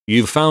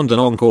You've found an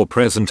encore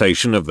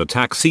presentation of the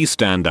Taxi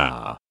Stand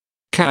Hour.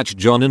 Catch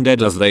John and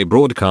Ed as they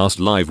broadcast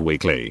live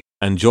weekly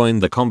and join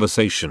the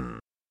conversation.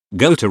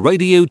 Go to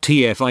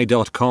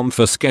radiotfi.com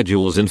for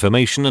schedules,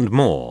 information, and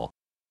more.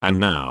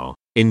 And now,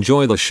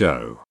 enjoy the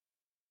show.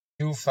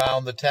 You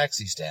found the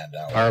Taxi Stand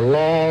Hour. Our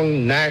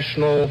long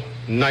national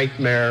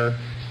nightmare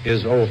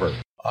is over.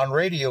 On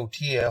Radio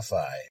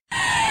TFI.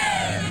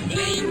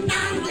 Ding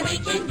dong, the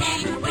wicked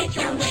man, with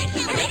your wicked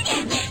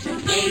man.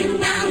 Ding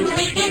dong,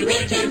 the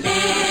wicked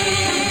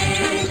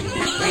man.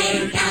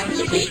 Wake up,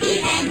 you squeaky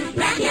hen,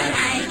 rub your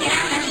eyes, get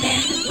out of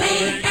bed.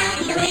 Wake up,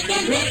 the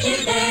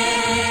wicked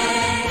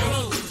man.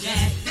 Oh,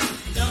 Jack,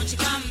 don't you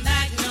come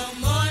back no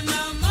more,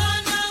 no more,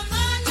 no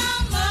more, no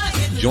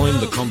more. Join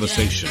the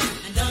conversation.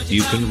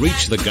 You can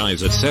reach the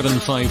guys at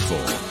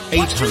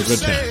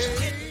 754-800-TAT.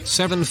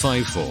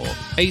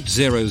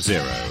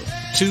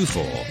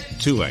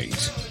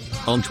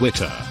 754-800-2428. On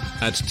Twitter,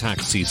 at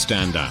Taxi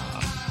Stand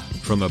Hour.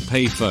 From a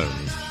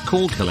payphone,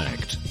 call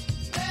collect.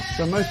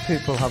 So most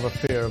people have a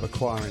fear of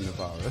acquiring the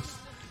virus.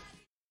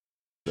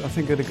 I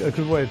think a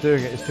good way of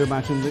doing it is to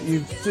imagine that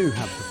you do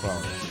have the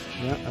virus,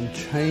 yeah, and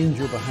change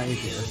your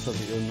behaviour so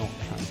that you're not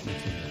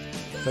transmitting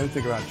it. Don't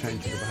think about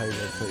changing the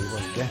behaviour so you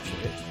won't get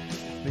it.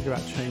 Think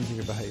about changing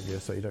your behaviour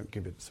so you don't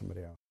give it to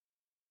somebody else.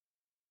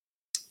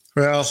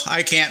 Well,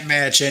 I can't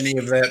match any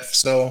of that,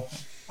 so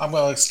I'm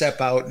going to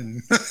step out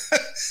and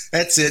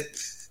that's it.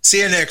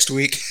 See you next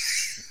week.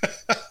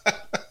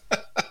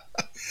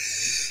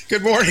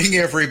 Good morning,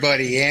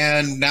 everybody.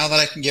 And now that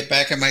I can get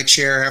back in my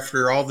chair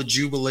after all the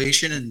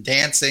jubilation and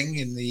dancing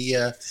in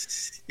the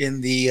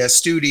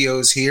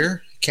studios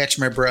here, catch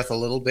my breath a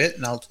little bit,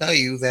 and I'll tell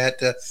you that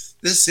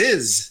this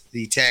is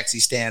the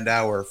Taxi Stand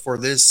Hour for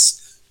this.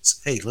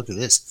 Hey, look at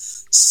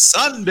this.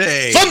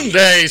 Sunday.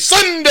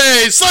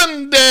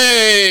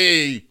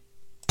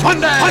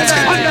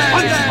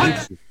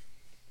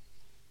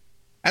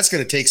 That's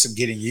going to take some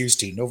getting used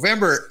to.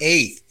 November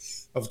 8th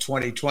of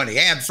 2020.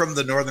 And from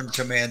the Northern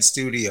Command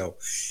studio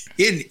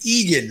in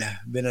Eagan,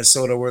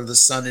 Minnesota, where the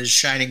sun is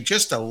shining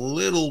just a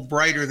little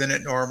brighter than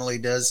it normally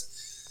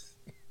does.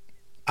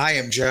 I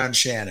am John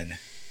Shannon.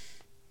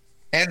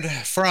 And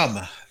from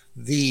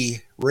the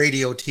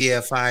Radio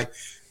TFI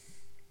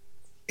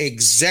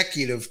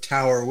executive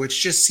tower,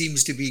 which just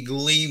seems to be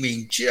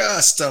gleaming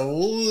just a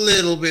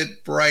little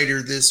bit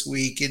brighter this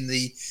week in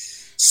the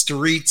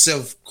streets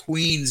of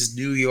Queens,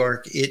 New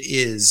York, it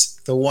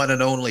is the one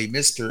and only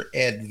Mr.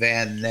 Ed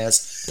Van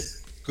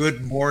Ness.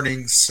 Good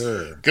morning,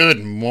 sir.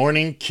 Good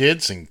morning,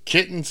 kids and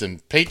kittens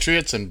and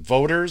patriots and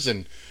voters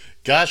and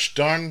gosh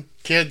darn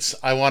kids.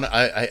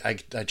 I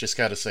just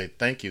got to say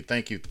thank you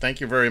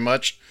very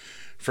much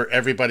for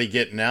everybody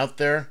getting out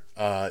there.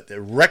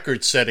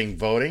 Record-setting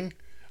voting.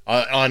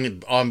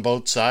 On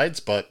both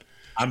sides,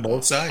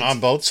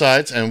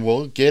 and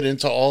we'll get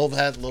into all of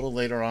that a little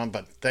later on.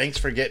 But thanks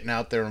for getting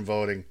out there and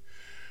voting.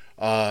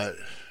 It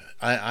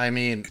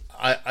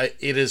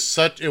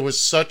was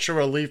such a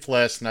relief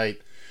last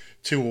night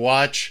to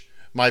watch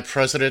my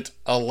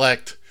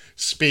president-elect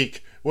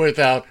speak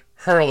without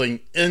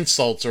hurling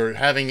insults or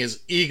having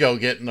his ego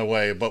get in the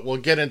way. But we'll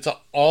get into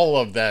all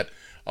of that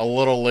a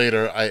little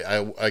later.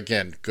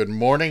 Again, good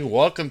morning,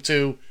 welcome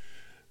to.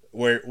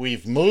 Where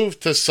we've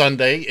moved to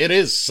Sunday. It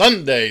is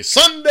Sunday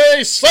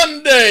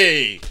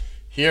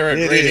here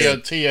at Radio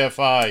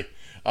TFI.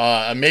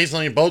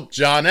 Amazingly, both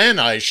John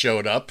and I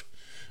showed up.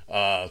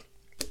 I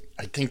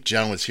think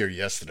John was here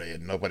yesterday,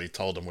 and nobody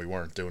told him we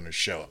weren't doing a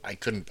show. I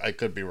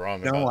could be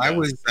wrong. No, I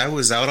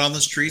was out on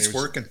the streets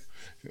working.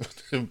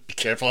 Be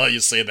careful how you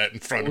say that in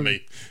front of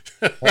me.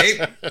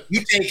 Hey,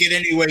 you take it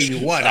any way you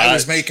want. I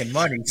was making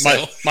money.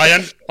 So. My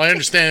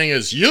understanding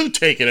is you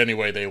take it any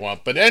way they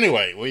want. But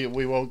anyway,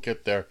 we won't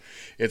get there.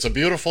 It's a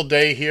beautiful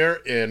day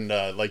here, and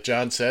like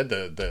John said,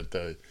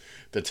 the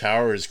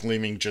tower is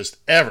gleaming just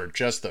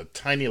a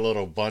tiny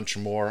little bunch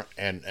more,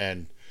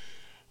 and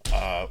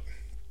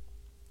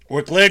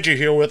we're glad you're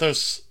here with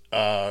us.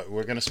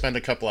 We're going to spend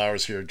a couple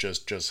hours here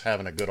just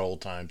having a good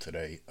old time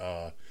today.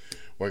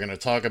 We're going to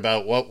talk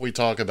about what we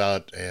talk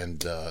about,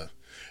 and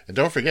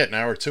don't forget, in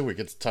hour 2, we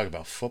get to talk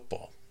about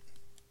football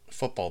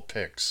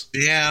picks.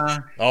 Yeah.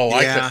 Oh,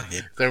 yeah.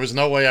 There was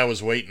no way I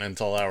was waiting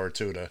until hour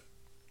 2 to.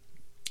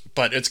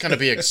 But it's going to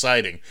be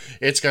exciting.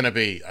 It's going to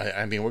be.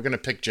 We're going to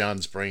pick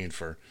John's brain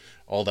for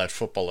all that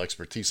football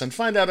expertise and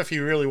find out if he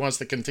really wants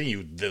to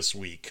continue this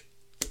week.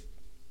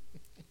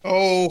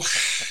 Oh,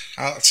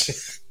 God.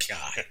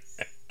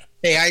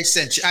 Hey, I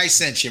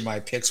sent you my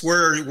picks.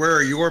 Where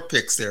are your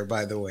picks there,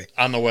 by the way?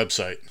 On the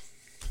website.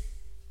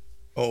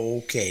 Oh,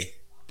 okay.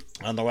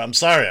 I'm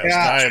sorry, I was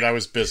tired. I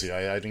was busy.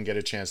 I didn't get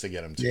a chance to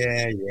get him to.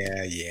 Yeah.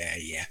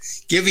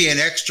 Give you an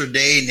extra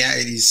day. Now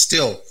he's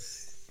still.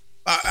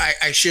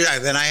 I should.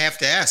 Then I have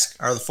to ask: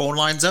 are the phone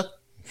lines up?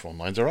 Phone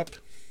lines are up.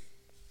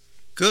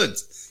 Good.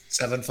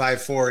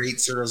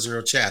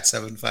 754-800-chat.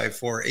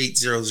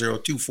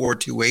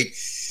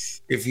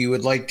 754-800-2428. If you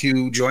would like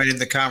to join in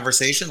the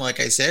conversation,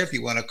 like I said, if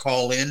you want to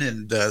call in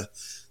and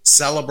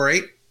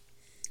celebrate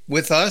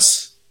with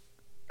us,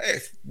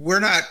 hey,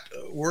 we're not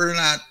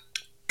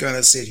going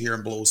to sit here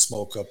and blow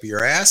smoke up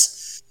your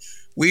ass.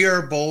 We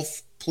are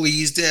both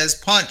pleased as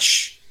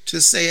punch, to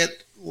say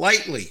it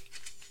lightly,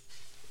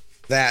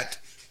 that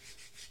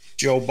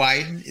Joe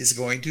Biden is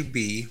going to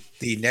be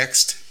the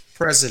next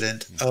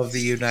president of the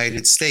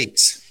United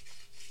States.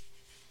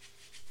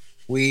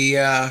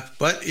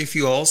 But if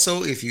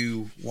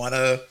you want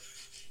to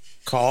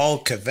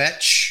call,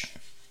 kvetch,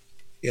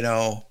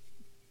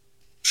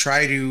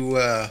 try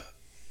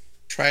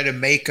to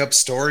make up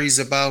stories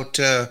about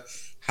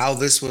how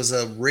this was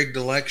a rigged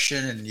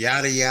election and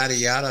yada yada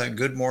yada. And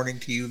good morning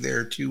to you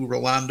there too,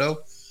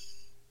 Rolando.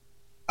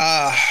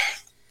 Go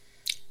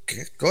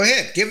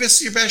ahead, give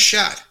us your best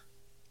shot.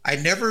 I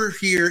never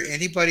hear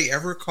anybody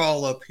ever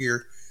call up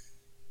here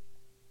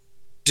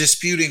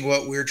disputing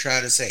what we're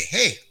trying to say.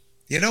 Hey,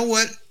 you know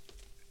what?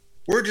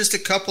 We're just a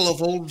couple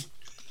of old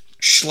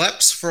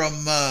schleps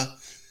from, Well,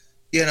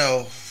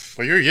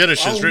 your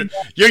Yiddish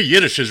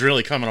is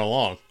really coming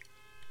along.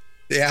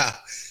 Yeah,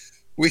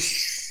 we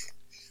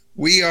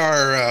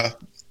are.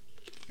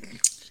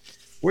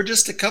 We're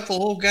just a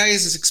couple old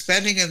guys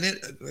expending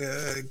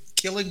and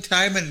killing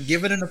time and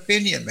giving an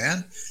opinion,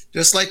 man.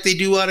 Just like they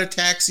do on a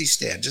taxi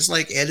stand. Just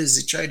like Ed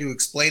has tried to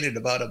explain it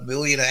about 1.5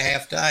 million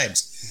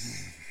times.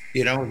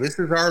 This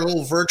is our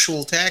little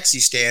virtual taxi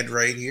stand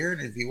right here.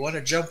 And if you want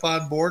to jump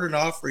on board and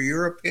offer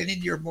your opinion,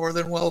 you're more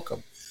than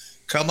welcome.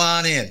 Come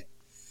on in.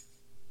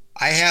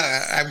 I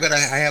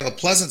have a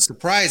pleasant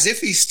surprise if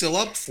he's still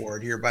up for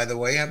it here, by the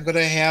way. I'm going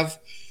to have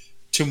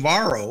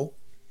tomorrow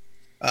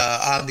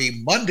on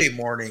the Monday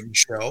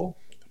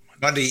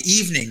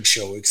evening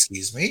show,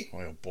 excuse me.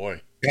 Oh,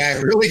 boy. Yeah,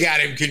 I really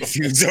got him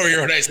confused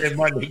earlier when I said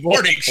Monday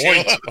morning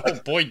show. Oh,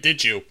 boy,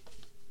 did you.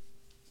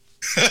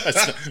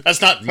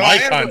 That's not my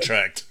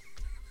contract.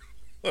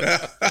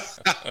 I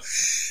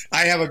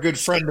have a good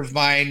friend of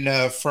mine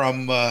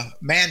from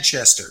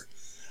Manchester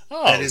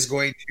that is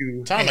going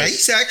to.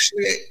 Thomas.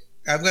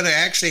 I'm going to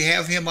actually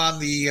have him on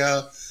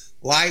the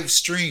live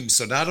stream.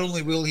 So not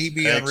only will he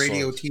be on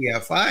Radio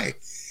TFI,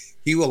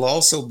 he will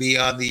also be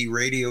on the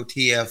Radio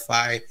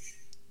TFI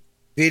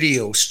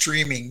video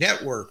streaming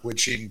network,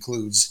 which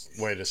includes.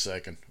 Wait a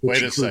second.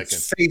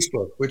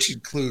 Facebook, which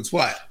includes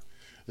what?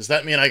 Does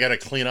that mean I got to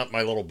clean up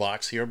my little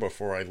box here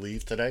before I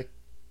leave today?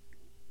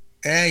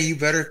 You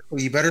better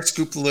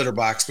scoop the litter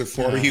box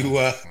before you.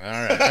 All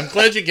right. I'm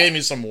glad you gave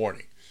me some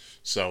warning.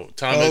 So,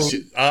 Thomas,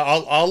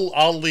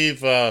 I'll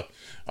leave.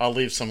 I'll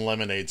leave some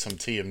lemonade, some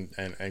tea,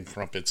 and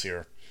crumpets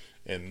here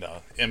in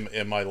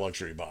my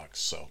luxury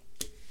box.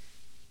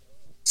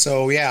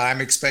 So yeah,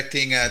 I'm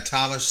expecting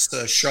Thomas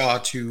Shaw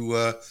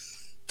to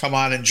come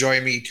on and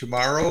join me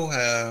tomorrow.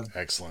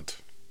 Excellent.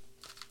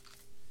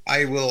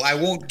 I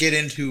won't get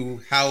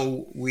into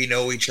how we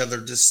know each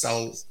other. Just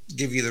I'll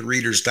give you the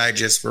Reader's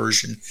Digest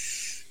version.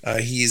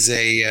 He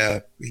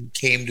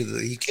came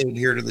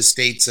here to the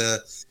States a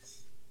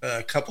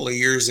couple of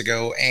years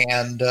ago,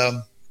 and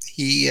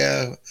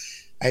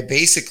I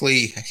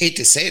basically hate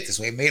to say it this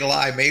way,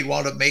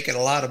 wound up making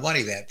a lot of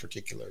money that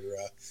particular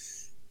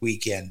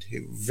weekend.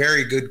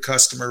 Very good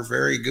customer,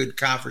 very good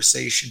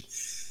conversation.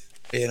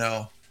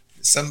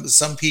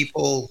 Some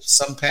people,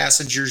 some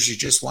passengers you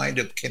just wind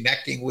up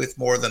connecting with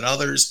more than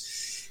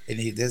others. And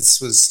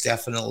this was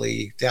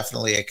definitely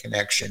a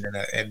connection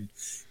and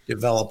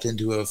developed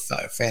into a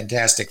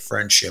fantastic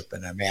friendship.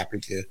 And I'm happy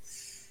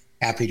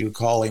to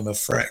call him a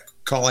friend,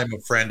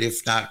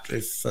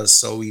 if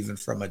so even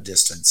from a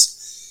distance.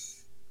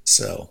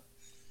 So,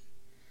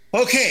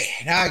 okay,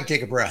 now I can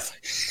take a breath.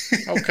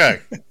 Okay.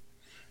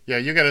 Yeah,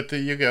 you got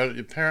it.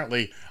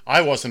 Apparently,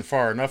 I wasn't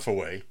far enough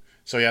away,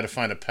 so you had to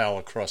find a pal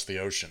across the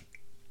ocean.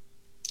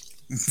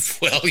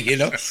 Well,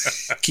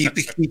 keep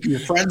your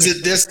friends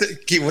at distance.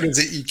 What is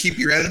it? You keep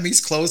your enemies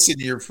close and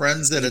your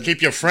friends at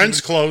keep your friends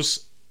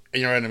close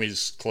and your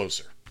enemies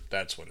closer.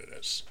 That's what it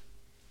is.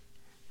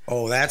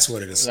 Oh, that's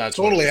what it is. That's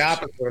totally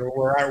opposite of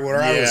where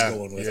I was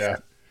going with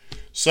that.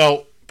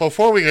 So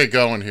before we get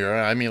going here,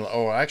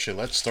 actually,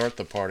 let's start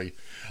the party.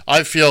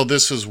 I feel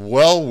this is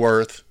well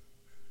worth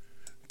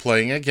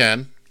playing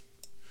again,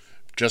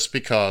 just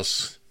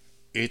because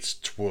it's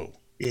true.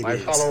 My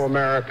fellow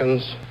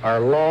Americans, our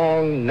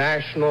long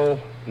national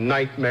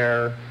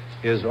nightmare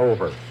is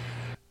over.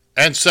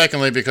 And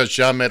secondly, because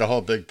John made a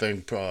whole big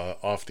thing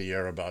off the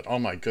air about, oh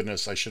my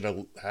goodness, I should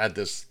have had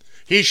this.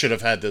 He should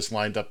have had this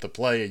lined up to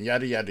play, and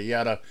yada yada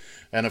yada.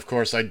 And of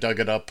course, I dug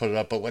it up, put it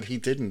up. But what he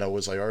didn't know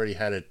was I already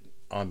had it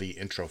on the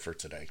intro for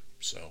today.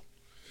 So,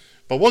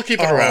 but we'll keep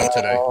it around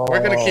today.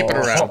 We're going to keep it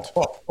around.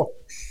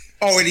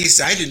 Oh, and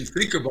I didn't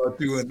think about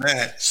doing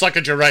that.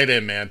 Suckered you right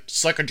in, man.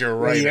 Suckered you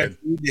right in. Yes,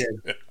 you did.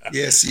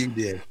 Yes, you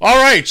did.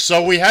 All right,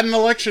 so we had an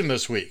election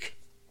this week.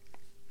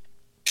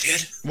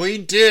 We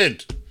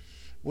did.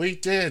 Damn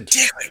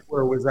it,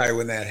 where was I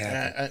when that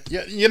happened?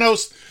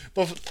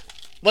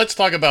 Let's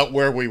talk about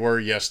where we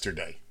were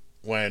yesterday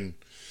when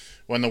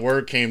the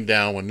word came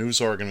down, when news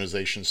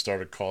organizations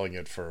started calling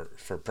it for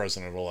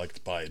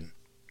President-elect Biden.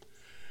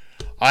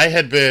 I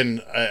had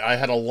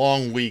a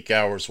long week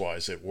hours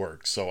wise at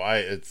work, so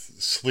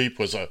sleep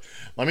was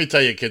let me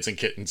tell you, kids and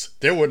kittens,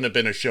 there wouldn't have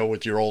been a show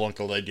with your old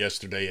Uncle Ed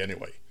yesterday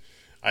anyway.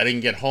 I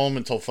didn't get home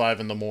until 5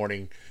 in the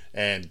morning,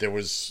 and there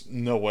was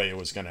no way it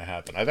was going to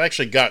happen. I've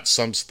actually got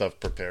some stuff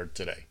prepared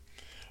today.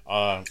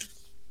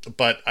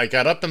 But I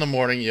got up in the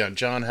morning,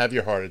 John, have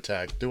your heart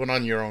attack. Do it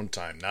on your own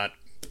time, not...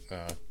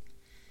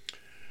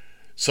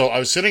 So I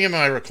was sitting in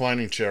my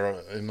reclining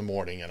chair in the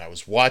morning, and I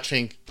was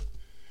watching...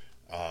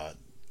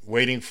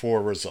 waiting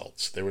for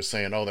results. They were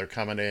saying, they're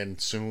coming in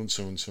soon.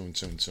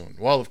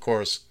 Well, of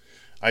course,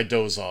 I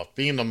doze off.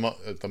 Being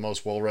the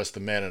most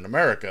well-rested man in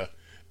America,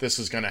 this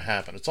is going to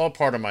happen. It's all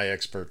part of my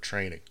expert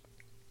training.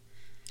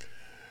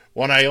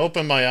 When I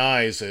opened my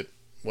eyes at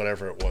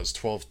whatever it was,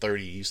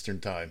 12:30 Eastern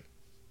time,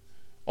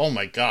 oh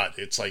my God,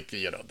 it's like,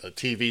 the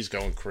TV's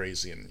going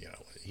crazy, and,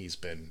 he's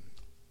been...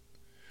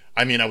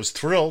 I mean, I was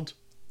thrilled.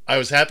 I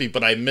was happy,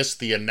 but I missed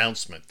the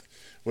announcement,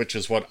 which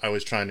is what I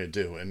was trying to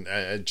do.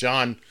 And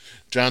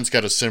John's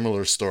got a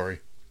similar story.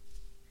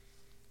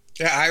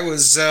 Yeah, I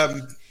was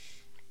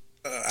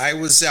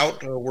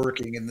out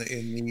working in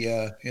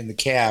the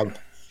cab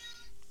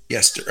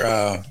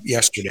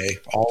yesterday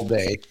all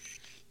day,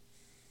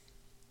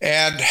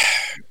 and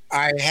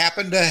I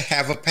happened to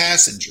have a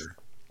passenger.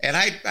 And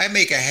I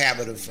make a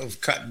habit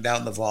of cutting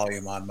down the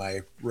volume on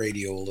my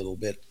radio a little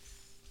bit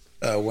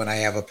when I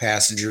have a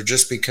passenger,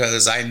 just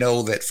because I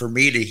know that for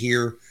me to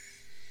hear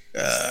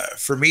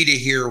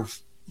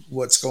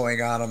what's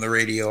going on the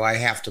radio, I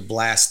have to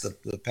blast the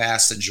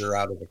passenger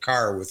out of the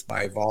car with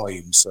my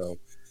volume. So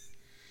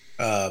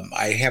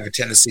I have a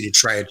tendency to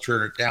try and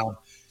turn it down.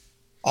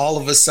 All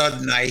of a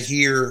sudden, I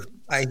hear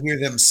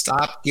them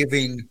stop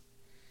giving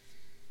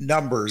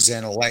numbers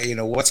and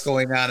what's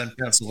going on in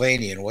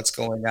Pennsylvania and what's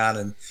going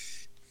on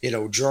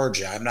in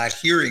Georgia. I'm not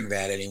hearing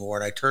that anymore,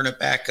 and I turn it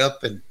back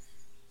up, and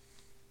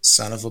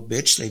son of a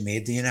bitch, they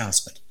made the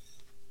announcement.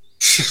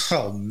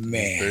 Oh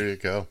man! There you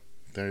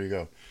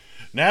go.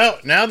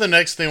 Now the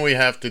next thing we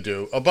have to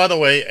do. Oh, by the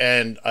way,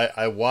 and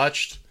I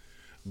watched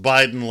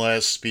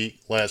Biden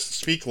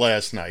speak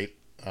last night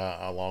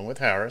along with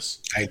Harris.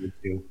 I did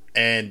too,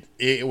 and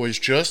it was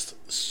just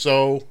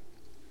so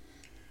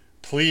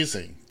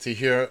pleasing to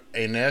hear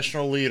a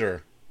national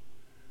leader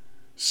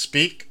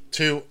speak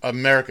to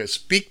America,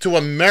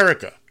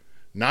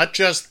 not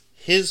just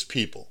his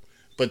people,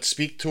 but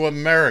speak to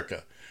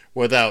America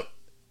without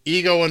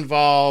ego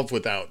involved,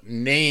 without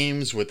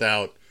names,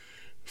 without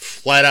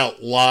flat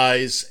out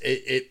lies.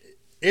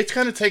 It's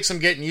going to take some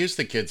getting used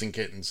to, kids and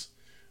kittens.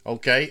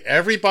 Okay?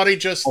 Everybody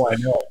just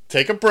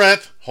take a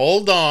breath,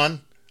 hold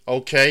on.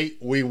 Okay?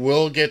 We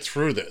will get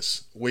through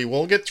this. We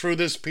will get through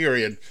this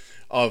period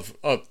of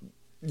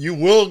you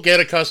will get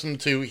accustomed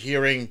to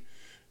hearing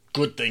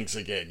good things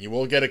again. You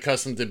will get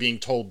accustomed to being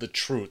told the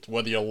truth,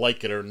 whether you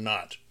like it or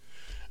not.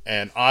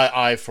 And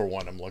I for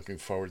one, am looking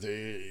forward to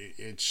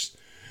it.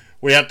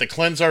 We have to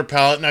cleanse our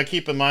palate. Now,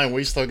 keep in mind,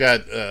 we still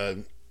got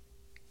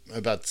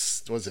about,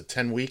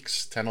 11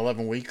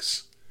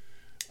 weeks?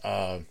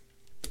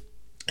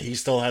 He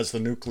still has the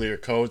nuclear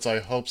codes. I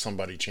hope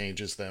somebody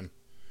changes them.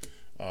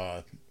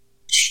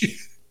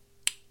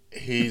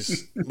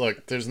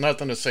 Look, there's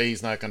nothing to say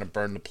he's not going to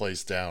burn the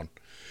place down.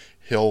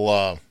 He's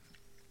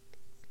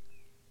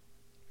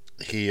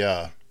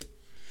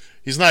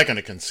not going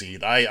to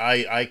concede.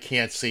 I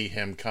can't see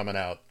him coming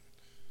out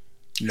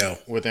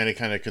with any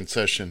kind of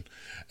concession.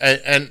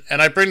 And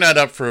I bring that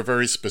up for a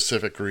very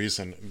specific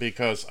reason,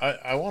 because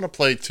I want to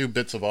play 2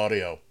 bits of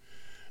audio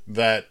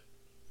that,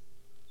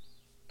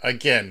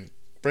 again,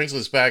 brings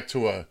us back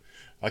to a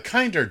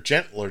kinder,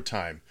 gentler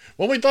time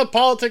when we thought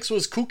politics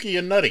was kooky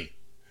and nutty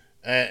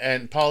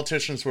and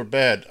politicians were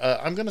bad.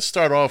 I'm going to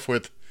start off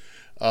with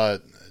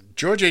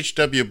George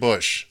H.W.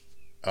 Bush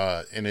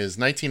in his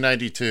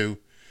 1992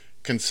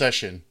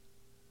 concession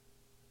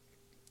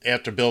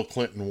after Bill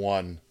Clinton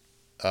won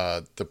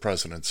the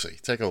presidency.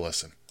 Take a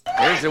listen.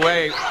 Here's the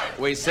way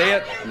we see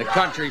it, and the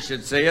country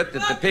should see it,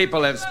 that the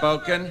people have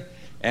spoken,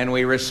 and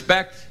we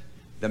respect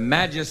the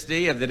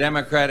majesty of the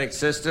democratic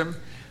system.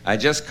 I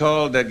just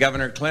called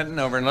Governor Clinton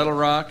over in Little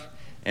Rock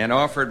and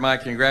offered my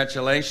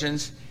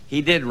congratulations.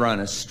 He did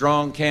run a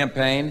strong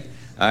campaign.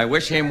 I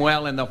wish him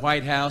well in the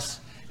White House,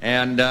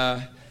 and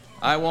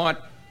I want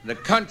the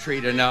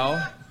country to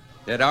know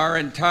that our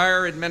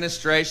entire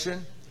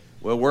administration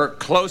will work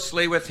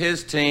closely with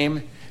his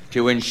team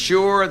to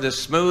ensure the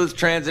smooth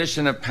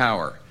transition of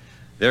power.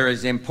 There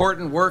is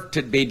important work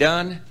to be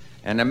done,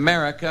 and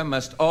America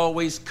must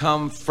always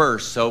come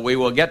first. So we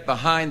will get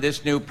behind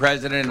this new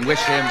president and wish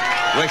him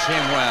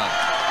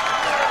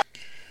well.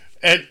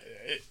 And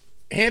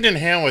hand in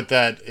hand with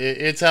that,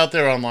 it's out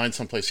there online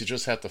someplace. You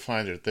just have to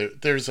find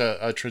it. There's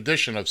a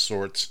tradition of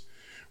sorts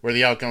where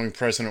the outgoing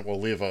president will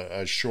leave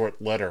a short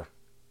letter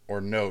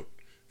or note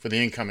for the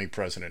incoming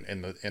president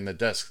in the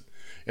desk,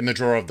 in the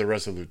drawer of the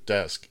Resolute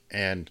desk.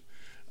 And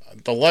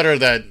the letter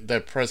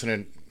that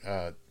President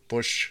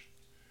Bush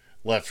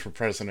left for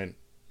President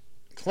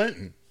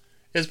Clinton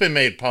has been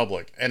made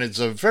public, and it's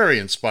a very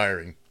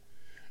inspiring,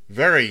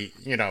 very,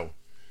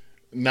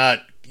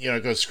 not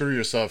go screw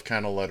yourself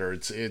kind of letter.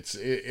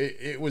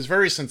 It was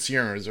very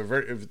sincere.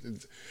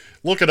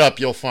 Look it up,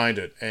 you'll find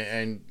it,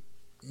 and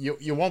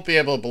you won't be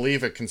able to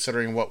believe it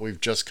considering what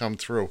we've just come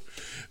through.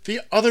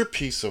 The other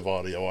piece of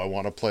audio I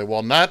want to play,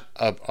 while not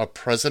a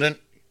president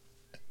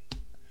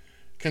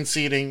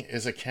conceding,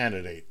 is a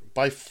candidate.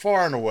 By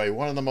far and away,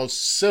 one of the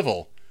most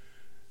civil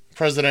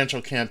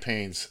presidential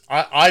campaigns,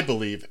 I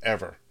believe,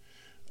 ever.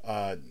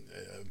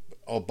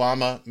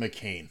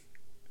 Obama-McCain.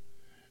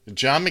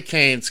 John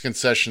McCain's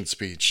concession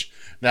speech.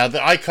 Now,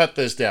 I cut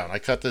this down. I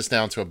cut this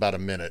down to about a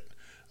minute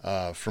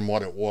from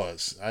what it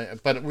was.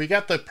 But we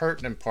got the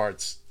pertinent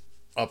parts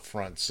up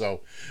front. So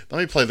let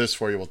me play this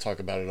for you. We'll talk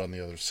about it on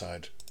the other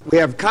side. We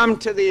have come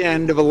to the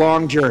end of a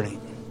long journey.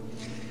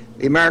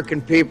 The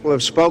American people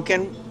have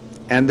spoken,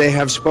 and they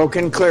have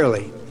spoken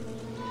clearly.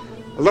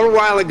 A little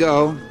while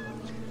ago,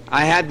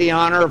 I had the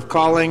honor of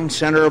calling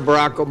Senator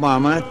Barack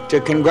Obama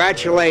to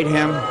congratulate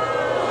him.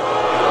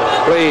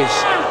 Please.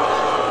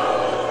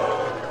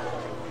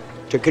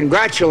 To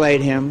congratulate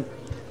him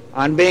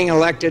on being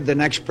elected the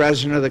next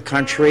president of the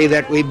country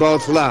that we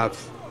both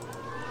love.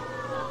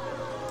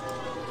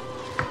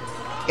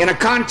 In a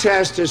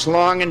contest as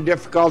long and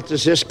difficult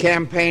as this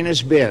campaign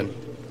has been,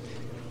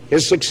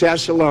 his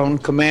success alone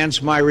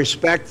commands my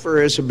respect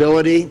for his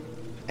ability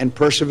and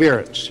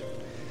perseverance.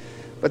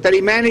 But that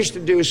he managed to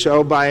do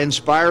so by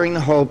inspiring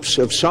the hopes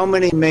of so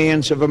many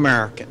millions of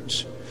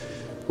Americans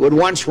who had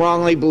once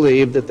wrongly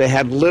believed that they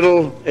had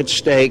little at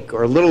stake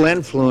or little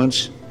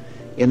influence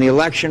in the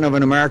election of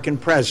an American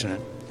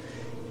president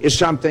is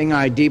something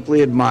I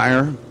deeply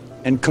admire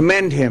and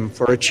commend him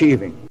for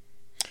achieving.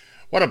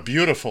 What a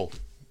beautiful,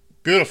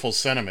 beautiful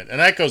sentiment.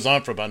 And that goes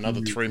on for about another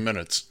 3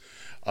 minutes.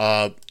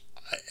 And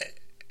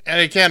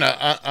again,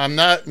 I'm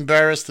not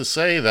embarrassed to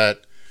say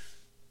that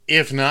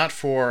if not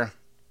for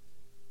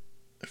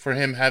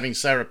him having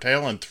Sarah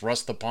Palin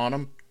thrust upon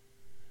him,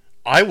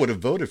 I would have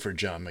voted for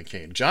John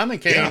McCain. John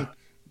McCain,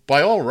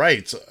 by all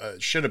rights,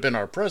 should have been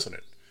our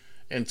president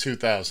in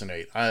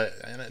 2008.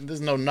 And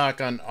there's no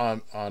knock on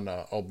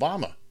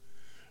Obama,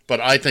 but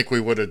I think we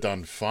would have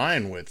done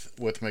fine with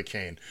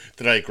McCain.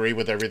 Did I agree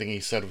with everything he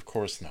said? Of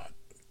course not.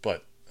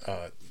 But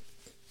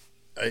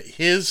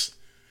his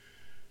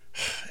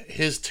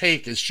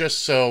take is just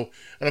so.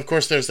 And of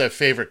course, there's that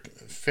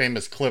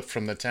famous clip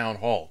from the town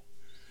hall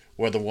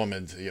where the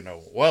woman,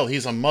 well,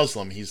 he's a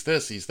Muslim, he's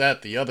this, he's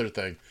that, the other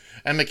thing.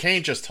 And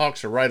McCain just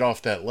talks her right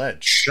off that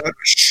ledge.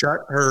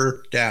 Shut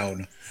her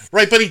down.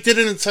 Right, but he did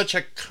it in such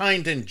a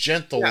kind and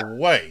gentle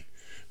way.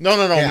 No,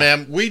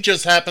 ma'am. We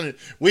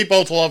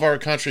both love our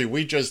country.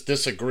 We just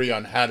disagree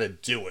on how to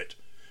do it.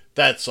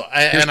 That's all.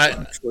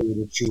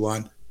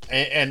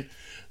 And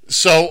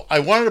so I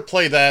wanted to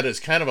play that as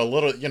kind of a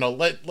little,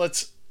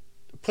 let's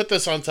put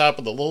this on top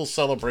of the little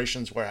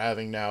celebrations we're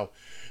having now,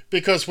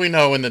 because we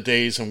know in the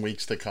days and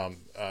weeks to come,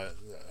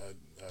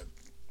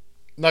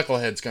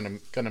 Knucklehead's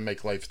gonna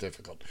make life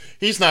difficult.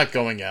 He's not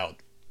going out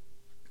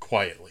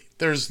quietly.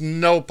 There's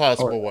no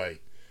possible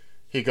way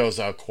he goes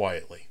out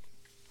quietly.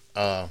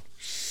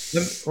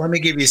 Let me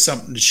give you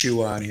something to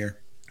chew on here.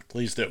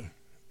 Please do.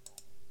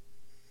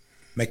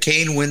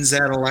 McCain wins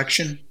that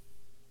election.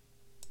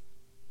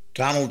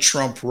 Donald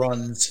Trump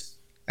runs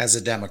as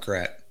a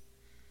Democrat.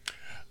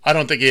 I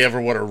don't think he ever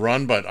would have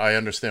run, but I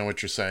understand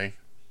what you're saying.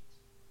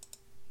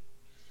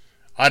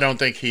 I don't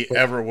think he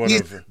ever would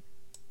have.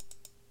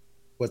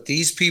 What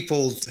these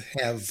people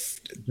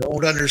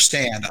don't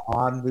understand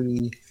on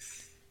the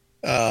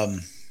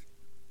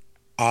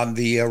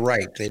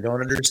right, they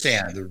don't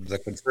understand the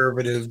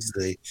conservatives.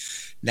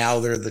 Now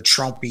they're the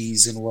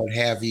Trumpies and what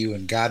have you,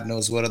 and God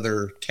knows what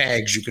other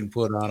tags you can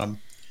put on them.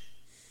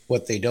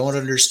 What they don't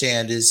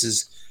understand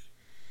is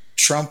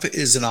Trump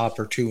is an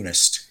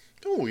opportunist.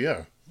 Oh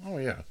yeah,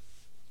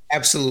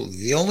 absolutely.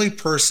 The only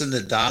person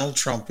that Donald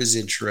Trump is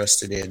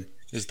interested in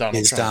is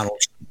Donald Trump.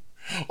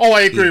 Oh,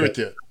 I agree with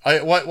you.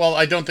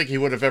 I don't think he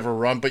would have ever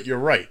run, but you're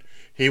right.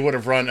 He would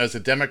have run as a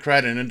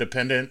Democrat, an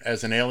independent,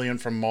 as an alien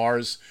from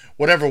Mars,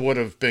 whatever would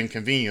have been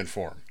convenient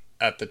for him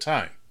at the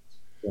time.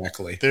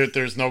 Exactly.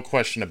 There's no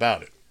question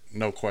about it.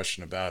 No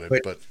question about it.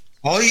 But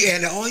all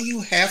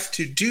you have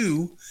to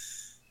do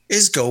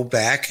is go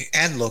back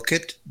and look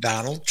at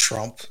Donald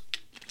Trump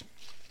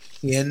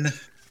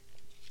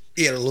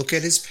look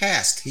at his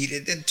past. He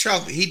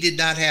did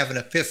not have an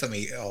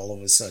epiphany all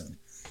of a sudden.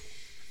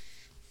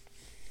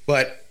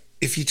 But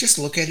if you just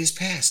look at his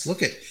past,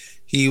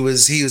 he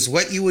was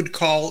what you would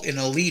call an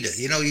elitist.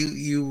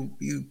 You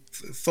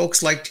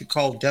folks like to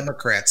call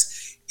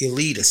Democrats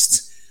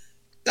elitists.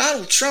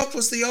 Donald Trump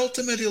was the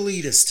ultimate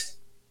elitist.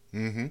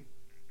 Mm-hmm.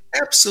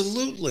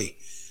 Absolutely.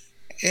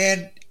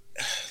 And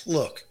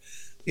look,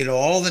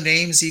 all the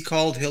names he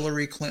called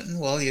Hillary Clinton.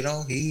 Well, he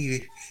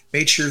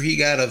made sure he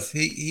got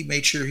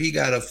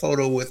a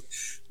photo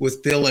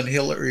with Bill and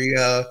Hillary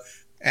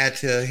at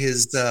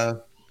his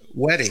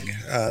wedding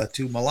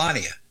to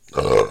Melania.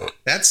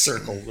 That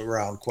circled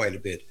around quite a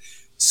bit.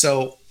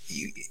 So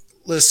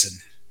listen,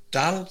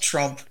 Donald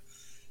Trump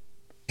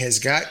has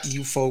got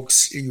you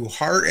folks, you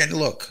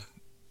hardworking,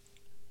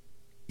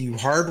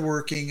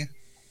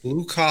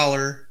 blue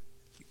collar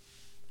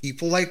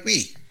people like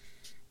me.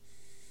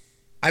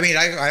 I mean,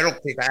 I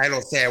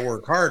don't say I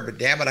work hard, but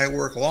damn it, I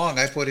work long.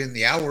 I put in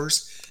the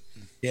hours,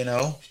 you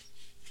know.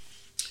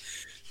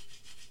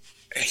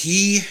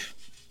 He,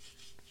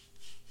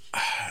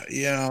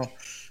 you know,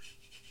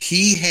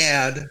 he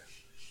had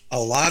a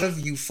lot of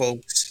you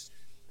folks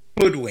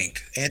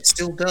hoodwinked, and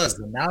still does.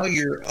 And now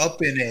your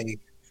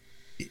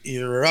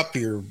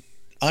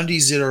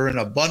undies that are in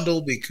a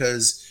bundle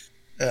because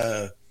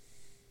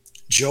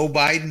Joe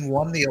Biden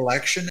won the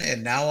election,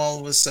 and now all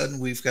of a sudden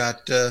we've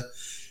got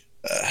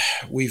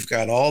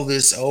all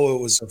this. Oh,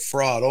 it was a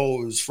fraud.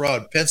 Oh, it was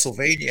fraud.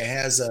 Pennsylvania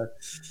has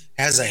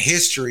a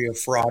history of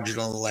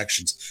fraudulent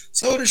elections.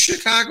 So does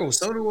Chicago.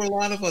 So do a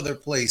lot of other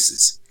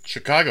places.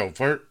 Chicago,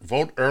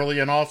 vote early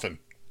and often.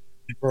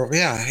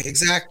 Yeah,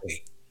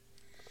 exactly.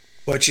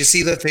 But you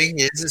see, the thing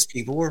is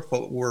people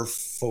were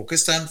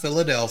focused on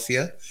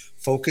Philadelphia,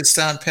 focused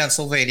on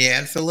Pennsylvania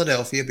and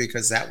Philadelphia,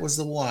 because that was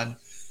the one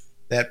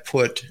that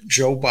put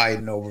Joe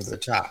Biden over the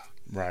top,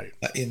 right,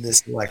 in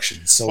this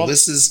election. So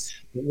this is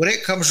when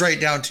it comes right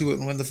down to it,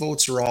 and when the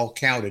votes are all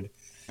counted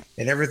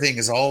and everything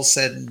is all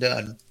said and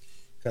done,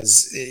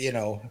 because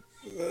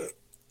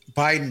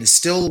Biden is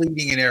still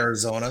leading in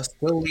Arizona,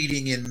 still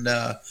leading in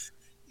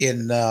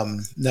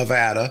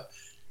Nevada.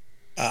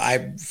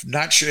 I'm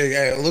not sure.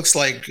 It looks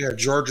like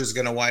Georgia's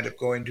going to wind up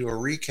going to a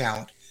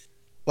recount,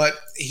 but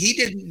he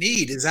didn't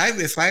need.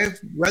 If I've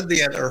read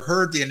or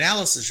heard the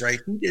analysis right,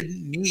 he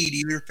didn't need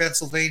either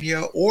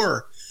Pennsylvania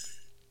or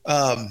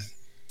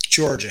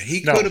Georgia.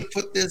 He could have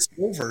put this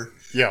over.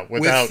 Yeah,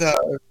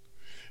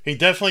 he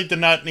definitely did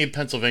not need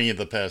Pennsylvania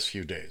the past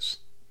few days.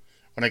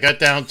 When I got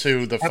down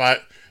to the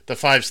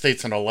five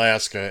states in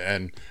Alaska,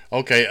 and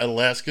okay,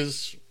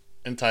 Alaska's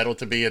entitled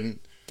to be in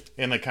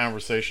the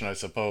conversation, I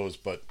suppose,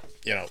 but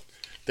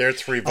their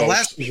 3 votes.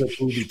 Alaska's a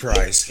booby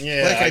prize.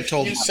 Yeah, like I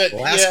told you,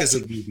 Alaska's a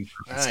booby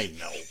prize. I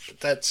know, but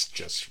that's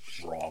just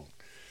wrong.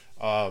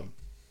 Oh,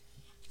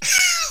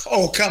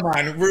 come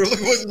on! Look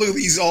at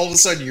these. All of a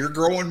sudden, you're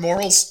growing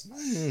morals.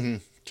 Mm-hmm.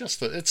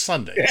 It's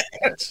Sunday.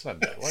 It's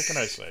Sunday. What can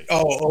I say?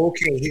 Oh,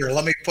 okay. Here,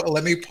 let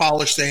me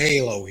polish the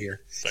halo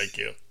here. Thank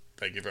you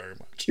very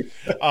much.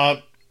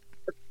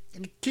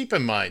 Keep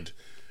in mind,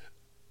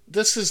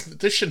 this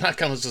should not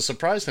come as a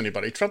surprise to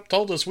anybody. Trump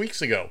told us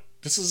weeks ago,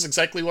 this is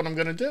exactly what I'm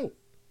going to do.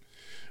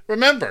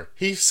 Remember,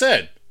 he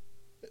said,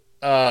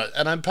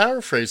 and I'm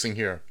paraphrasing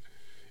here,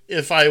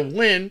 if I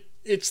win,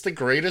 it's the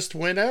greatest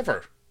win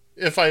ever.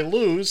 If I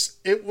lose,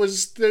 it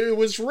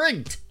was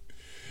rigged.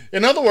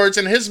 In other words,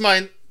 in his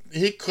mind,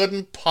 he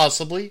couldn't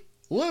possibly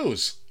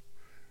lose.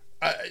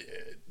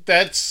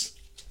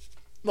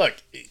 Look,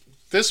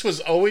 this was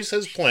always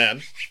his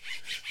plan.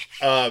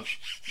 Now,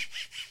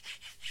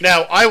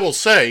 I will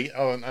say,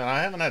 and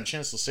I haven't had a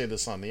chance to say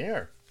this on the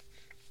air,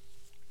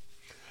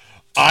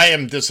 I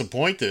am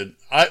disappointed.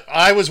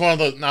 I was one of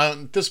those. Now,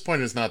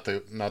 disappointed is not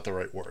the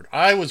right word.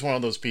 I was one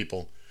of those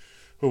people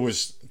who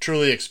was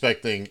truly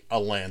expecting a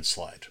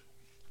landslide.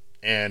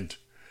 And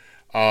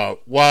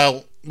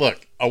while,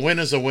 look, a win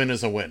is a win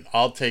is a win.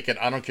 I'll take it.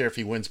 I don't care if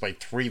he wins by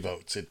 3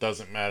 votes. It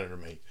doesn't matter to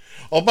me.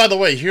 Oh, by the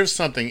way, here's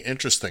something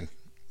interesting.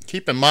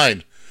 Keep in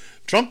mind,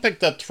 Trump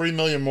picked up 3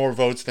 million more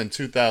votes than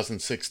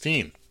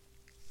 2016.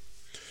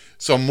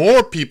 So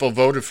more people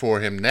voted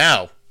for him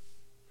now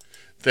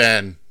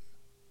than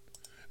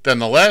the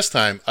last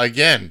time.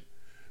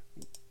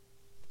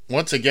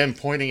 Once again,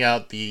 pointing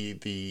out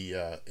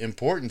the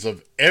importance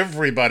of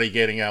everybody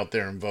getting out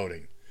there and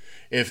voting.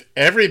 If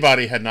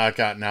everybody had not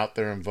gotten out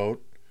there and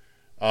vote,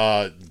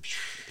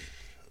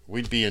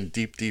 we'd be in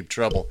deep, deep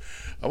trouble.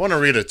 I want to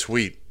read a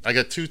tweet. I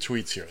got 2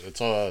 tweets here. That's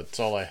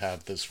all I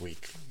have this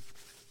week.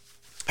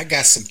 I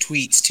got some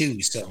tweets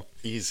too, so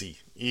easy,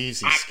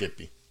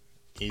 Skippy.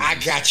 Easy. I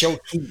got your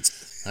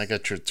tweets. I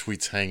got your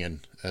tweets hanging,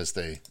 as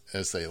they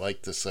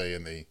like to say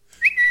in the.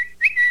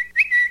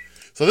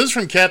 So this is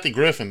from Kathy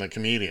Griffin, the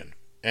comedian,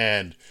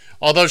 and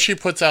although she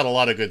puts out a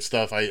lot of good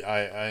stuff,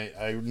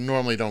 I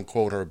normally don't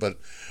quote her, but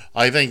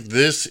I think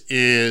this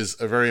is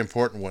a very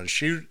important one.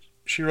 She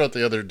wrote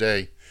the other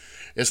day,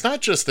 it's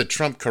not just that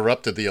Trump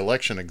corrupted the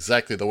election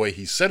exactly the way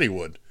he said he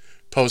would,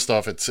 post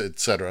office,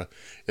 etc.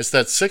 It's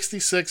that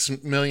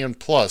 66 million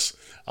plus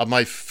of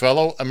my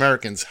fellow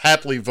Americans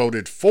happily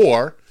voted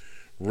for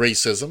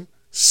racism,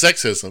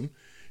 sexism,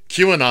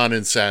 QAnon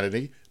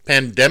insanity,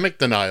 pandemic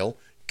denial,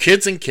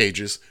 kids in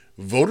cages,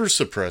 voter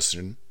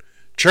suppression,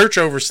 church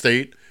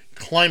overstate,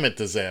 climate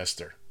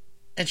disaster.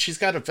 And she's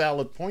got a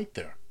valid point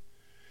there.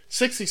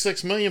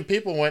 66 million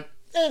people went,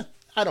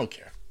 I don't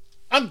care.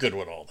 I'm good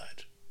with all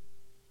that.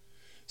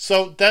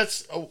 So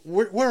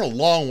we're a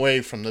long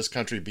way from this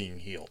country being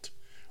healed.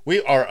 We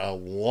are a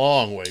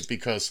long way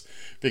because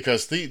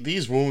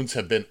these wounds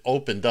have been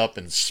opened up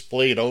and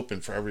splayed open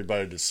for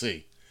everybody to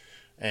see.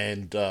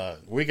 And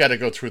we got to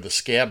go through the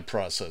scab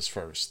process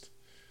first,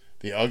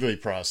 the ugly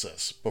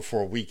process,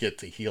 before we get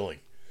to healing.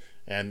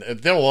 And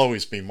there will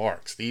always be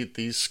marks.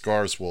 These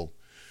scars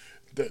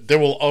there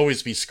will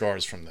always be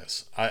scars from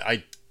this.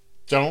 I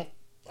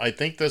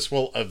think this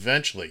will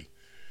eventually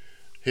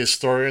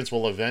historians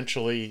will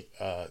eventually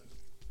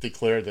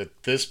declare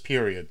that this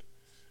period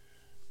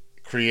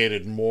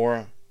created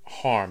more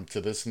harm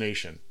to this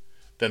nation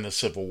than the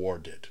Civil War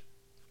did.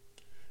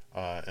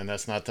 And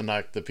that's not to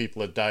knock the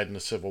people that died in the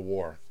Civil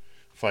War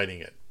fighting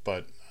it,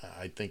 but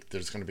I think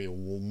there's going to be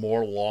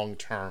more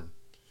long-term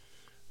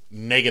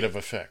negative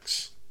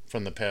effects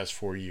from the past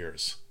 4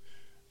 years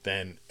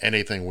than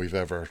anything we've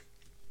ever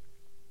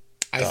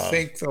I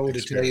think, though,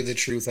 to tell you the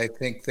truth, I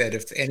think that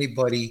if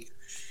anybody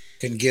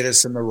can get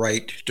us in the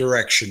right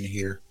direction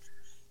here,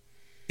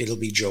 it'll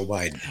be Joe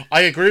Biden.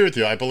 I agree with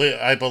you. I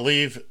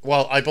believe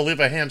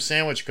a ham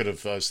sandwich could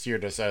have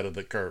steered us out of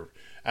the curve,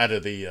 out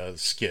of the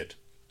skid.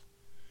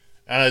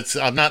 And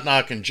I'm not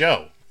knocking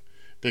Joe,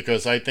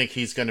 because I think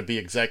he's going to be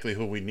exactly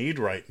who we need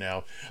right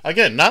now.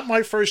 Again, not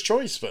my first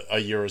choice a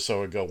year or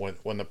so ago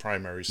when the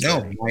primary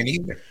started. No, mine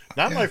either.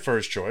 Not my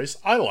first choice.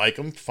 I like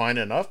him fine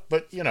enough,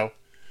 but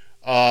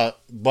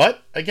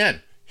but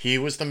again, he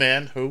was the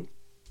man who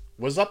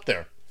was up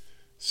there.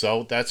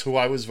 So that's who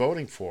I was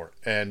voting for.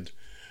 And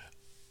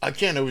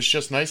again, it was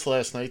just nice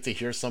last night to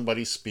hear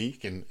somebody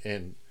speak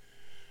in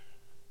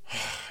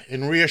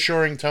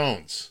reassuring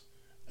tones,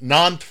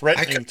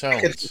 non-threatening tones.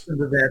 I could listen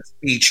to that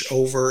speech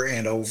over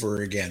and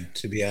over again,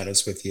 to be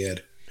honest with you,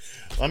 Ed.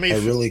 I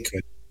really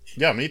could.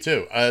 Yeah, me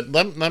too.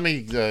 Let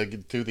me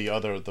do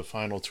the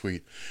final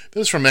tweet.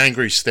 This is from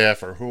Angry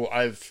Staffer, who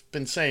I've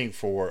been saying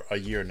for a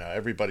year now.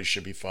 Everybody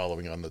should be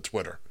following on the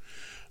Twitter.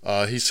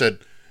 He said,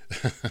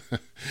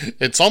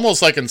 "It's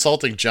almost like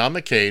insulting John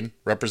McCain,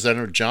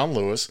 Representative John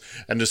Lewis,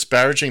 and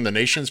disparaging the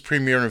nation's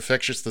premier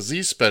infectious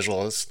disease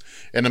specialist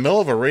in the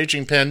middle of a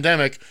raging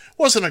pandemic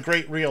wasn't a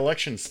great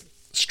re-election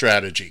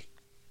strategy."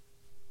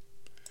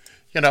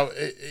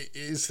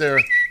 Is there...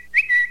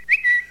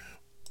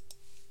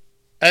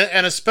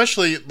 And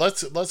especially,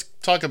 let's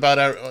talk about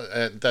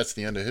that's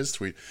the end of his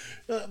tweet.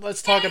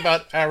 Let's talk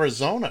about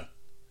Arizona.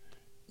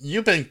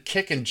 You've been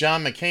kicking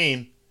John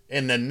McCain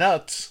in the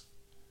nuts,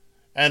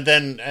 and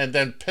then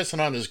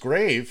pissing on his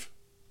grave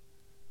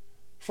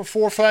for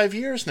 4 or 5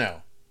 years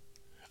now.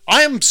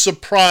 I am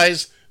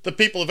surprised the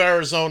people of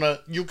Arizona,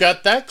 you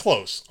got that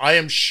close. I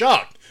am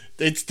shocked.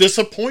 It's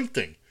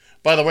disappointing.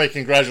 By the way,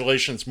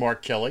 congratulations,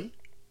 Mark Kelly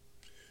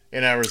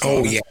in Arizona.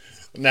 Oh, yeah.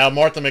 Now,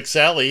 Martha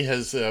McSally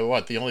has,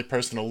 the only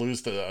person to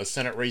lose a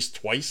Senate race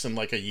twice in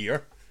like a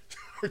year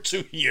or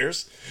 2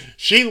 years.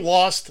 She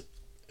lost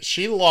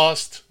to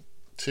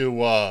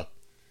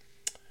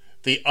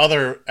the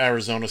other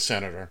Arizona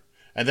senator.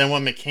 And then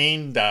when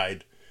McCain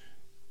died,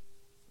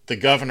 the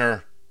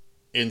governor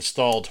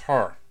installed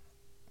her.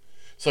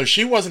 So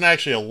she wasn't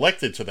actually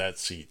elected to that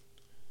seat.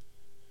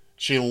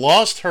 She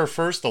lost her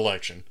first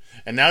election,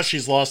 and now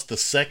she's lost the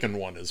second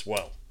one as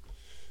well.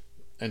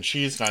 And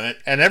she's done it.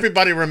 And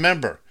everybody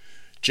remember,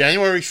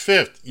 January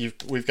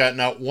 5th, we've got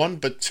not one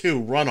but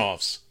 2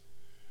 runoffs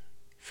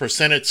for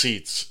Senate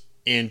seats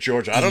in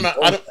Georgia. I don't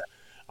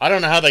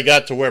know how they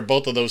got to where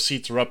both of those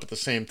seats are up at the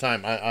same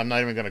time. I'm not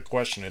even going to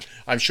question it.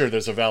 I'm sure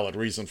there's a valid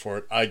reason for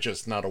it. I'm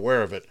just not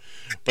aware of it.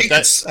 But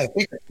I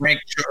think it's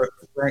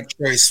ranked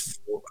choice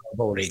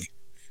voting.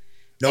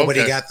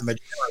 Nobody got the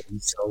majority,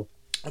 so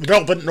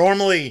no. But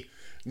normally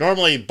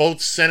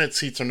both Senate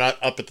seats are not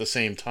up at the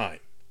same time.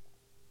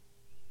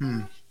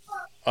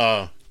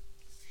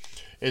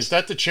 Is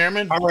that the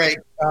chairman? All right.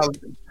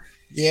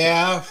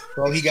 Yeah.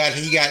 Well, he got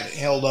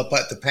held up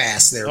at the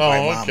pass there by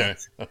Mama.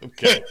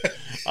 Okay.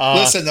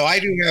 Listen, though,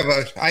 I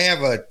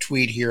have a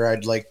tweet here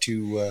I'd like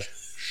to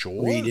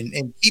read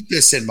and keep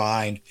this in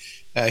mind.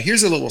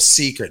 Here's a little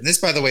secret. And this,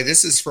 by the way,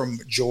 this is from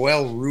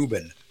Joel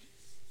Rubin.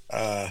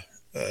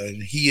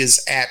 He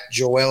is at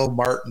Joel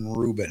Martin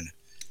Rubin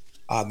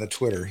on the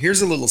Twitter.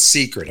 Here's a little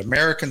secret.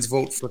 Americans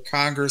vote for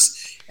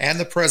Congress and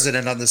the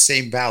president on the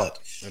same ballot.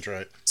 That's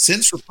right.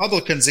 Since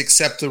Republicans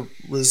accept the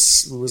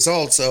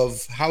results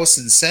of House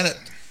and Senate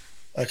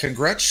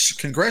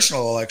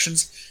congressional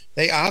elections,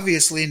 they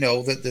obviously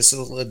know that this is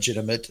a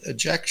legitimate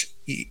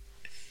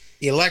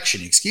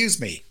election.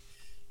 Excuse me.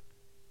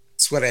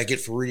 That's what I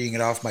get for reading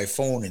it off my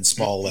phone in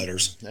small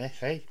letters.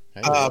 Hey.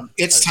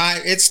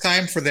 It's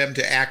time for them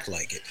to act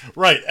like it.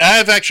 Right.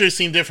 I've actually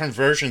seen different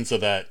versions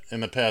of that in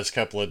the past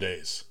couple of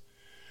days.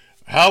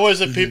 How is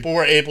it people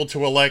were able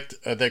to elect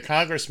their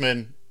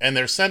congressmen and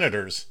their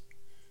senators?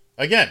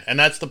 Again, and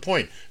that's the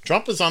point.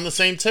 Trump is on the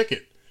same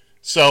ticket.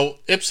 So,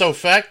 ipso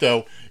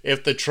facto,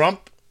 if the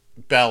Trump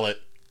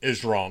ballot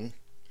is wrong,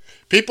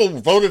 people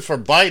voted for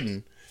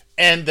Biden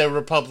and the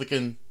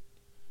Republican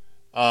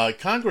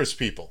Congress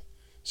people.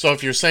 So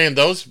if you're saying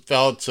those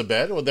ballots are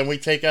bad, well, then we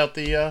take out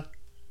the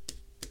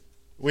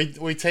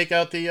we take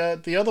out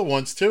the other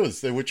ones too,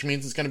 which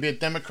means it's going to be a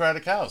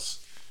Democratic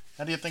House.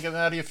 How do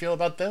you feel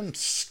about them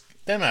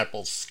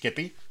apples,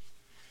 Skippy?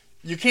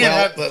 You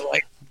can't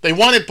they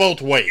want it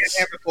both ways. You can't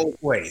have it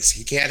both ways.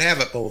 You can't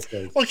have it both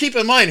ways. Well, keep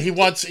in mind he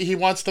wants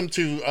them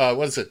to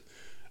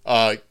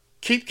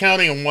keep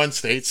counting in one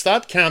state,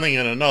 stop counting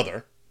in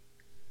another.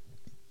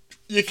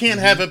 You can't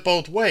have it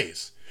both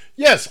ways.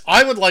 Yes,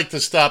 I would like to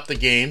stop the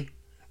game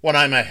when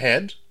I'm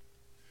ahead.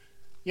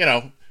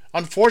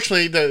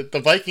 Unfortunately,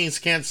 the Vikings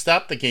can't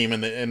stop the game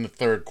in the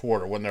third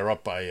quarter when they're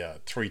up by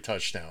 3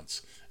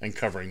 touchdowns and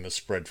covering the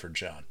spread for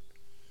John.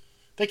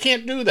 They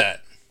can't do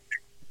that.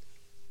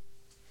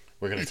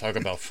 We're going to talk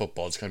about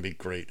football. It's going to be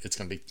great. It's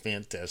going to be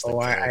fantastic. Oh,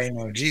 I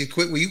know. Gee,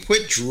 will you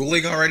quit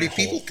drooling already?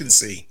 People can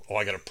see. Oh,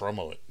 I got to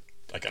promo it.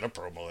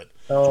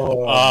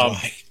 Oh,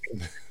 my.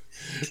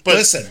 But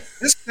listen,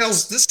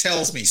 this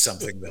tells me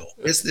something though.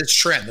 This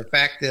trend, the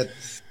fact that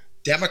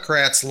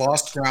Democrats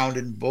lost ground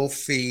in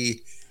both they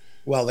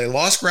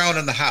lost ground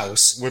in the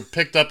House. We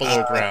picked up a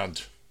little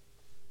ground.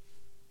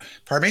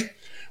 Pardon me?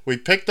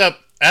 We've picked up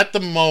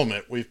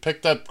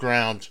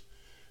ground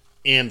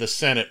in the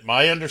Senate.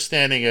 My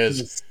understanding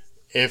is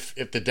if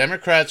the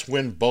Democrats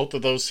win both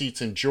of those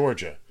seats in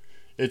Georgia,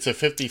 it's a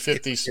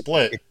 50-50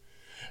 split.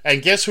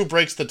 And guess who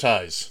breaks the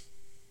ties?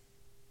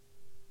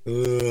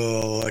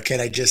 Oh,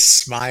 can I just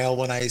smile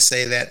when I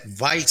say that?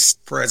 Vice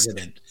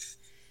President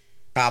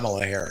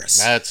Kamala Harris.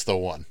 That's the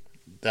one.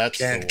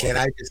 Can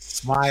I just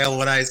smile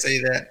when I say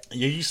that?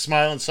 You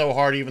smiling so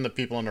hard, even the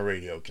people on the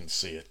radio can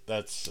see it.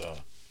 That's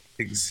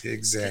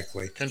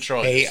exactly.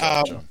 Control hey,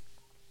 yourself, John.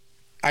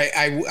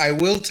 I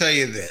will tell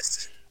you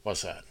this.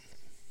 What's that?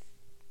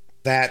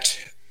 That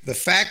the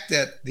fact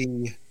that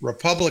the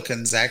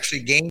Republicans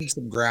actually gained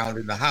some ground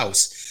in the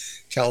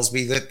House tells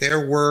me that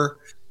there were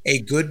a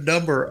good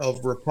number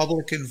of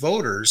Republican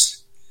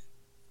voters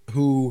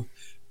who,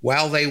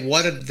 while they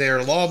wanted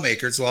their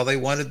lawmakers, while they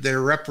wanted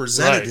their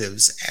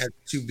representatives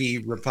to be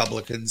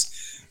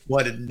Republicans,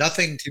 wanted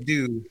nothing to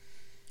do.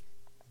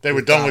 They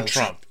were done with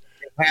Trump.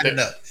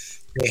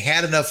 They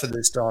had enough of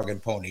this dog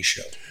and pony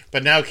show.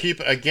 But now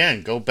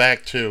go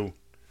back to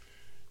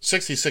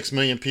 66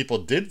 million people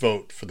did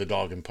vote for the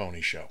dog and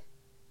pony show.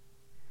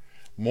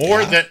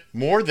 More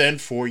than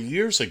 4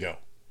 years ago,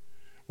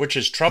 which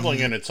is troubling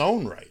in its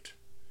own right.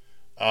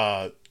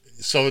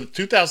 So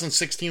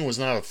 2016 was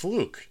not a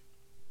fluke.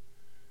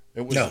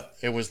 It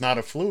was not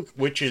a fluke,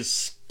 which is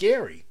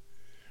scary.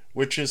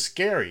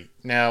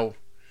 Now,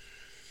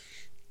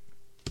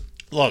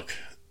 look,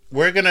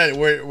 we're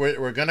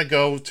gonna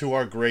go to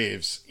our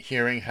graves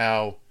hearing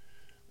how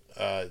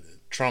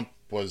Trump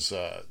was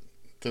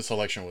this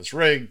election was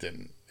rigged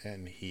and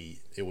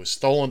it was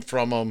stolen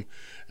from him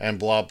and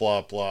blah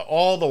blah blah.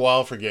 All the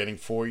while forgetting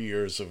 4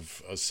 years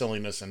of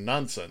silliness and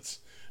nonsense.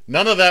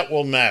 None of that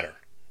will matter.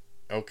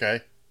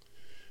 Okay,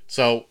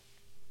 so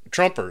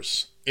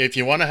Trumpers, if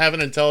you want to have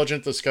an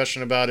intelligent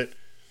discussion about it,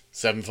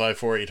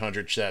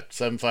 754-800-CHAT,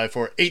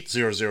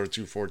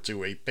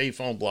 754-800-2428,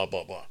 payphone, blah,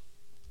 blah, blah.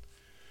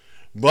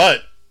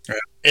 But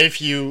if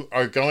you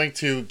are going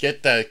to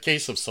get that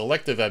case of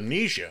selective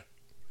amnesia,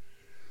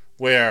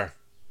 where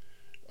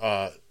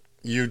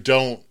you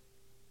don't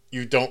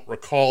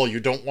recall, you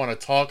don't want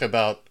to talk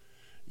about,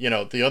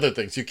 the other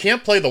things. You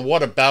can't play the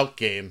what about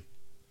game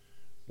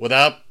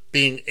without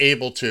being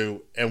able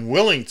to and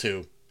willing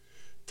to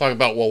talk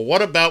about, well,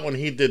 what about when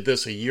he did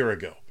this a year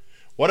ago?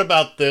 What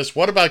about this?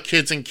 What about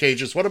kids in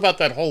cages? What about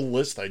that whole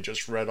list I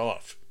just read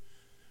off?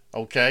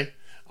 Okay?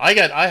 I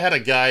had a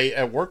guy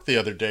at work the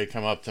other day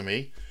come up to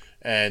me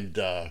and,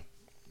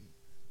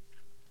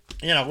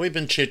 we've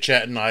been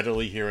chit-chatting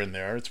idly here and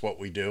there. It's what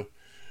we do.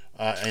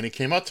 And he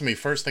came up to me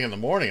first thing in the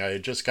morning. I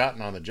had just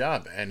gotten on the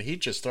job and he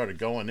just started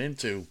going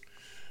into,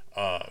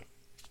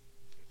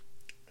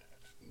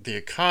 the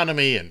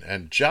economy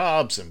and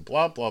jobs and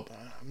blah, blah, blah.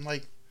 I'm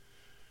like,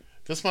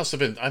 this might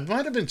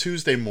have been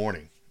Tuesday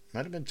morning.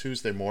 Might have been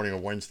Tuesday morning or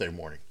Wednesday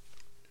morning.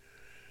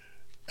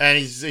 And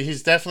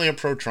he's definitely a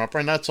pro-Trumper,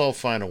 and that's all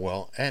fine and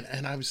well.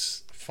 And I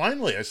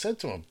said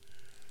to him,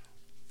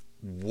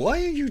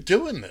 why are you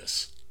doing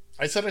this?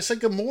 I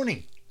said good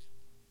morning.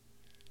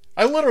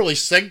 I literally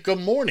said good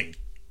morning.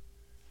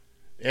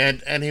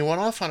 And he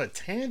went off on a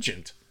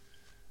tangent.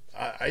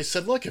 I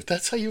said, look, if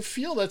that's how you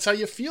feel, that's how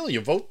you feel. You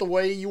vote the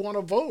way you want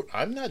to vote.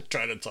 I'm not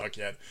trying to talk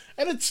yet.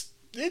 And it's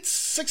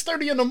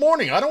 6:30 in the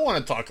morning. I don't want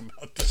to talk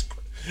about this.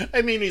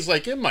 I mean, he's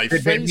like in my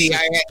face. I had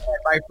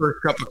my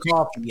first cup of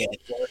coffee yet.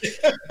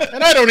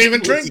 And I don't even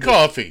drink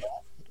coffee.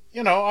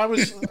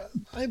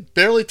 I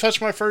barely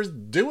touched my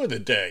first dew of the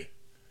day.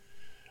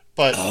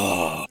 But,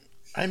 I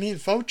mean,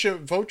 vote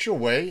your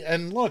way.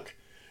 And look,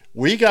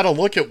 we got to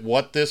look at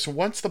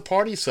once the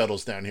party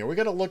settles down here, we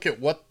got to look at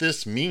what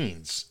this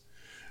means.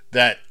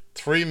 That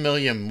 3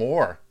 million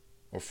more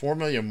or 4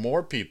 million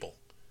more people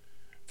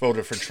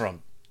voted for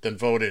Trump than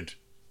voted.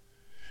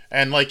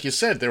 And like you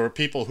said, there were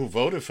people who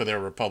voted for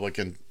their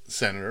Republican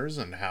senators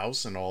and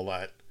House and all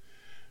that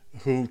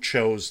who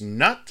chose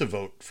not to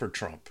vote for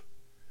Trump.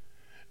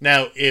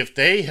 Now, if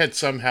they had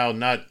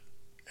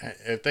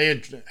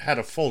had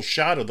a full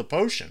shot of the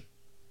potion,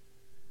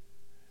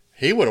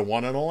 he would have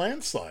won in a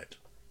landslide.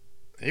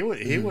 He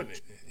would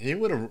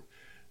have.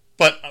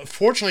 But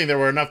fortunately, there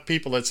were enough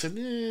people that said,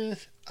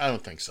 I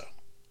don't think so.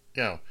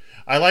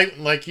 I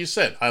like you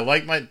said,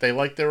 they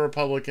like their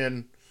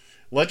Republican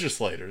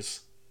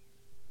legislators,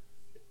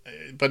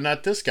 but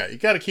not this guy. You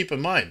got to keep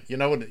in mind, you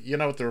know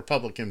what the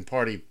Republican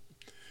Party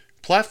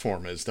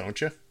platform is,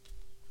 don't you?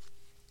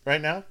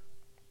 Right now?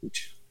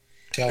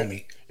 Tell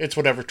me. It's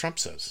whatever Trump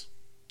says.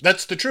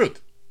 That's the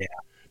truth. Yeah.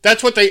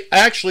 That's what they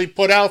actually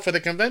put out for the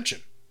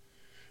convention.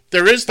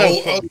 There is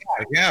no.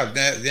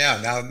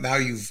 Now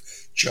you've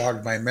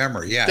jogged my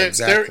memory. Yeah, there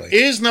exactly.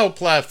 There is no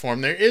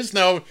platform. There is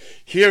no.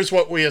 Here's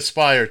what we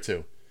aspire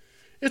to.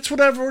 It's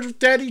whatever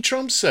Daddy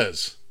Trump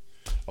says.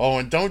 Oh,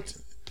 and don't.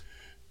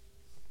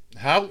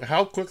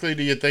 How quickly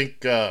do you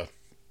think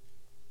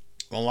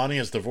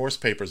Melania's divorce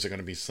papers are going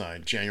to be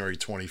signed? January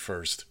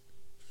 21st.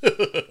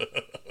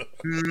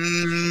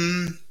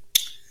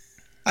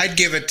 I'd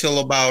give it till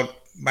about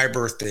my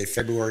birthday,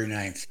 February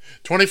 9th.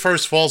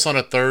 21st falls on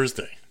a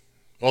Thursday.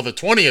 Well, the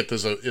 20th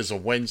is a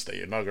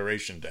Wednesday,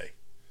 Inauguration Day.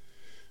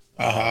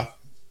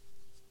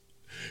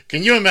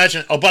 Can you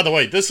imagine? Oh, by the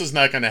way, this is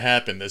not going to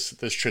happen. This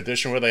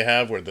tradition where they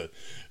have where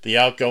the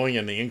outgoing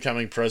and the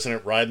incoming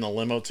president ride in the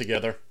limo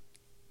together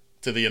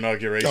to the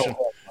inauguration.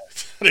 Oh.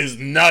 That is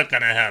not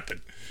going to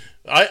happen.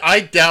 I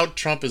doubt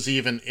Trump is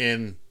even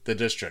in the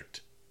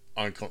district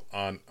on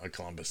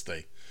Columbus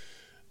Day,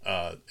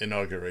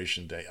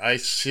 Inauguration Day. I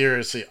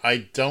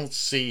don't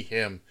see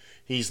him.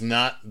 He's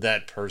not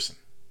that person.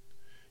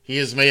 He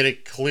has made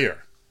it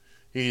clear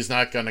he's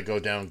not going to go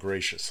down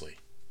graciously.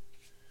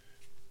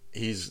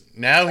 He'll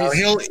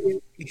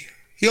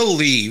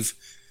leave,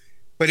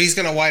 but he's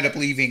going to wind up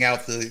leaving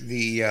out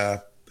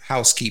the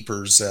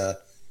housekeeper's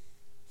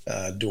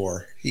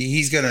door.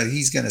 He's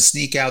gonna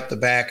sneak out the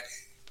back,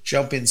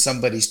 jump in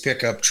somebody's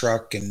pickup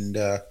truck, and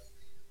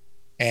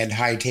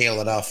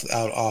hightail it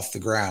off the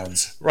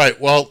grounds. Right.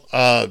 Well,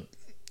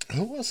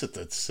 who was it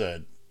that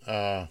said?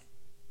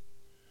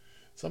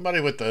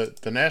 Somebody with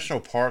the National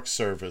Park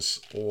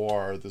Service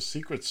or the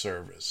Secret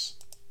Service.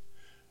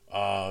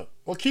 Well,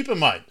 keep in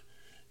mind,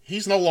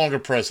 he's no longer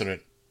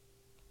president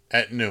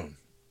at noon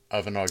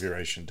of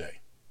Inauguration Day.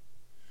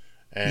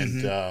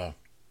 And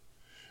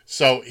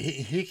so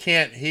he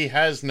can't, he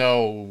has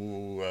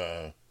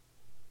no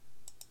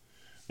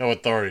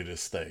authority to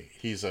stay.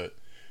 He's a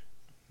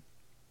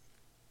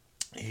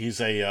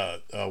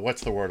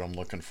what's the word I'm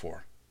looking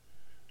for?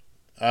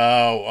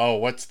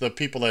 What's the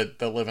people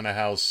that live in a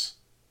house?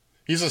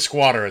 He's a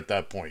squatter at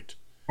that point.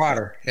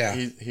 Squatter, yeah.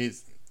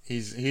 He's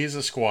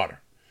a squatter.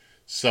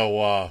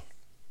 So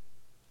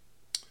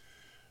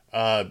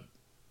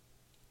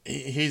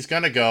he's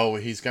gonna go.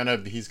 He's gonna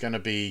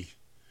be,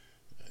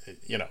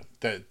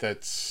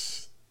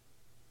 that's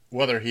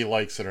whether he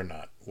likes it or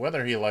not.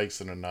 Whether he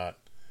likes it or not.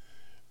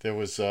 There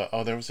was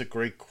a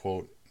great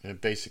quote. And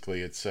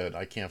basically, it said,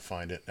 I can't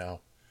find it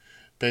now.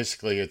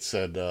 Basically, it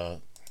said,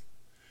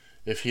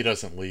 if he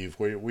doesn't leave,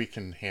 we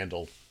can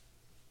handle,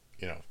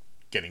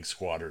 getting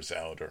squatters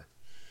out, or,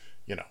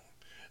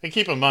 And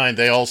keep in mind,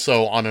 they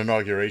also, on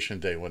Inauguration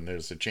Day, when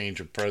there's a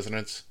change of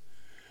presidents,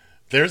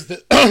 there's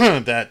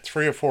that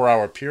 3 or 4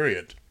 hour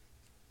period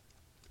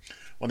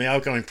when the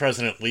outgoing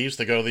president leaves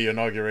to go to the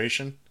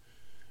inauguration.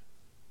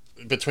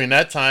 Between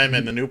that time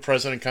and the new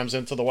president comes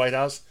into the White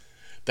House,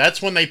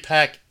 that's when they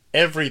pack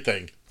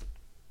everything,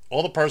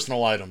 all the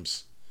personal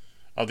items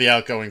of the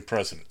outgoing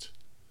president.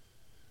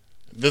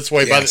 This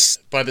way, yes.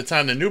 by the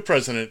time the new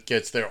president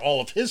gets there, all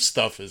of his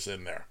stuff is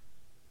in there,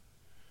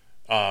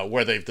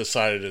 where they've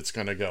decided it's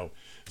going to go.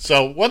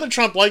 So whether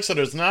Trump likes it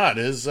or not,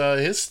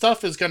 his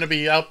stuff is going to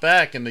be out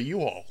back in the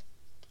U-Haul.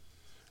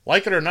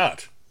 Like it or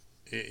not,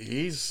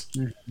 he's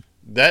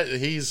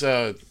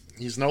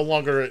no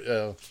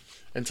longer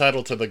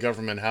entitled to the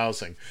government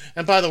housing.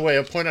 And by the way,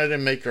 a point I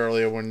didn't make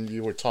earlier when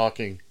you were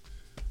talking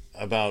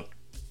about,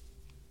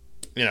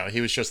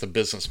 he was just a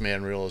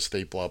businessman, real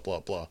estate, blah, blah,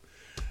 blah.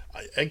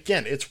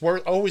 Again, it's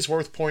always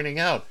worth pointing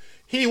out.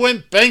 He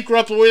went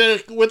bankrupt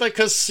with a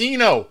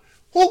casino.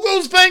 Who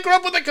goes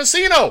bankrupt with a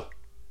casino?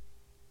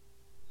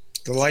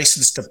 The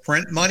license to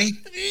print money?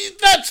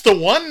 That's the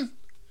one.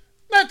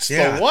 That's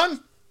the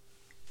one.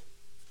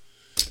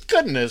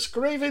 Goodness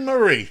gravy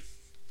Marie.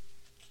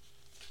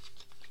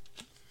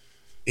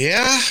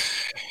 Yeah.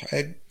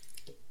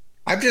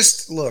 I'm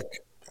just, look,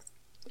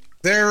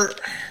 there,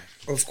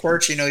 of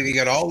course, you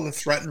got all the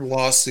threatened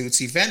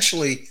lawsuits.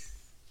 Eventually,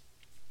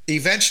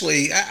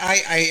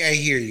 I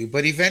hear you,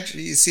 but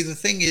eventually, you see, the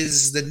thing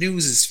is, the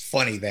news is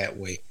funny that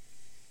way.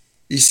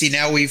 You see,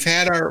 now we've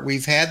had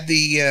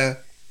the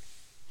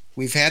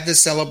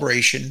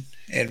celebration,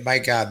 and my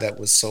God, that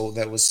was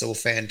so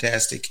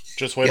fantastic.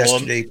 Just wait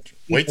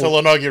till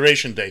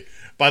Inauguration Day.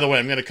 By the way,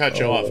 I'm going to cut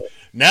you off.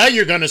 Now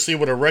you're going to see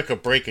what a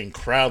record-breaking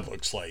crowd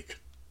looks like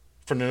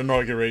for an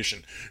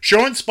inauguration.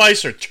 Sean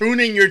Spicer,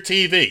 tune in your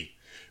TV,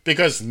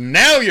 because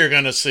now you're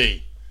going to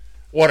see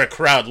what a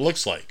crowd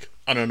looks like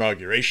on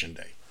Inauguration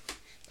Day.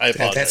 I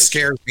apologize. That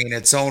scares me in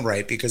its own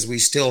right, because we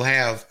still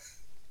have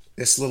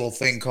this little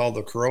thing called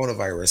the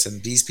coronavirus,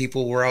 and these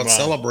people were out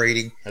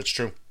celebrating. That's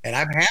true, and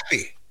I'm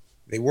happy.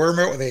 They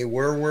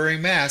were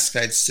wearing masks.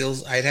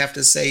 I'd have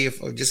to say, if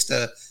just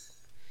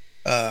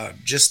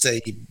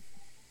a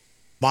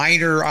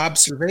minor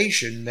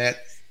observation,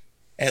 that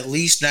at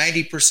least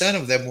 90%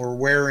 of them were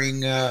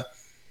wearing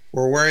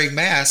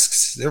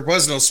masks. There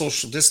was no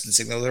social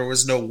distancing, though. There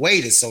was no way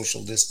to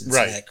social distance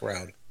in that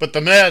crowd. But the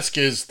mask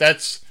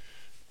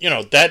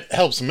that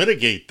helps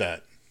mitigate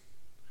that.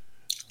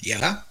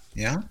 Yeah.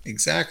 Yeah,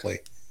 exactly.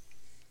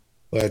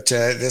 But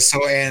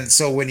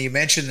so when you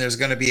mentioned there's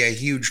going to be a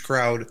huge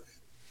crowd,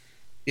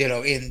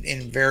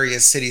 in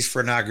various cities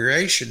for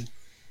inauguration,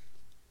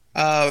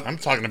 I'm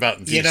talking about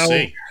in you know,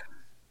 DC.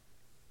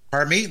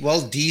 pardon me.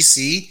 Well,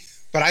 DC,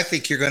 but I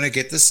think you're going to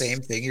get the same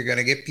thing. You're going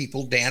to get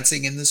people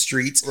dancing in the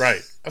streets,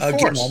 Right. Of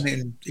again, course.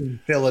 in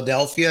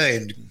Philadelphia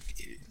and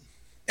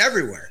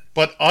everywhere.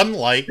 But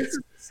unlike This is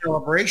a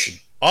celebration.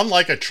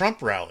 a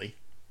Trump rally,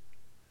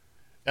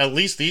 at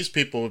least these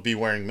people would be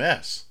wearing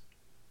masks.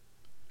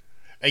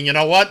 And you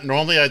know what?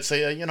 Normally I'd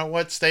say, you know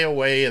what, stay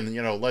away and,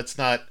 let's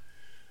not.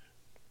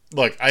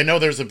 Look, I know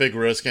there's a big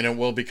risk and it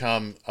will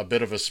become a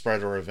bit of a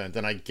spreader event,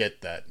 and I get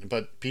that.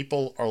 But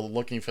people are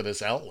looking for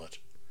this outlet.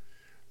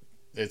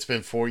 It's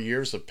been 4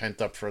 years of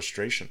pent up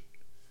frustration.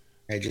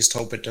 I just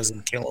hope it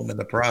doesn't kill them in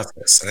the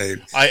process.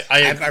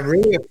 I'm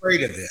really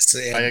afraid of this.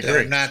 And I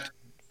agree.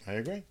 I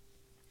agree.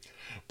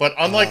 But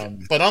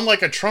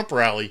unlike a Trump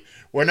rally,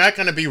 we're not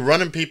going to be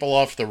running people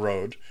off the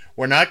road.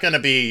 We're not going to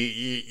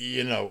be,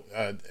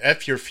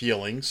 F your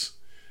feelings.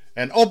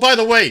 And, oh, by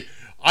the way,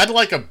 I'd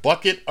like a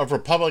bucket of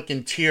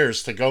Republican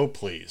tears to go,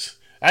 please.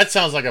 That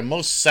sounds like a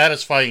most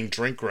satisfying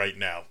drink right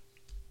now.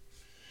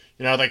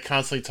 They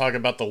constantly talk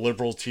about the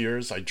liberal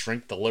tears. I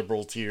drink the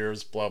liberal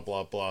tears, blah,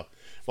 blah, blah.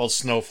 Well,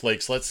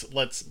 snowflakes, let's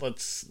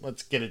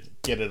get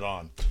it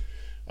on.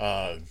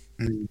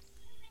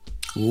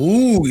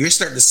 Ooh, you're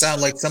starting to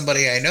sound like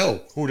somebody I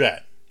know. Who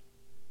that?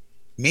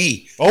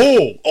 Me.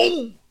 Oh!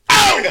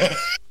 Ow!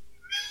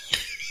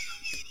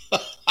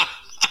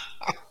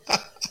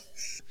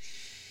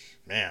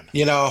 Man,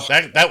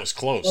 that was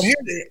close.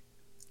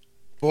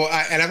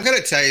 And I'm going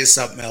to tell you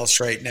something else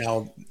right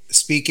now.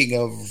 Speaking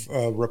of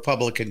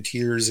Republican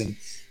tears and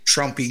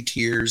Trumpy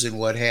tears and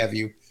what have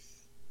you,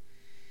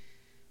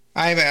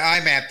 I'm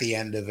at the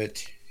end of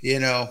it.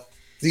 The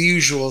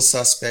usual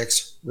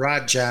suspects: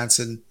 Rod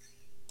Johnson,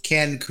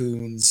 Ken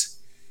Coons,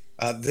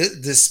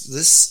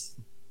 this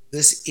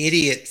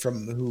idiot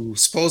who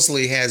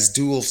supposedly has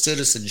dual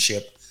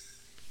citizenship.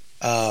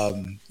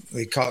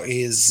 They call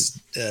his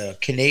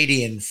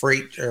Canadian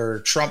freight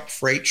or Trump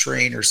freight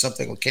train or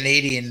something,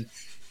 Canadian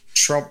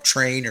Trump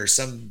train or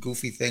some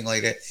goofy thing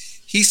like that.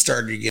 He's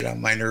starting to get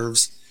on my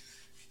nerves.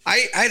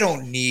 I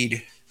don't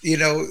need,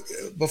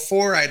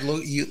 before I'd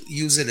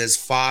use it as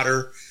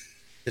fodder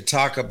to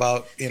talk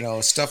about,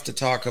 stuff to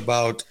talk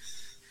about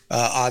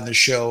on the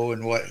show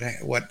and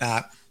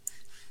whatnot.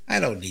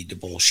 I don't need the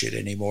bullshit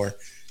anymore.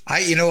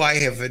 I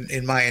have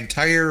in my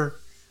entire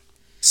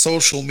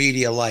social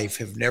media life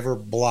have never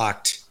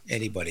blocked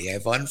anybody.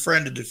 I've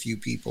unfriended a few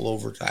people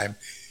over time.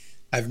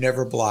 I've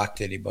never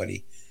blocked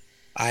anybody.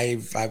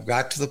 I've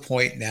got to the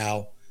point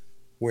now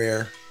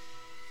where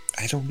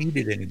I don't need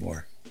it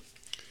anymore.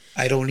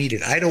 I don't need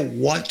it. I don't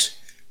want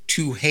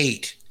to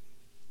hate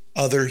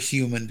other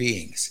human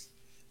beings.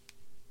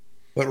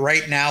 But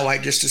right now, I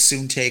just as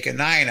soon take a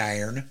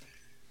 9-iron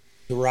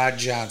to Rod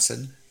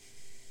Johnson,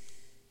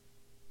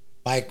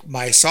 my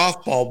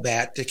softball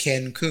bat to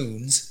Ken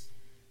Coons,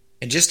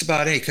 and just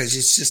about any, because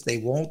it's just they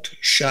won't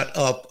shut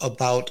up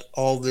about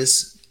all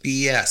this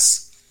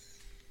BS.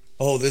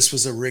 Oh, this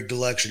was a rigged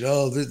election.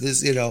 Oh,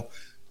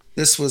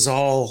 this was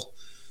all.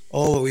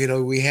 Oh,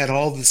 we had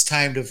all this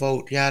time to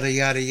vote. Yada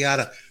yada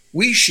yada.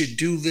 We should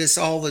do this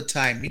all the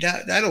time.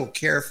 I don't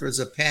care if there's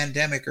a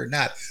pandemic or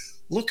not.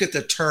 Look at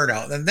the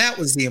turnout, and that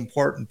was the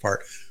important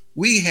part.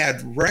 We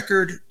had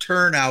record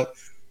turnout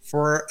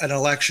for an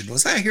election.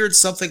 Was I heard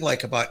something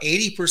like about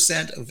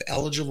 80% of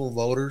eligible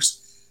voters?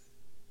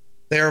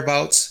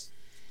 Thereabouts.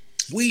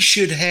 We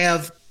should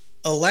have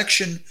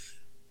election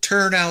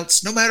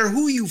turnouts no matter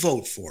who you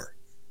vote for.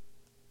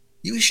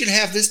 You should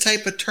have this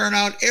type of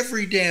turnout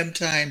every damn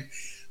time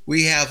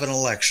we have an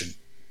election.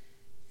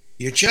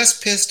 You're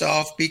just pissed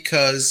off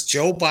because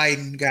Joe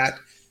Biden got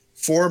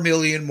 4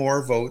 million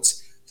more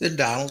votes than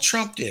Donald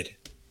Trump did.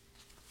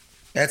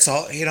 That's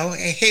all.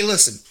 Hey,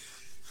 listen,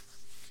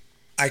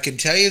 I can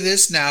tell you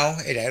this now,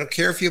 and I don't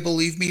care if you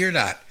believe me or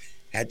not.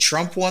 Had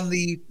Trump won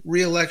the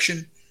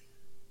re-election,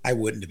 I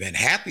wouldn't have been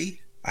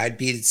happy. I'd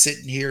be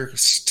sitting here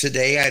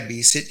today. I'd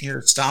be sitting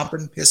here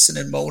stomping, pissing,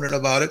 and moaning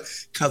about it,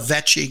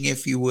 kvetching,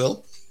 if you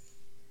will.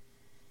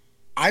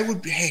 I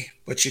would be, hey,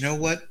 but you know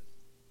what?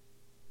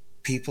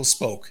 People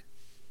spoke.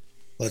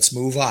 Let's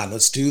move on.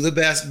 Let's do the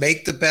best,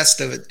 make the best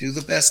of it, do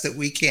the best that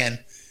we can,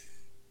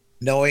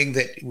 knowing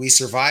that we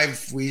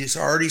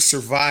already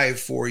survived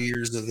 4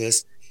 years of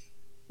this.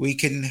 We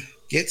can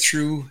get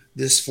through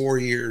this 4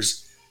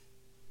 years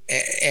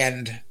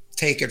and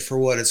take it for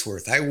what it's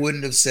worth. I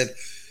wouldn't have said,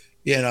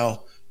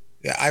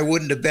 I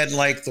wouldn't have been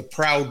like the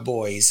Proud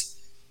Boys,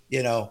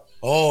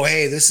 oh,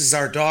 hey, this is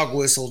our dog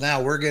whistle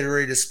now. We're getting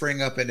ready to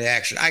spring up into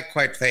action. I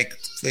quite think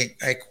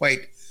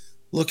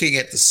looking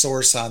at the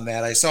source on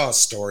that, I saw a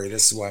story.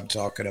 This is what I'm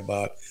talking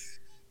about.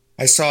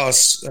 I saw a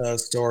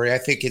story. I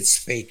think it's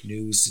fake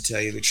news, to tell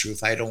you the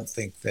truth. I don't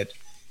think that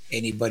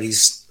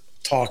anybody's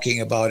talking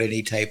about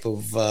any type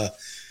of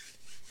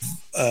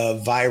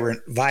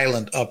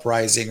violent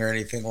uprising or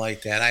anything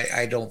like that.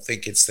 I don't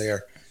think it's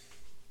there.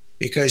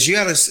 because you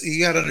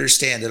gotta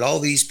understand that all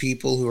these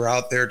people who are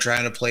out there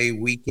trying to play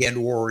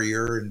weekend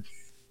warrior, and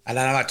I'm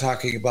not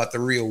talking about the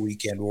real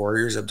weekend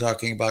warriors. I'm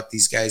talking about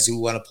these guys who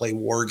want to play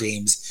war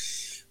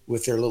games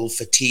with their little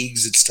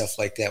fatigues and stuff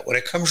like that. When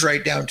it comes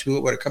right down to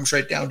it, when it comes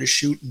right down to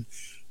shooting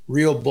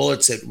real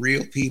bullets at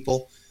real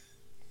people,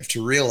 you have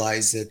to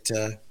realize that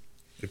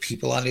the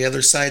people on the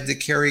other side that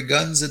carry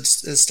guns and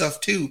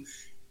stuff too.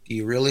 Do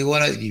you really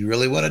want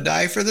to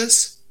die for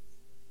this?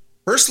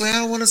 Personally, I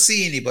don't want to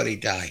see anybody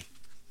die.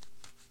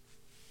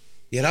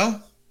 You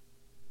know?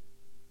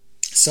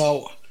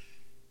 So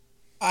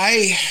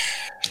I'm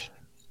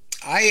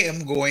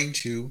going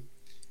to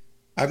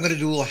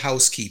do a little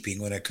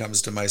housekeeping when it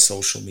comes to my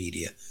social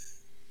media.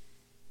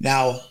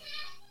 Now,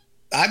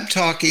 I'm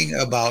talking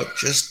about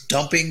just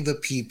dumping the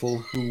people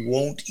who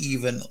won't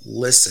even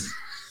listen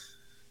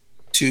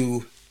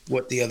to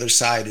what the other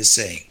side is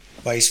saying,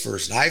 vice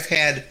versa. I've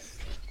had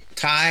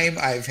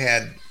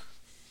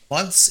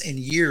months and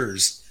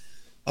years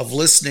of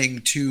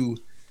listening to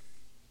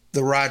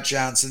the Rod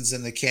Johnsons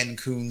and the Ken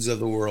Coons of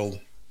the world.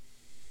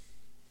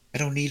 I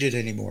don't need it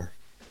anymore.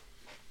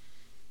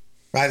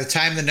 By the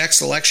time the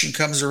next election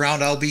comes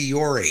around, I'll be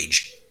your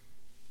age.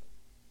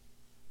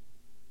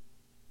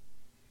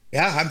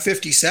 Yeah, I'm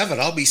 57.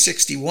 I'll be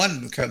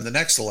 61 come the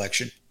next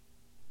election.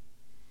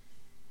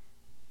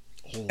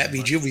 Oh, that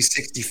means you'll be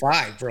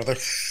 65, brother.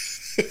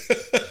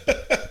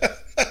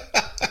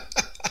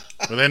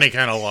 With any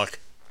kind of luck.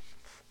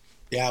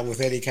 Yeah, with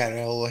any kind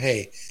of,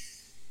 hey,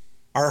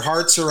 our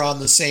hearts are on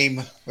the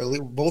same,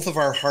 both of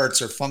our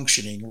hearts are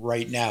functioning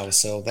right now,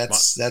 so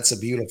that's a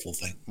beautiful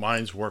thing.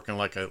 Mine's working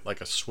like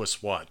a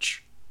Swiss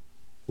watch.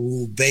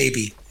 Ooh,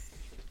 baby.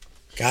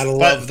 Gotta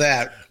love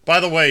that. By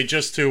the way,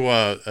 just to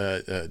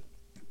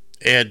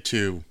add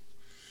to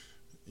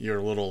your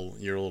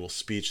little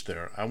speech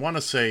there, I want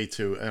to say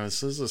and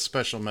this is a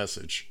special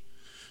message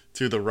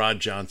to the Rod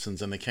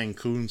Johnsons and the Ken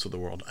Coons of the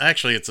world.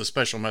 Actually, it's a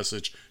special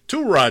message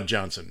to Rod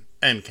Johnson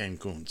and Ken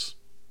Coons.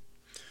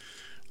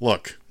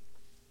 Look,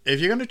 if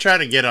you're going to try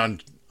to get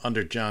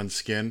under John's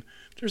skin,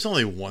 there's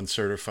only one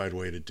certified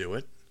way to do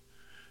it.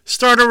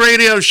 Start a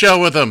radio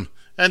show with him,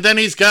 and then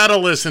he's got to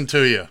listen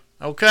to you.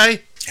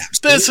 Okay?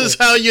 Absolutely. This is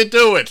how you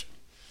do it.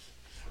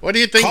 What do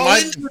you think? Call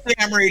into the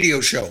damn radio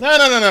show.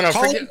 No.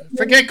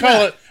 Forget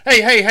call it.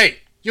 Hey.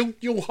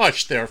 You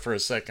hush there for a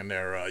second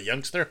there,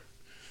 youngster.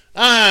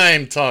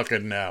 I'm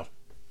talking now.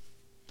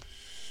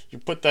 You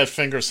put that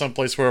finger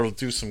someplace where it'll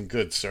do some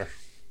good, sir.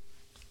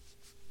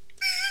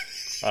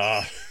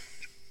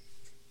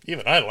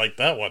 Even I like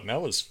that one.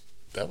 That was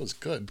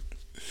good.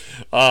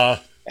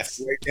 Write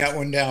that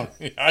one down.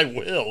 I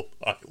will.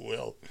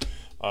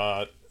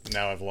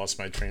 Now I've lost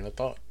my train of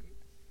thought.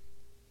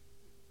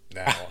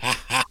 Now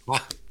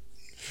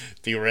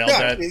derailed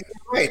that.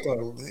 Right.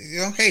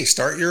 Hey,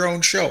 start your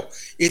own show.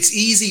 It's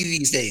easy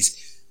these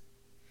days.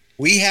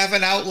 We have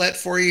an outlet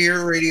for you here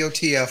at Radio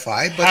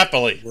TFI. But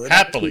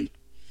happily.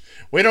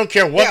 We don't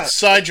care what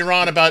side you're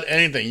on about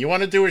anything. You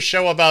want to do a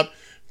show about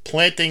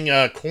planting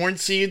corn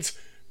seeds?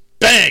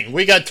 Bang!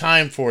 We got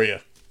time for you.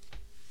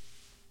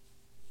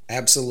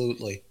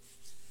 Absolutely.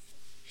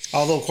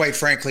 Although, quite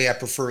frankly, I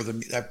prefer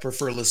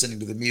listening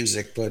to the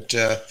music, but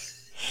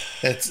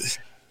that's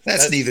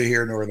neither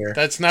here nor there.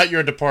 That's not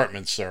your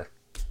department, sir.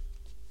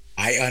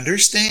 I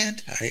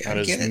understand. That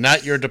is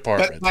not your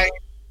department. But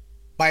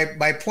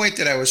my point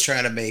that I was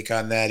trying to make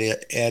on that,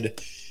 Ed,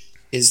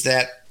 is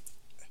that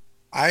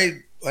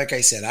like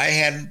I said, I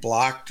hadn't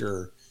blocked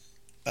I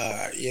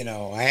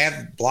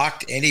haven't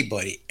blocked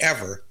anybody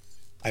ever.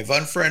 I've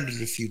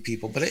unfriended a few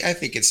people, but I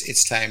think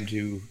it's time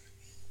to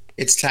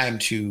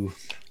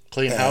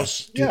clean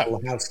house. Yeah,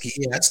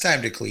 it's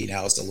time to clean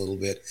house a little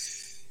bit.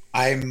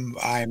 I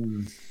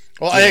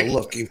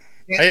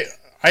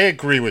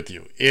agree with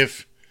you.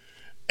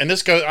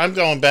 I'm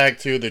going back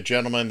to the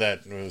gentleman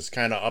that was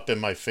kind of up in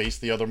my face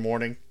the other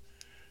morning.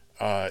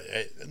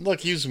 Look,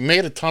 he's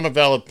made a ton of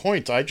valid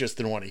points. I just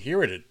didn't want to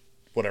hear it at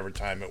whatever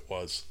time it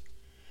was.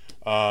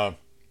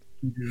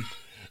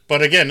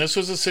 But again, this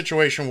was a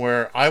situation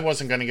where I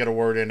wasn't going to get a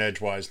word in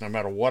edgewise, no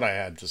matter what I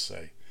had to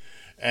say.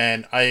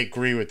 And I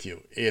agree with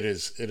you. It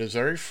is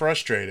very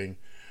frustrating.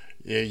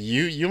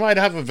 You might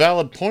have a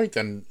valid point,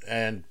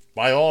 and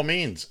by all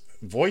means,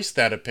 voice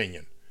that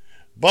opinion.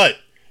 But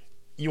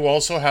you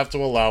also have to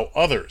allow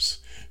others.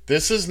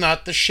 This is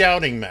not the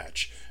shouting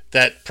match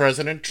that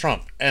President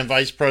Trump and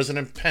Vice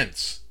President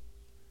Pence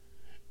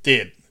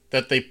did,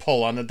 that they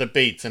pull on the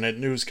debates and at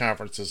news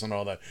conferences and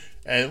all that.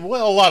 And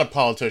well, a lot of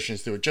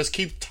politicians do it. Just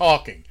keep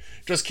talking.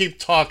 Just keep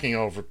talking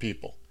over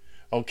people.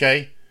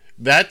 Okay?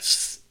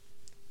 That's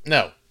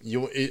an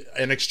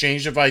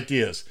exchange of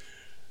ideas.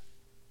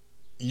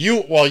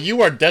 While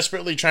you are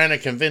desperately trying to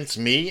convince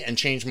me and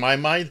change my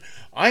mind,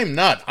 I'm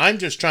not. I'm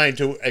just trying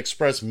to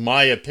express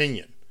my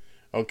opinion.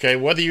 Okay?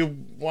 Whether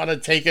you want to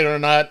take it or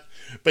not,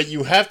 but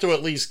you have to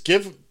at least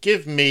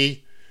give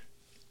me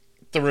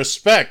the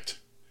respect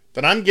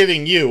that I'm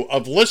giving you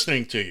of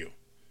listening to you.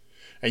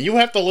 And you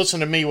have to listen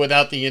to me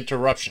without the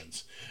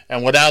interruptions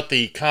and without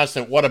the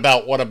constant what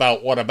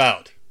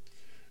about.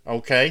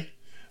 Okay?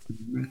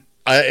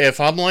 If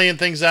I'm laying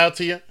things out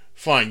to you,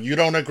 fine. You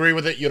don't agree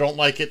with it, you don't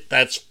like it,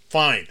 that's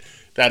fine.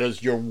 That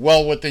is, you're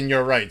well within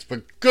your rights.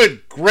 But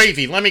good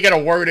gravy, let me get a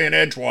word in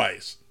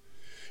edgewise.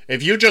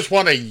 If you just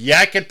want to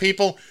yak at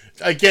people,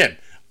 again,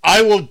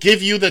 I will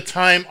give you the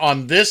time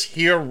on this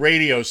here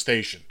radio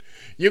station.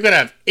 You're going to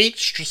have 8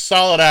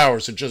 solid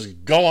hours of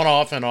just going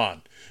off and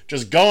on.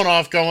 Just going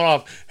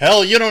off.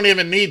 Hell, you don't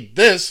even need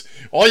this.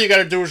 All you got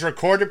to do is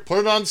record it, put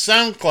it on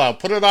SoundCloud,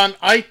 put it on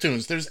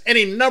iTunes. There's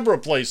any number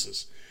of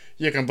places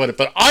you can put it.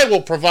 But I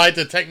will provide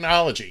the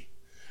technology.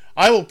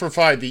 I will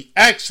provide the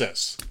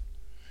access.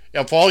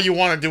 If all you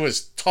want to do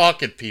is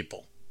talk at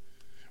people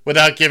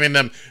without giving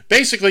them...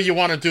 Basically, you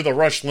want to do the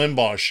Rush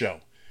Limbaugh show.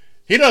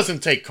 He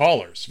doesn't take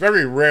callers.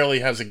 Very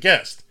rarely has a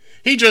guest.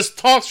 He just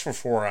talks for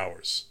 4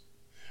 hours.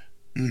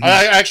 Mm-hmm.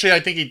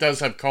 I think he does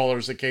have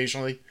callers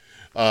occasionally.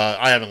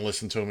 I haven't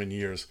listened to him in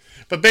years.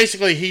 But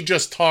basically, he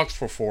just talks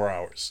for 4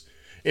 hours.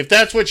 If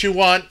that's what you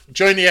want,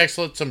 join the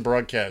Excellence in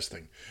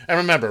Broadcasting. And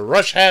remember,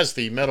 Rush has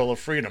the Medal of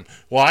Freedom.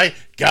 Why?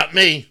 Got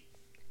me.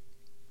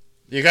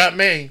 You got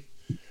me.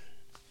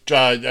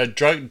 Drug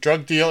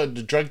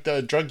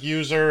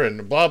user,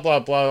 and blah, blah,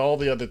 blah, all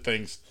the other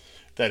things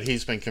that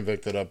he's been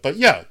convicted of. But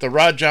yeah, the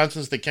Rod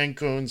Johnsons, the Ken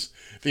Coons,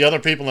 the other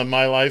people in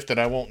my life that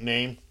I won't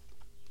name,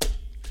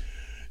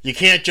 you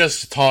can't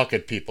just talk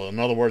at people. In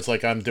other words,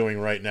 like I'm doing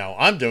right now.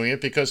 I'm doing it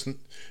because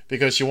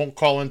you won't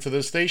call into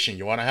this station.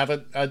 You want to have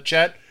a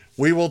chat?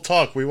 We will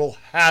talk. We will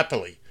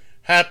happily.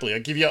 I'll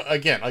give you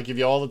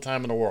all the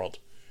time in the world.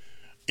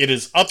 It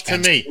is up to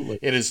me.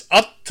 It is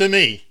up to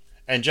me.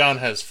 And John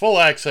has full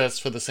access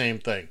for the same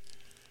thing.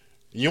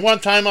 You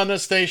want time on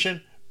this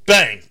station?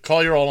 Bang!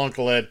 Call your old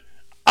Uncle Ed.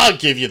 I'll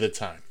give you the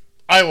time.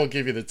 I will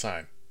give you the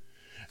time.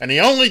 And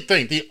the only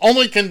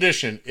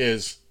condition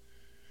is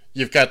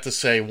you've got to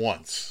say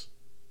once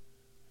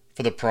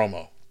for the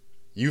promo,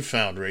 you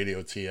found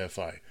Radio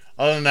TFI.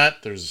 Other than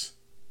that, there's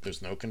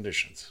no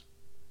conditions.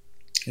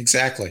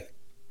 Exactly.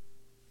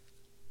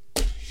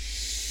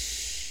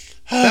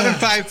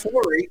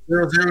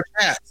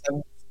 754-800-CHAT.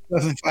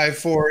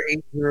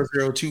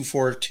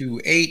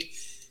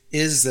 754-800-2428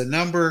 is the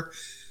number.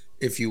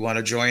 If you want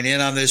to join in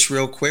on this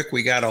real quick,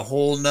 we got a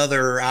whole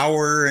nother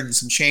hour and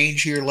some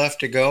change here left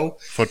to go.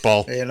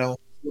 Football.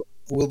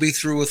 We'll be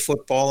through with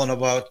football in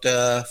about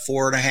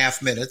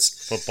 4.5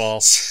 minutes. Football.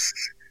 This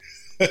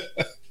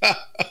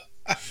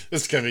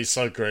is going to be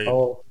so great.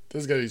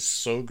 This is going to be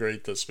so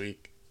great this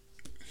week.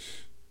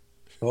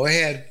 Go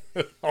ahead.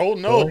 Oh,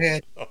 no. Go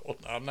ahead. Oh,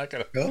 I'm not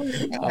going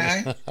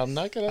to. I'm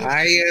not going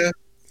to.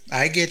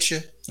 I get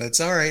you.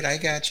 That's all right. I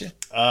got you.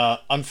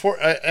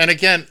 And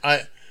again,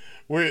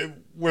 we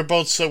were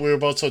both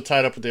so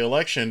tied up with the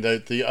election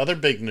that the other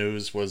big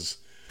news was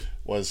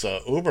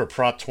Uber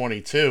Prop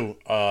 22.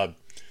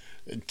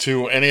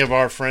 To any of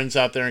our friends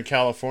out there in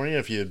California,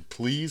 if you'd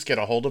please get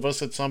a hold of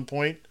us at some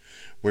point.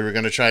 We were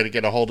going to try to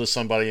get a hold of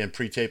somebody and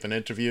pre-tape an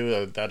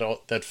interview.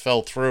 That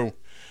fell through.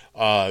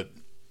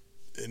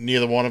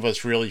 Neither one of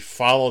us really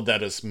followed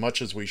that as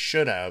much as we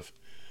should have.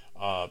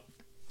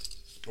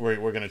 We're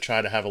going to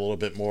try to have a little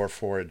bit more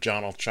for it.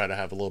 John will try to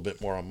have a little bit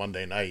more on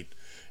Monday night.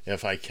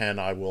 If I can,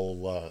 I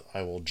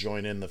will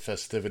join in the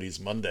festivities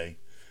Monday,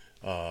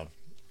 and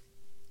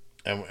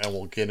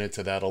we'll get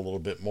into that a little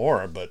bit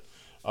more. But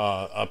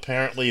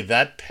apparently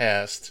that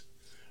passed,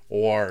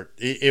 or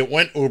it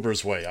went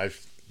Uber's way.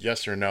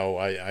 Yes or no,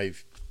 I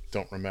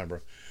don't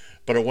remember,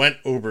 but it went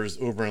Uber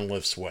and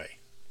Lyft's way.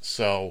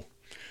 So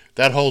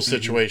that whole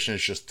situation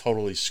is just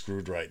totally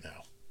screwed right now.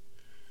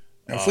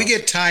 If we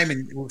get time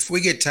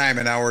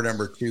in hour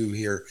number 2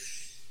 here,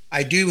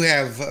 I do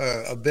have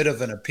a bit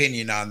of an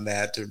opinion on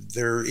that.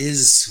 There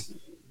is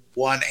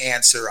one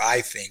answer,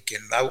 I think,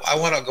 and I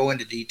want to go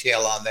into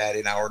detail on that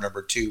in hour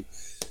number 2.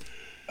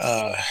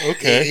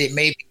 Okay. It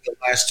may be the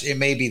last. It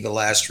may be the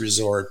last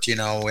resort,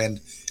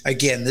 And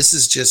again, this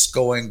is just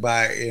going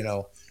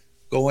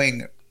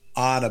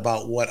on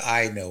about what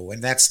I know,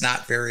 and that's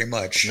not very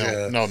much.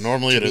 No,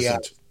 normally it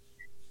isn't.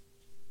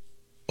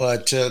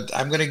 But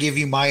I'm going to give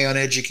you my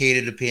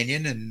uneducated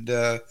opinion, and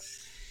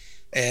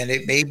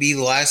it may be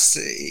less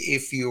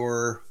if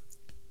you're.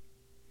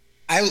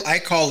 I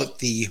call it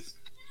the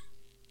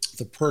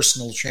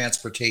personal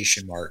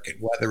transportation market,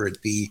 whether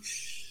it be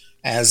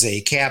as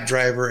a cab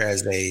driver,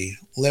 as a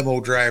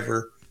limo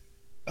driver,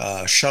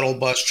 shuttle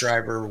bus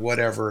driver,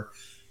 whatever,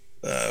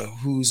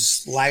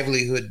 whose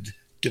livelihood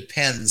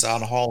depends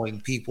on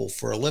hauling people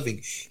for a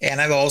living. And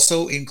I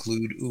also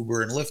include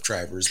Uber and Lyft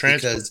drivers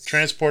because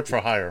transport for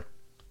hire.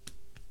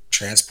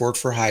 Transport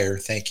for hire.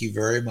 Thank you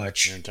very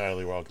much. You're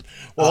entirely welcome.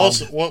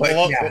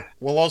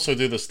 We'll also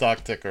do the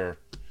stock ticker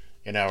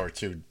in hour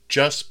 2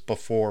 just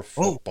before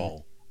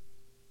football.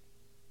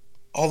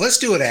 Oh, let's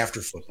do it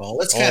after football.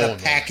 Let's kind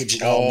of package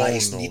it all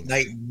nice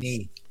and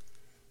neat.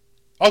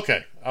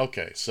 Okay.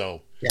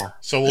 So yeah.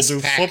 So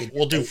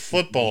we'll do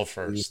football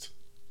first.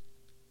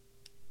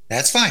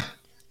 That's fine.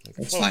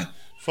 That's fine.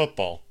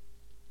 Football.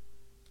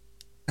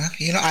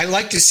 I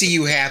like to see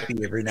you happy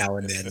every now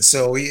and then.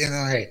 So,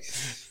 hey,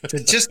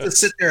 just to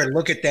sit there and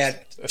look at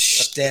that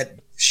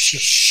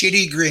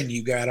shitty grin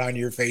you got on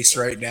your face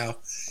right now.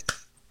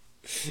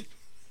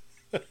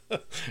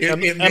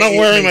 I'm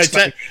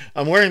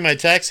wearing my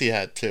taxi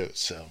hat too.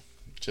 So,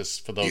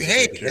 just for those of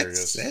you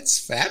curious, that's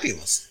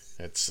fabulous.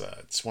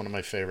 It's one of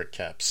my favorite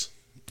caps.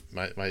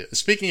 My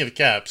speaking of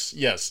caps,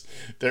 yes,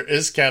 there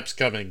is caps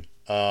coming.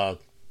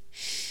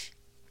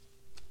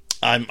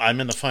 I'm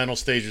in the final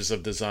stages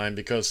of design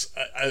because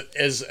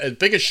as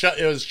big as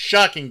it was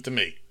shocking to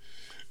me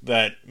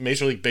that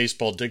Major League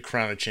Baseball did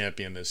crown a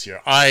champion this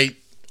year. I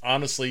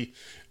honestly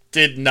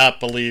did not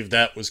believe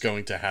that was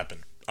going to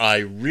happen. I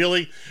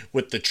really,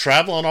 with the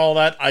travel and all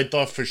that, I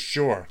thought for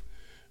sure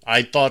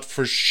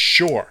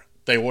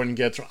they wouldn't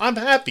get through. I'm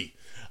happy.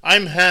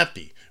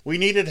 We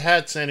needed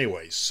hats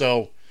anyway,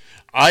 so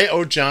I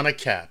owe John a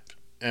cap,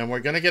 and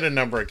we're going to get a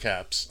number of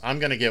caps. I'm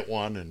going to get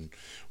one, and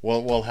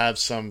we'll have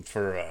some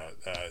for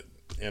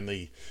in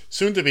the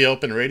soon-to-be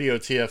open Radio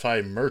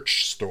TFI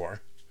merch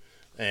store.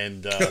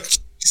 And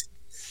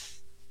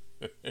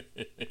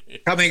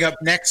coming up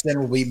next, then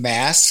will be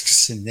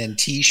masks and then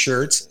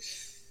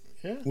T-shirts.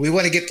 Yeah. We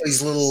want to get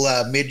these little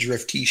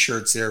midriff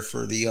T-shirts there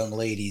for the young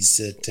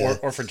ladies.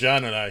 Or for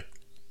John and I.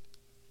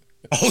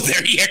 Oh,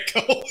 there you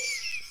go.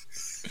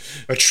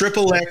 A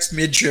triple X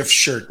midriff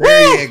shirt.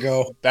 There you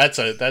go. That's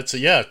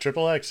a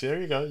triple X.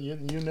 There you go. You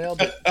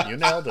nailed it.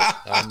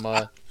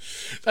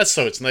 That's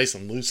so it's nice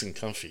and loose and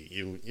comfy.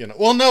 You know.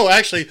 Well, no,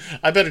 actually,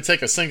 I better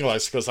take a single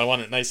X because I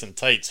want it nice and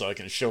tight so I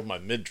can show my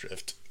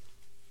midriff.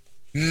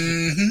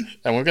 Mm-hmm.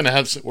 And we're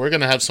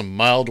gonna have some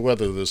mild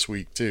weather this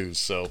week too.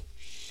 So.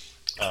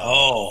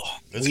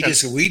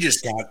 We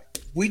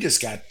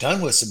just got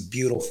done with some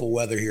beautiful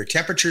weather here.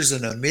 Temperatures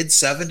in the mid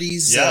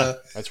 70s. Yeah,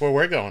 that's where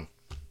we're going.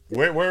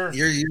 You're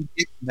getting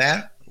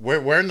that?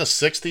 We're in the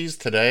 60s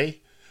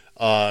today.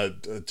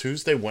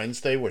 Tuesday,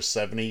 Wednesday, we're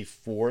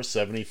 74,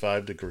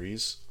 75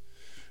 degrees.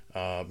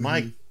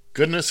 My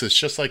goodness, it's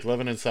just like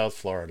living in South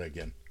Florida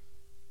again.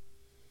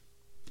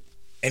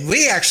 And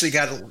we actually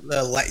got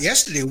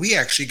yesterday. We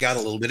actually got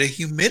a little bit of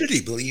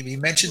humidity. Believe me, you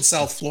mentioned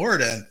South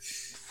Florida, and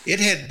it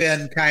had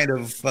been kind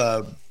of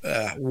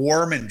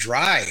warm and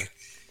dry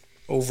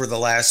over the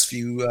last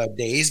few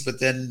days,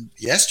 but then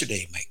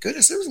yesterday, my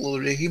goodness, there was a little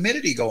bit of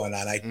humidity going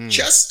on. I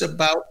just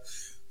about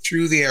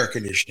threw the air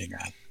conditioning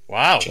on.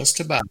 Wow, just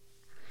about.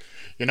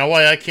 You know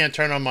why I can't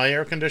turn on my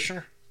air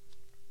conditioner?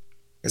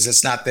 Because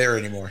it's not there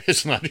anymore.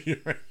 It's not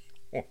here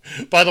anymore.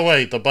 By the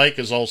way, the bike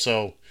is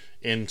also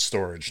in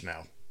storage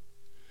now.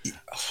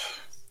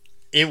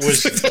 It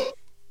was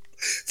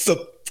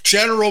the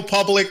general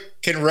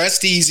public can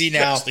rest easy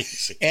now.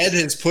 Ed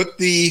has put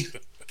the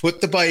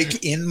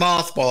bike in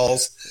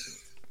mothballs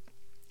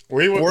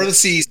for the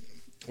season.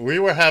 We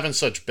were having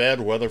such bad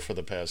weather for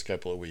the past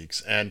couple of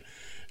weeks, and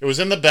it was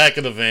in the back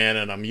of the van,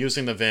 and I'm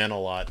using the van a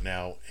lot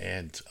now.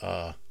 And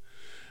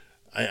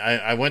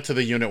I went to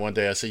the unit one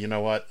day. I said, you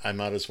know what? I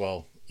might as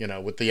well.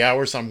 With the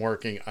hours I'm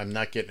working, I'm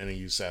not getting any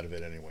use out of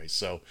it anyway.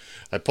 So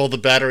I pulled the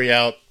battery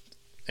out,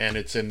 and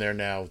it's in there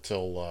now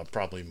till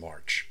probably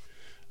March.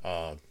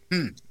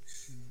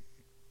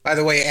 By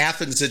the way,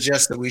 Athens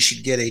suggests that we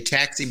should get a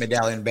taxi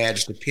medallion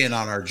badge to pin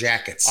on our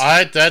jackets.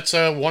 That's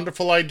a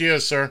wonderful idea,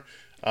 sir.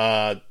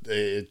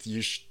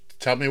 You should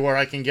tell me where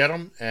I can get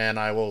them, and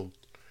I will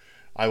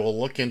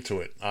look into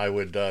it. I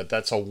would.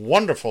 That's a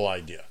wonderful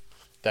idea.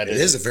 It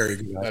is a very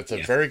good idea. That's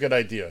a very good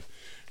idea.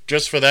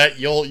 Just for that,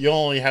 you'll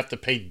only have to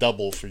pay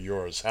double for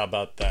yours. How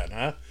about that,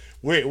 huh?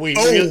 We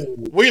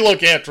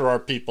look after our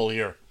people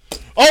here.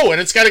 Oh,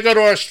 and it's got to go to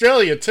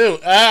Australia too.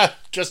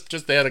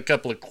 Just they had a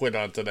couple of quid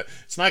onto that.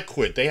 It's not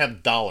quid. They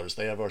have dollars.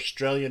 They have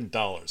Australian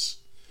dollars.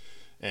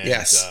 And,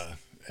 yes.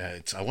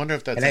 I wonder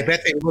if that's. And I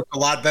bet they look a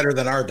lot better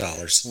than our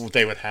dollars.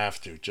 They would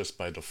have to, just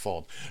by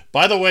default.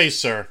 By the way,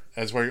 sir,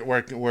 as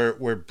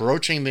we're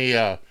broaching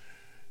the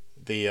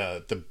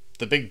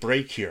big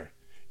break here,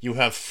 you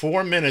have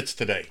 4 minutes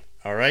today.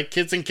 All right,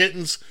 kids and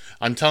kittens.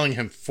 I'm telling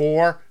him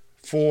 4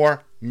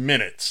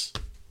 minutes.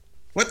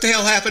 What the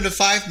hell happened to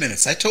 5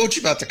 minutes? I told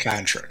you about the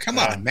contract. Come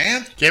on,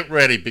 man. Get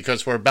ready,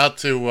 because we're about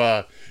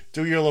to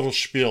do your little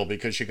spiel,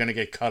 because you're going to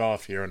get cut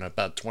off here in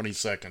about 20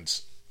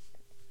 seconds.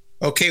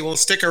 Okay, well,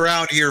 stick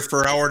around here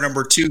for hour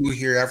number 2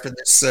 here after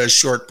this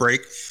short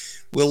break.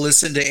 We'll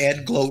listen to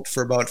Ed gloat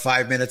for about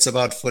 5 minutes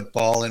about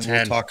football, and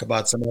we'll talk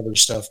about some other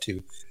stuff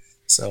too.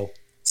 So,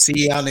 see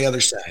you on the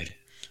other side.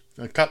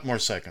 A couple more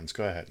seconds.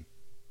 Go ahead.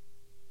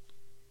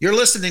 You're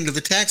listening to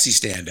the Taxi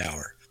Stand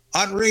Hour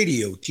on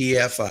Radio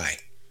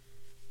TFI.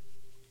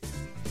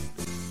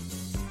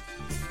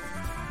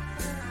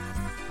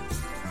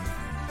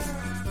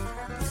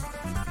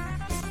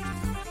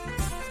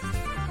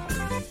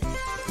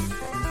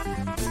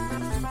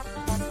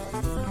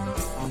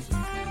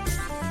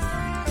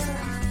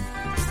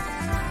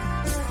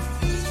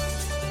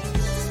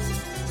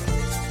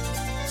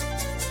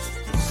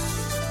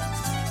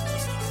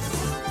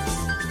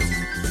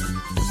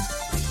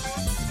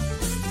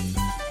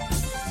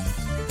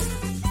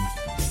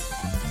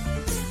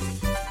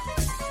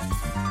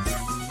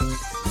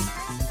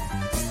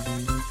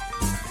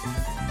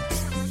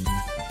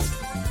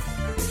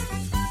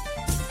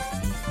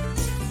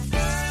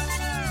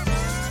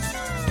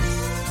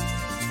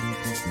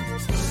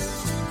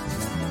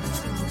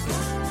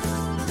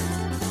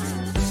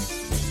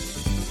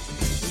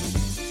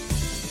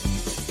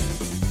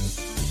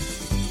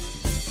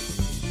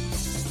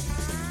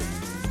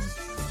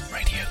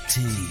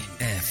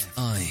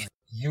 TFI.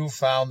 You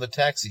found the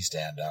Taxi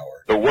Stand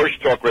Hour The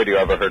worst talk radio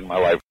I've ever heard in my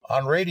life.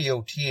 on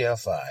Radio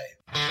TFI.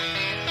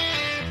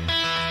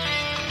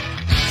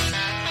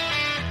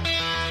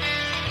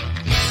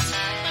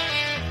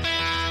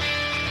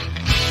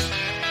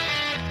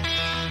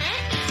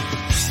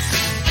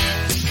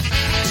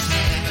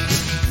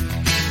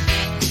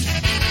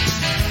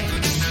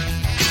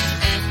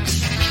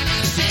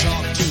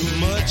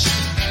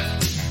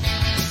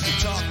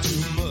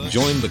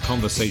 Join the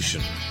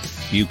conversation.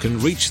 You can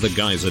reach the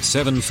guys at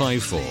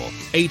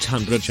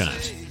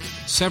 754-800-CHAT,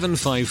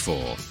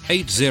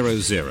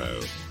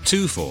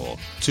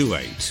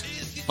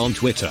 754-800-2428, on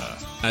Twitter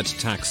at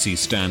Taxi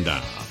Stand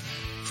Hour.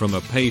 From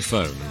a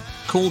payphone,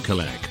 call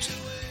collect.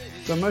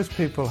 So most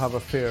people have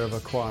a fear of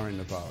acquiring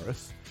the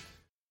virus.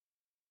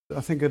 I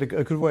think a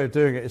good way of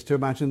doing it is to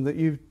imagine that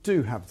you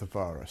do have the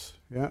virus,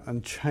 yeah,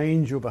 and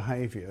change your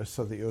behaviour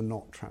so that you're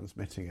not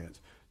transmitting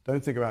it.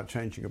 Don't think about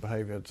changing your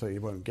behaviour so you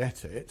won't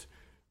get it.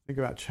 Think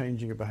about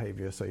changing your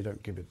behaviour so you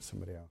don't give it to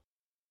somebody else.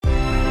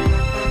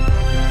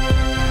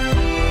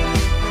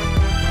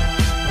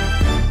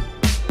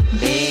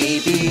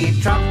 Baby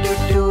Trump do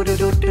do do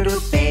do do do,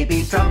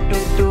 baby Trump do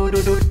do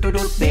do do do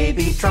do,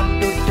 baby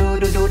Trump do do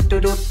do do do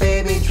do,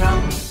 baby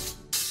Trump.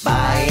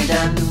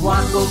 Biden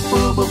one boo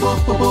boo boo boo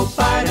boo boo,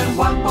 Biden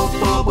one boo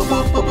boo boo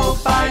boo boo boo,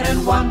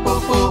 Biden one boo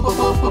boo boo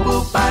boo boo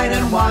boo,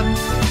 Biden one.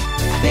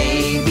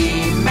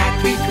 Baby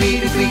Matt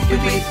retweet retweet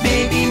retweet,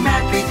 baby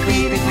Matt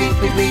retweet retweet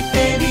retweet,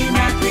 baby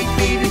Matt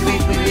retweet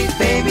retweet retweet,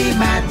 baby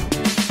Matt.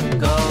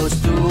 Goes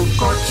to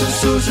court,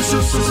 sue,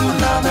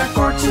 another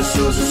court,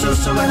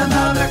 sue, and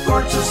another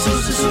court,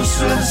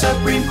 sue, and the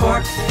Supreme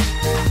Court.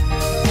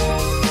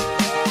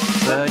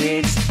 But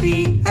it's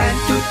the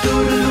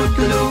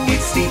end-to-doodle-doo-doo,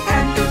 it's the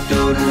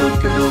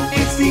end-to-doodle-doo-doo,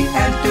 it's the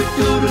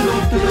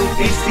end-to-doodle-doo-doo,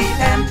 it's the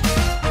end.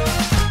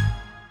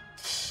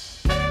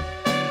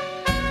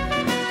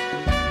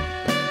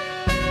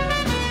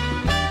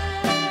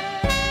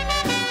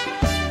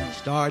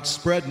 Start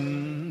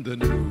spreading the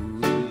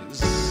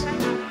news.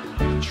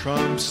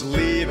 Trump's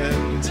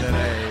leaving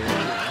today.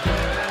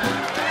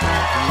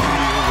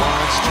 He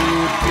wants to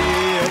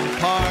be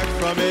apart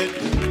from it.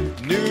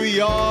 New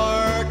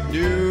York,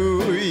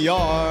 New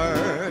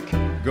York,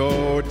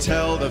 go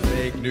tell the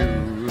fake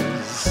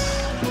news.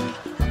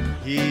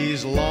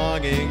 He's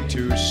longing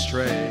to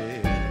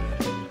stray,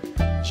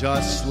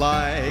 just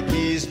like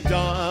he's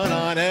done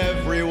on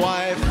every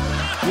wife.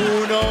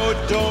 Uno,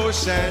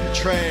 dos, and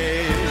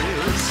tres.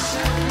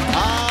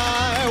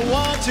 I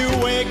want to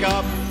wake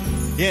up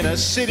in a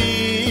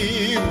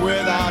city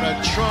without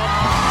a Trump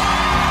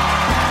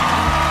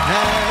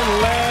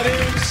and let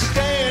him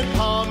stay in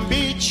Palm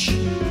Beach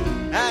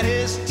at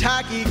his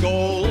tacky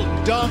gold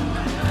dump.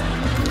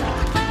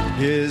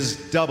 His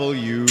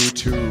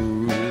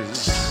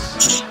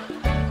W-2s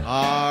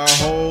are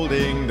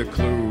holding the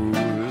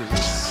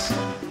clues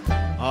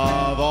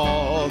of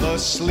all the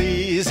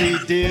sleazy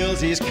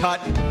deals he's cut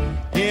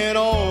in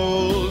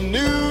old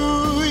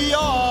New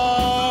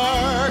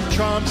York.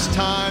 Trump's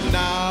time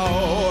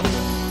now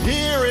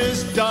here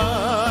is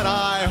done.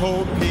 I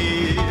hope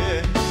he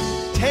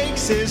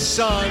takes his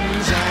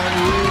sons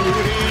and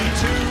Rudy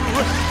to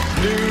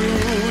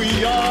New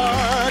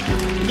York,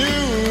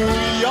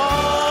 New York.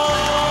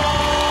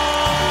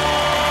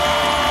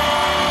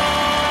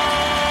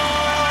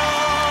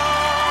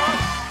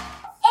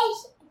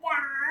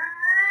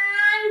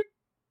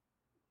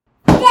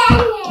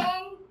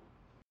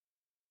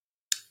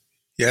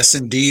 Yes,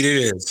 indeed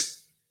it is.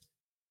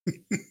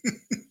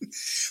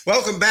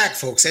 Welcome back,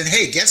 folks. And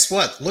hey, guess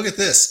what? Look at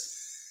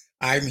this.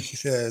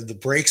 The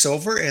break's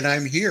over and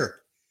I'm here.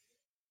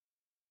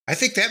 I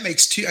think that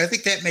makes two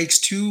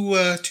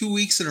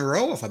weeks in a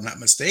row, if I'm not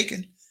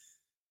mistaken.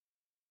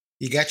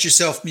 You got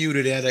yourself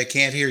muted, Ed. I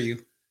can't hear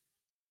you.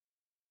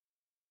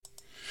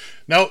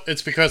 No,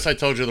 it's because I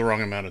told you the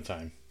wrong amount of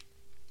time.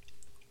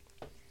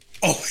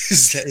 Oh,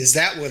 is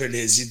that what it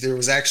is? There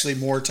was actually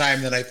more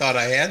time than I thought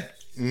I had?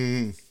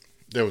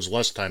 There was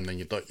less time than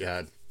you thought you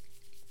had.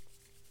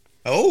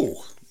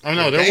 Oh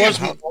no,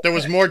 there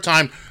was more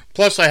time.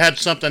 Plus, I had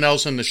something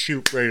else in the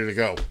chute ready to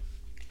go.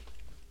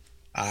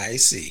 I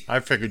see.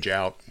 I figured you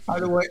out. By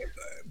the way,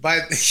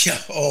 now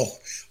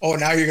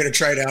you're going to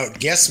try to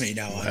outguess me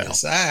now on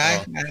this.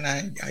 I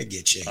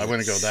get you. I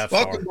wouldn't go that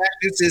far. Welcome back.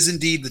 This is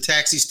indeed the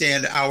Taxi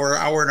Stand Hour,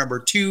 hour number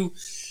 2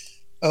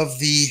 of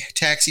the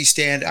Taxi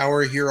Stand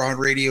Hour here on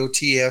Radio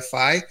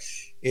TFI.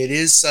 It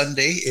is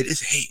Sunday. It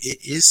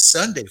is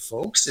Sunday,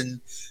 folks, and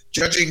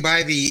judging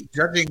by the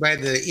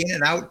in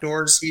and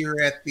outdoors here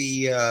at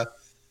the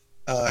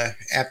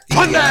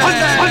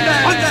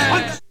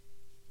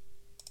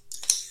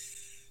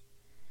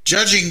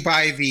judging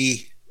by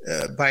the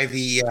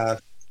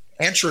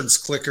entrance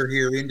clicker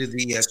here into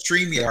the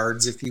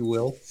StreamYards, if you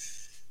will,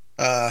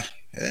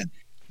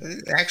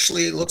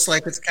 actually it looks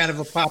like it's kind of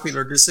a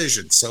popular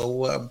decision.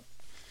 So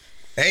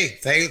hey,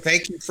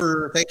 thank you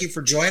for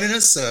joining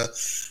us.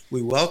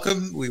 We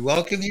welcome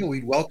you.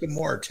 We'd welcome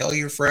more. Tell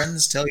your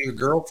friends, tell your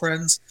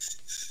girlfriends.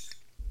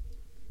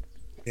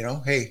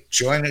 Hey,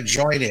 join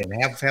in,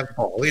 have fun.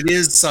 It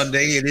is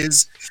Sunday. It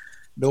is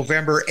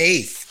November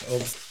 8th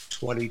of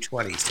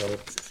 2020. So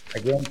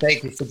again,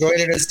 thank you for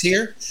joining us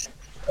here.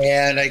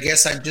 And I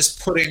guess I'm just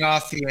putting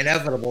off the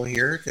inevitable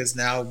here because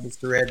now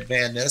Mr. Ed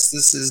Van Ness,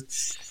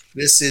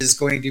 this is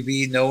going to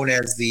be known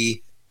as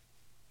the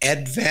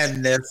Ed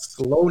Van Ness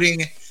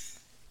gloating.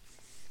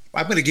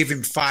 I'm going to give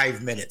him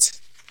 5 minutes.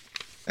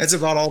 That's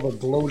about all the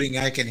gloating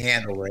I can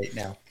handle right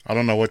now. I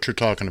don't know what you're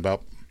talking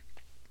about.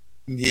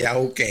 Yeah,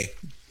 okay.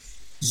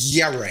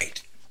 Yeah,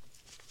 right.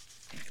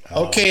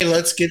 Okay,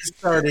 let's get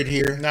started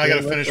here. Now I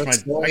got to finish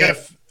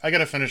I got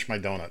to finish my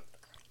donut.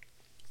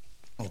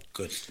 Oh,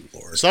 good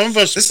Lord. Some of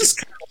us This is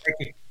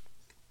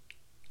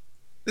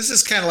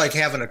kind of like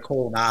having a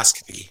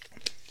colonoscopy.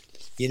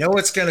 You know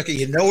it's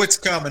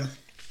coming.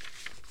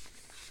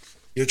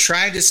 You're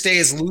trying to stay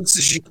as loose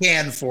as you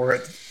can for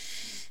it.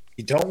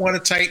 You don't want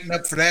to tighten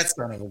up for that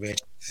son of a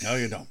bitch. No,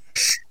 you don't.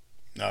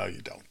 No,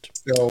 you don't.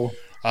 So,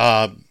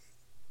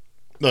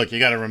 look, you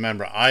got to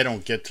remember, I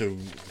don't get to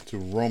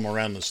roam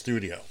around the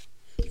studio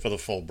for the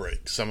full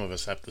break. Some of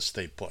us have to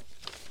stay put.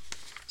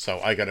 So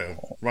I got to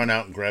run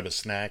out and grab a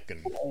snack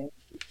and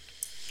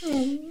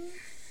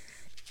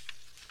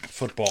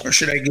football. Or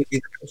should I give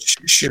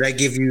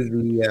you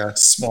the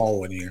small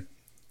one here?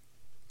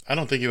 I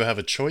don't think you have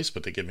a choice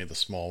but to give me the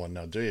small one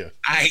now, do you?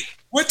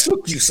 What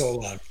took you so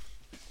long?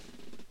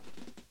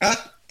 Huh?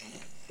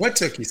 What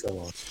took you so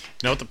long?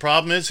 You know what the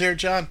problem is here,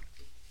 John?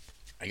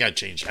 I got to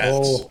change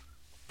hats.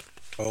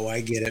 Oh,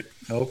 I get it.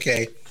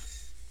 Okay.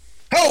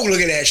 Oh, look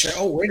at that.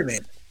 Oh, wait a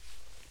minute.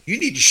 You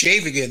need to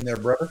shave again there,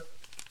 brother.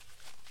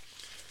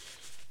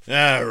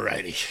 All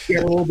righty. You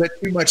got a little bit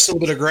too much, a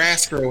little bit of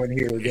grass growing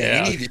here again.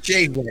 Yeah. You need to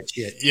shave that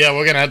shit. Yeah,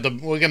 we're gonna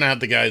have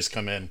the guys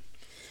come in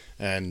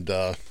and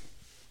a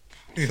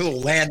little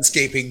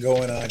landscaping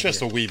going on. Just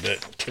here. a wee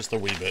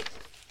bit.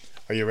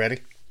 Are you ready?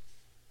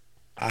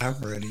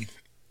 I'm ready.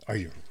 Are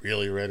you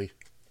really ready?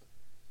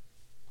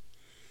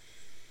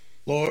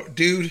 Lord,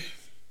 dude.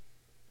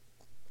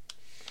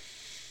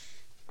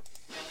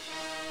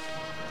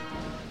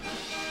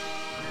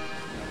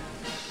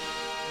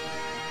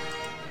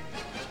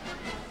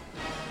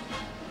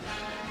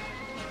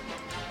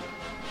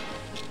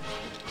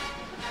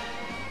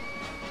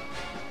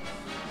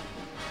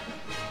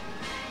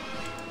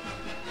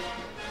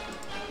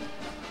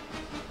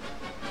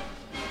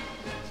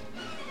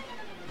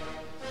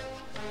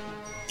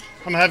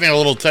 I'm having a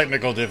little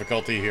technical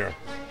difficulty here.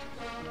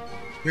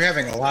 You're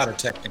having a lot of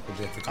technical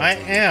difficulty. I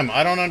am.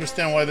 I don't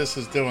understand why this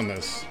is doing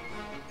this.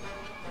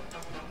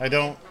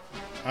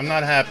 I'm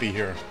not happy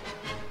here.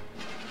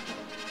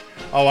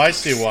 Oh, I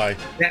see why.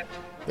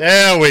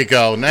 There we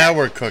go. Now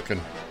we're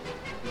cooking.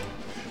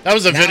 That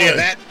was a video.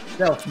 That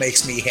itself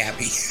makes me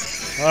happy.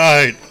 All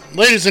right.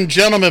 Ladies and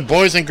gentlemen,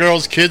 boys and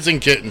girls, kids and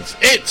kittens,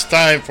 it's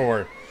time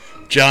for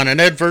John and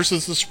Ed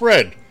versus the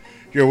Spread.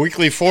 Your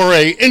weekly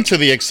foray into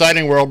the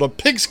exciting world of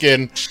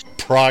pigskin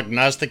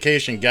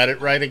prognostication. Got it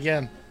right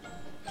again.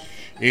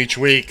 Each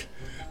week,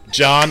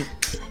 John,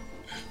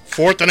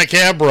 fourth in a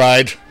cab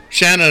ride,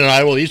 Shannon and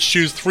I will each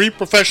choose 3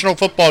 professional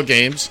football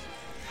games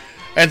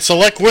and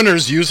select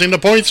winners using the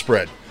point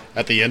spread.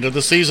 At the end of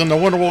the season, the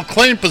winner will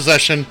claim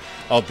possession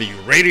of the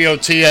Radio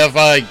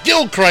TFI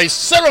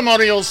Gilchrist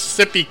Ceremonial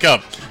Sippy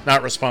Cup,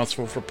 not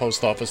responsible for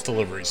post office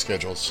delivery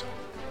schedules.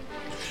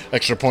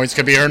 Extra points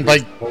can be earned by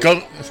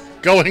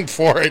going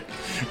for it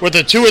with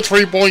a 2 or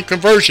 3 point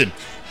conversion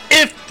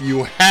if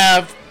you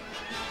have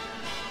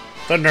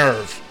the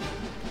nerve.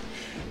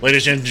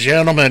 Ladies and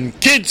gentlemen,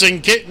 kids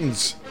and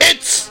kittens,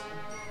 it's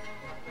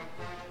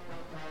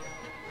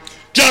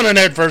John and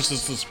Ed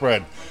versus the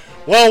Spread.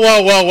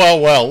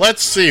 Well.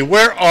 Let's see.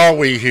 Where are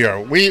we here?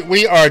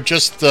 We are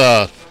just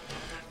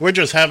we're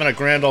just having a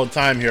grand old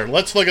time here.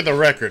 Let's look at the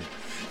record.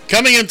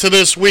 Coming into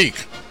this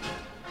week,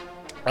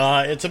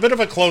 it's a bit of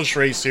a close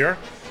race here.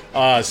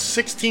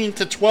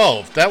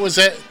 16-12. That was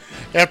it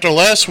after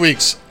last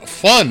week's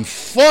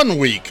fun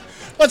week.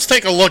 Let's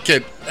take a look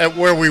at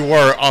where we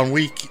were on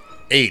week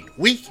 8.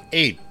 Week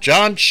 8.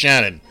 John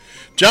Shannon.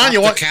 John,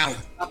 you want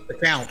the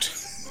count?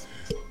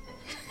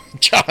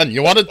 John,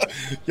 you want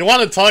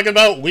to talk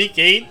about week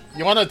 8?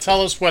 You want to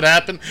tell us what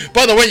happened?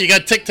 By the way, you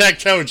got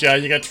tic-tac-toe,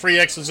 John. You got 3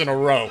 X's in a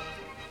row.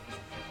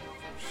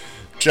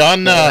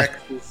 John,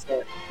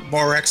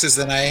 more X's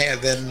than I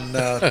had than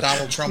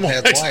Donald Trump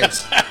had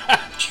wives.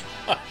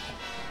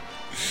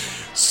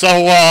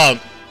 So,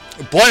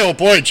 boy, oh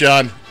boy,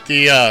 John,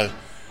 the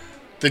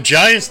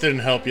Giants didn't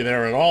help you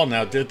there at all.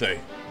 Now, did they?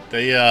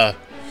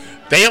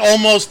 They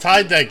almost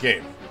tied that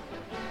game.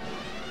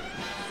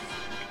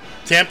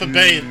 Tampa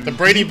Bay, the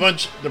Brady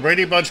Bunch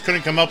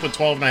couldn't come up with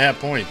 12.5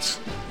 points.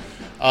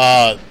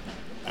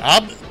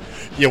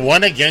 You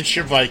won against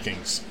your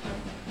Vikings.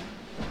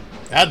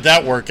 How'd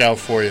that work out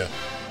for you?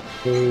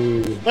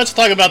 Let's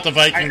talk about the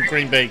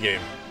Viking-Green Bay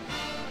game.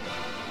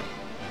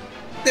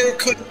 There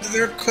could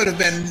have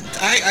been.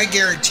 I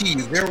guarantee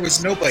you, there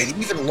was nobody,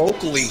 even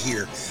locally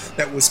here,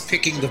 that was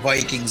picking the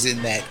Vikings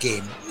in that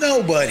game.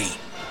 Nobody.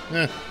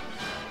 How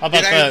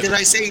about that? Did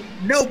I say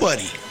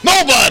nobody?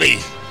 Nobody.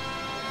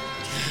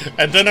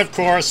 And then, of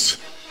course,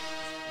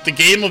 the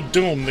game of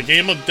doom, the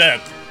game of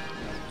death.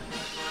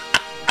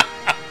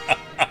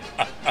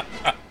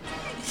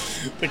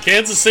 The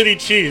Kansas City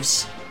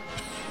Chiefs.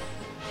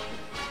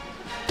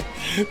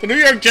 The New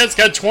York Jets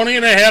got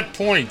 20.5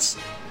 points.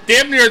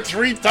 Damn near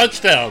 3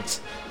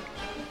 touchdowns.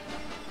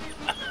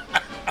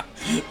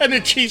 And the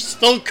Chiefs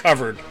still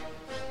covered.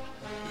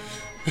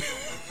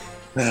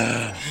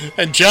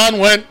 And John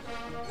went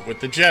with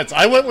the Jets.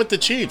 I went with the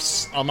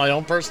Chiefs on my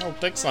own personal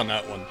picks on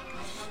that one.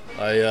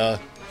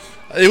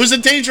 It was a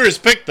dangerous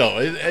pick, though.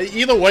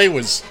 Either way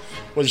was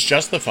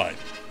justified.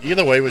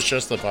 Either way was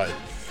justified.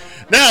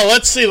 Now,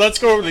 let's see. Let's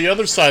go over to the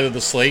other side of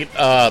the slate.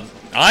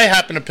 I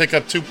happen to pick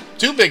up two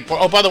big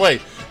points. Oh, by the way,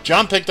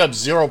 John picked up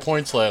 0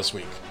 points last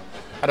week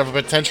out of a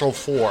potential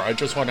 4. I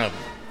just want to...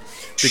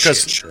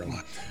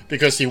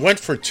 Because he went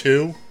for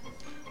 2.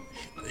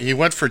 He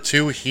went for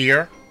 2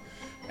 here,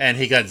 and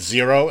he got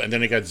 0, and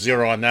then he got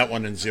 0 on that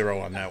one and 0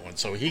 on that one.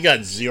 So he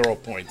got 0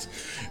 points.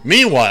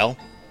 Meanwhile,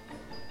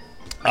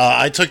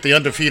 I took the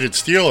undefeated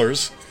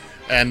Steelers,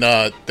 and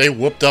they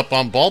whooped up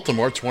on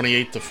Baltimore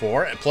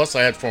 28-4. Plus,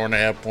 I had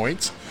 4.5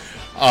 points.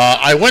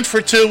 I went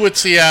for 2 with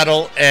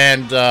Seattle,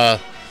 and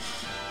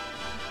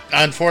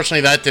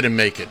unfortunately, that didn't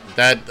make it.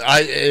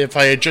 If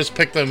I had just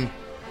picked them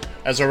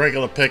as a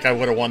regular pick, I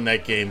would have won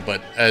that game.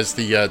 But as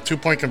the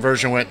 2-point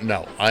conversion went,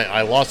 no,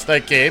 I lost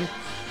that game.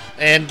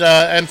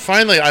 And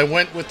finally, I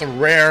went with the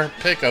rare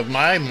pick of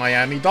my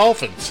Miami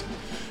Dolphins,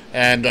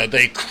 and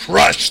they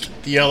crushed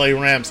the LA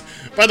Rams.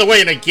 By the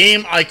way, in a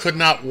game I could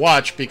not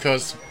watch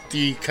because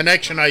the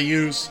connection I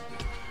use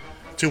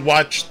to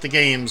watch the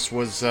games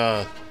was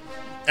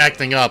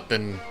acting up,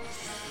 and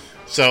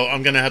so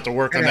I'm going to have to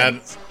work on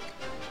that.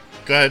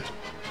 Go ahead.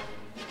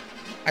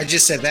 I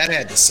just said that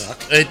had to suck.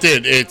 It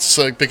did. It's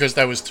because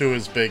that was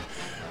Tua's big.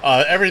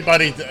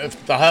 Everybody,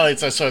 the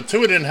highlights I saw,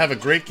 Tua didn't have a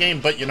great game,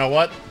 but you know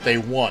what? They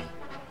won.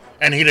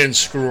 And he didn't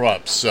screw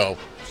up, so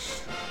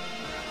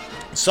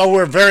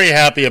we're very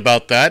happy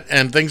about that,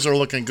 and things are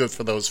looking good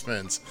for those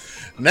Fins.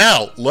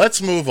 Now,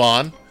 let's move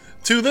on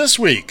to this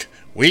week,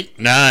 Week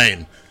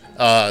 9.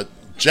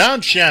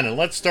 John Shannon,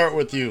 let's start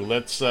with you.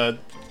 Let's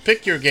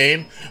pick your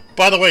game.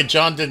 By the way,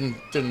 John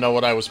didn't know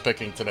what I was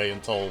picking today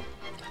until...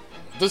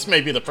 This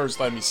may be the first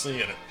time he's seeing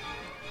it.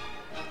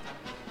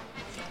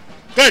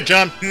 Go ahead,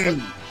 John.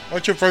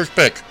 What's your first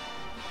pick?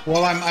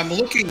 Well, I'm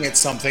looking at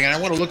something, and I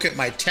want to look at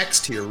my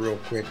text here real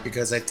quick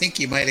because I think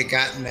you might have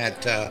gotten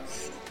that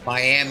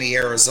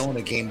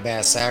Miami-Arizona game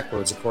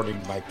backwards according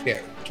to my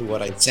pick, to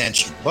what I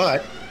sent you.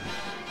 But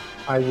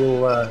I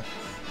will...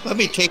 let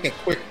me take a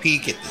quick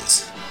peek at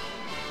this.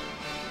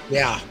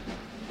 Yeah.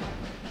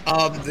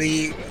 Let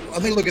me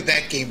look at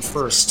that game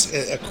first.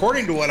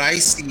 According to what I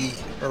see,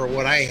 or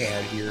what I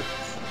had here,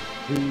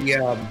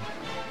 the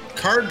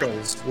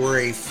Cardinals were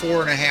a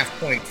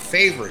 4.5-point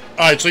favorite.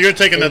 All right, so you're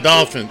taking the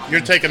Dolphins. You're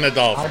taking the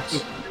Dolphins. I'm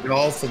taking the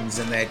Dolphins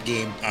in that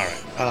game. All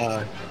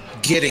right.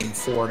 Getting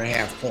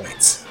 4.5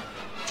 points.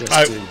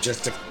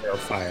 Just to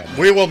clarify on that.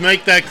 We will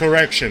make that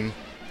correction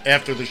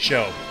after the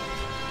show.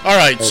 All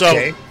right,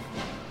 okay.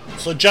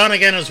 So John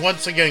again is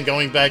once again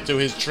going back to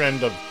his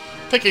trend of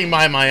picking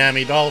my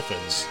Miami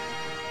Dolphins.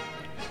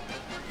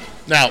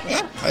 Now,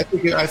 yeah, I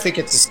think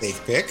it's a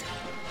safe pick.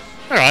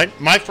 All right,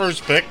 my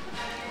first pick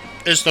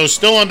is those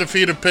still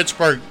undefeated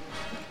Pittsburgh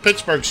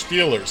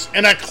Steelers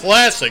in a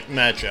classic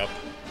matchup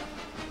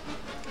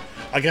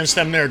against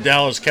them there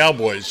Dallas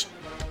Cowboys.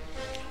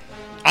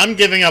 I'm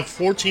giving up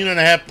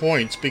 14.5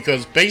 points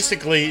because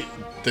basically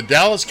the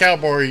Dallas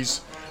Cowboys,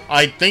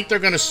 I think they're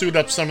going to suit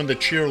up some of the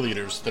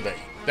cheerleaders today.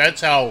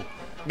 That's how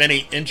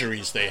many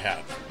injuries they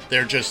have.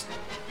 They're just...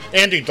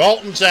 Andy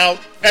Dalton's out.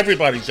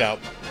 Everybody's out.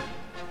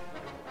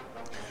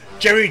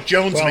 Jerry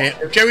Jones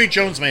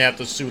may have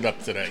to suit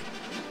up today.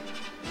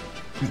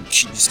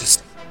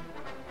 Jesus.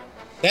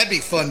 That'd be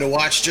fun to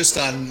watch just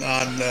on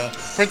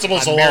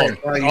principles on alone.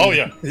 Oh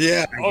yeah.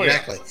 Yeah, oh,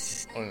 exactly.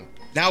 Yeah.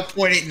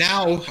 Oh,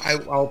 yeah.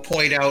 I'll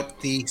point out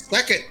the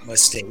second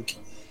mistake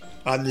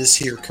on this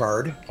here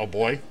card. Oh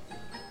boy.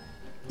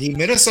 The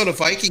Minnesota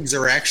Vikings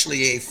are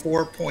actually a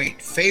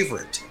 4-point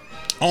favorite.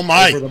 Oh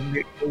my.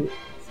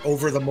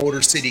 Over the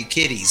Motor City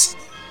Kitties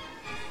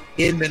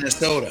in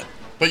Minnesota.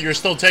 But you're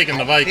still taking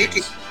the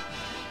Vikings.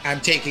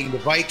 I'm taking the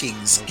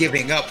Vikings,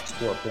 giving up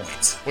 4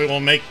 points. We will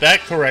make that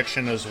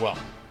correction as well.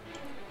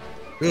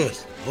 Good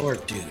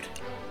Lord, dude.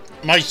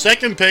 My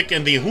second pick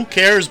in the Who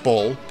Cares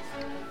Bowl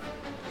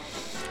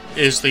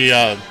is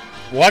the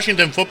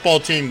Washington football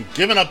team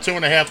giving up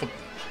 2.5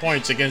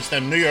 points against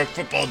them New York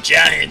Football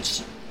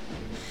Giants.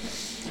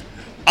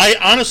 I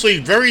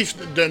honestly,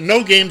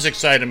 no games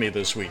excited me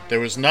this week. There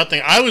was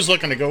nothing. I was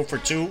looking to go for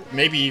 2,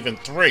 maybe even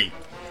 3.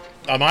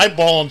 I'm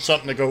eyeballing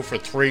something to go for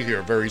 3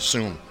 here very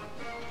soon.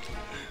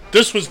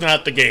 This was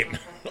not the game.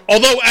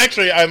 Although,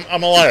 actually,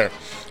 I'm a liar.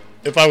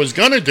 If I was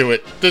going to do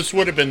it, this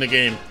would have been the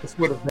game. This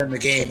would have been the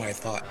game, I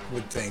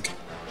would think.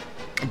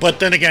 But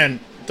then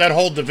again, that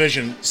whole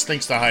division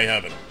stinks to high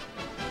heaven.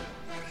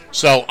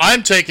 So,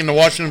 I'm taking the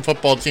Washington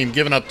football team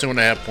giving up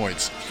 2.5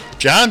 points.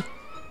 John?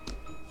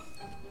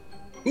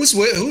 Who's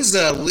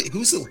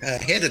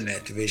ahead in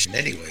that division,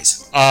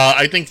 anyways?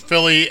 I think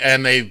Philly,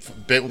 and they've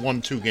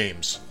won 2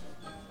 games.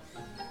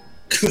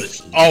 Good.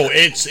 Oh,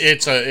 it's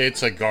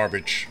a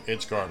garbage.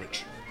 It's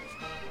garbage.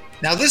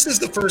 Now, this is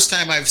the first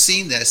time I've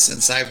seen this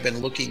since I've been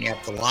looking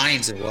at the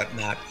lines and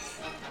whatnot.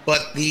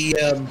 But the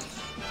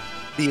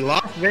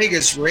Las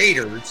Vegas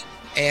Raiders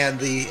and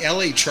the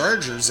LA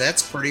Chargers,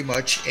 that's pretty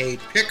much a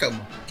pick'em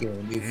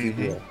game, if you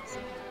will.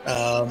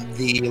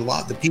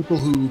 The people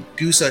who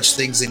do such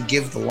things and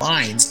give the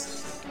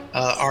lines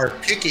are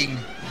picking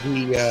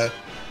the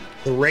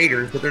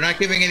Raiders, but they're not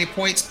giving any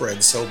point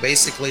spreads. So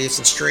basically, it's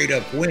a straight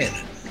up win.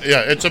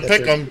 Yeah, it's a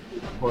pick'em.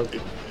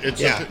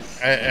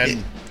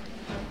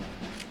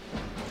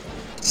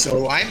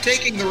 So I'm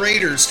taking the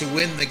Raiders to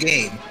win the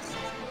game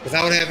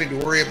without having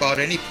to worry about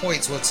any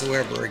points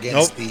whatsoever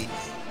against the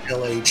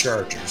LA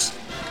Chargers.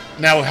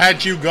 Now,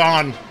 had you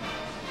gone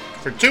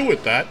for 2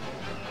 with that,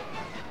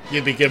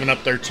 you'd be giving up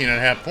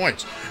 13.5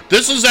 points.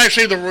 This is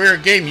actually the rare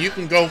game you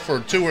can go for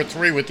 2 or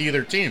 3 with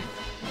either team.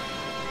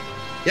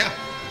 Yeah.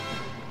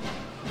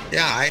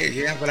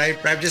 But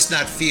I'm just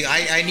not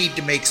I need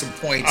to make some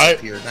points up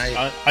here. And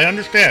I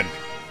understand.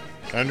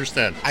 I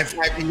understand.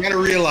 You got to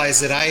realize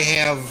that I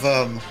have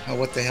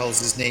what the hell is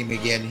his name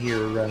again here?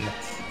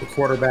 The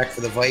quarterback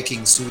for the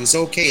Vikings, who is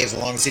okay as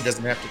long as he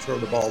doesn't have to throw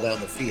the ball down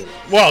the field.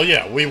 Well,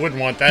 yeah, we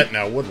wouldn't want that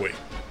now, would we?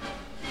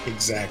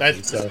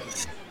 Exactly.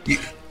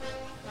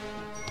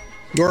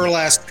 Your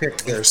last pick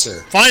there,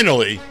 sir.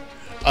 Finally,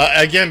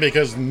 again,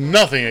 because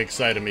nothing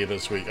excited me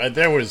this week.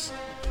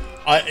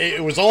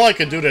 It was all I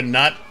could do to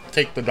not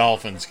take the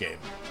Dolphins game.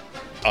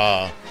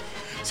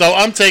 So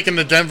I'm taking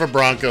the Denver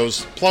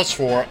Broncos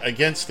 +4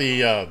 against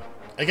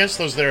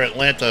those there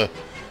Atlanta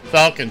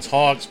Falcons,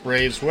 Hawks,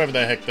 Braves, whoever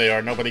the heck they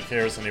are. Nobody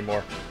cares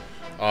anymore.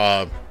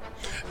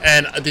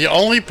 And the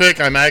only pick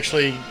I'm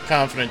actually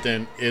confident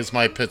in is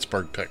my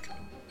Pittsburgh pick.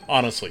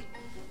 Honestly.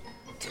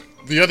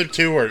 The other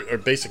 2 are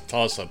basic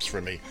toss-ups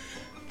for me.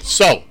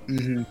 So,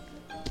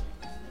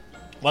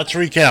 let's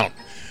recount.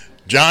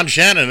 John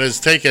Shannon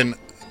has taken...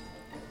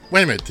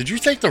 Wait a minute, did you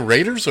take the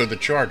Raiders or the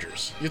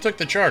Chargers? You took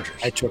the Chargers.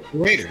 I took the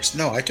Raiders.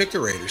 No, I took the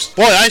Raiders.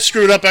 Boy, I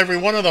screwed up every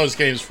one of those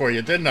games for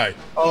you, didn't I?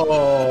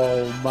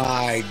 Oh,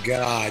 my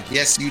God.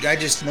 Yes, I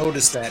just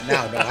noticed that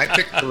now. No, I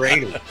picked the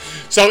Raiders.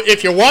 So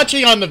if you're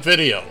watching on the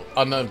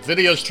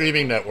video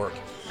streaming network...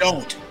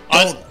 Don't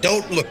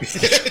look.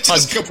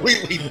 Just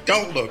completely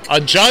don't look.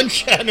 On John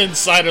Shannon's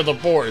side of the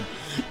board,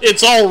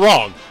 it's all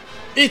wrong.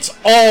 It's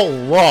all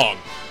wrong.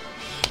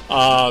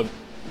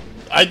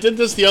 I did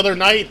this the other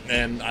night,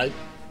 and I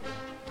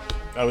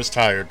was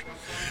tired.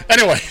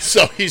 Anyway,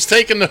 so he's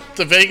taking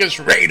the Vegas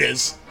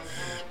Raiders.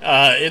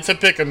 It's a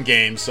pick'em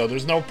game, so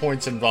there's no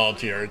points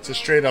involved here. It's a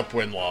straight-up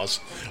win-loss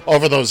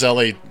over those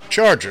LA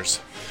Chargers.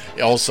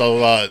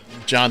 Also,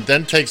 John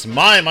then takes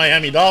my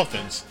Miami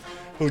Dolphins,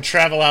 who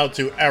travel out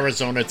to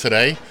Arizona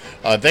today.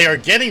 They are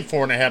getting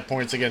 4.5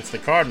 points against the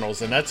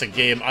Cardinals, and that's a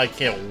game I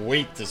can't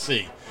wait to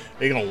see.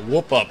 They're going to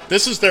whoop up.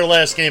 This is their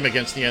last game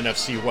against the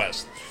NFC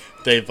West.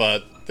 They've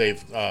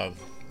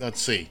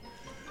let's see.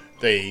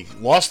 They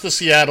lost to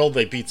Seattle.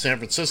 They beat San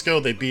Francisco.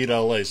 They beat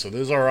LA. So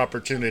this is our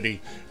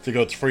opportunity to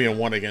go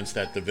 3-1 against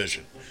that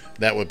division.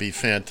 That would be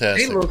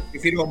fantastic. They looked,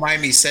 if you don't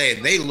mind me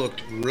saying, they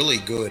looked really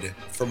good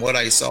from what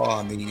I saw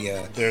on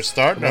the. They're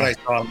starting. What I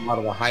saw on a lot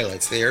of the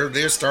highlights.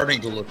 They're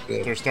starting to look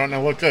good. They're starting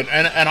to look good,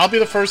 and I'll be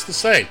the first to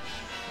say,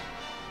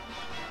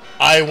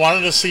 I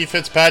wanted to see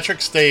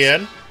Fitzpatrick stay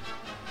in,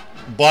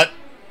 but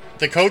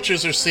the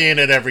coaches are seeing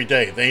it every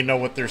day. They know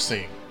what they're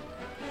seeing,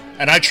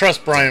 and I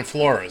trust Brian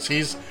Flores.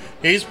 He's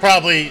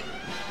probably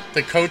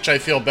the coach I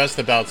feel best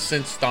about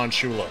since Don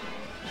Shula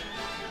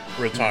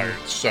retired.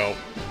 So.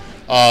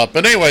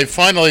 But anyway,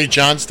 finally,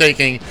 John's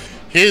taking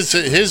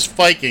his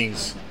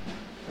Vikings,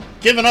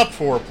 giving up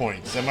 4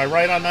 points. Am I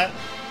right on that?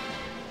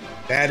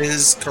 That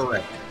is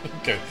correct.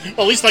 Okay.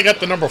 Well, at least I got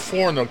the number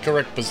 4 in the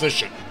correct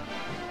position.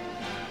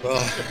 Well,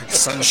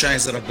 sun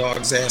shines on a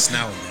dog's ass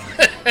now and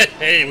then.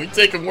 Hey, we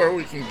take them where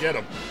we can get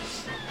them.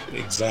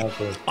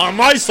 Exactly. On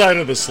my side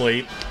of the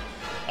slate,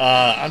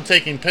 I'm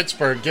taking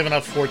Pittsburgh, giving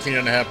up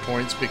 14.5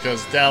 points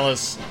because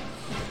Dallas...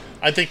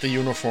 I think the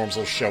uniforms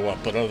will show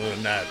up, but other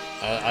than that,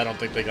 I don't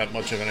think they got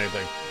much of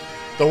anything.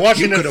 The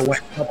Washington... You could have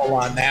went double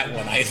on that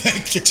one, I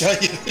think, to tell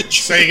you the truth.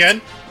 Say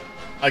again?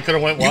 I could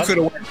have went what? You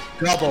could have went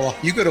double.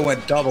 You could have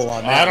went double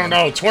on that. I don't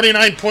know.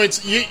 29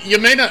 points. You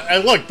may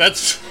not... look,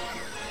 that's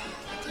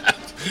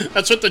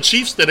what the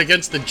Chiefs did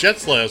against the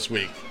Jets last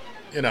week.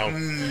 You know.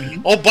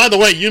 Mm-hmm. Oh, by the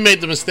way, you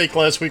made the mistake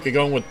last week of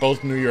going with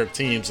both New York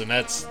teams, and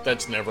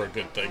that's never a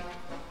good thing.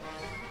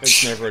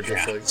 It's never a good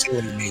thing.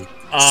 Silly me.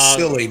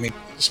 Silly me.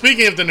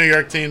 Speaking of the New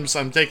York teams,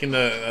 I'm not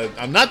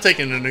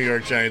taking the New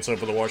York Giants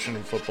over the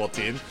Washington football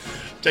team.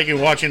 I'm taking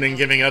Washington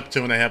giving up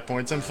 2.5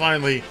 points. And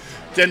finally,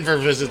 Denver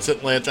visits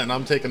Atlanta, and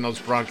I'm taking those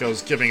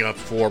Broncos giving up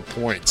 4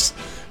 points.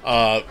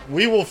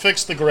 We will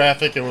fix the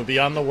graphic. It will be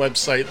on the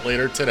website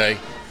later today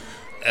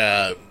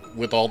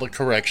with all the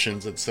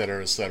corrections,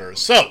 etc., etc.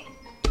 So,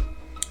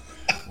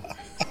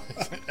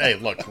 Hey,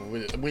 look,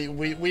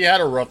 we had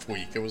a rough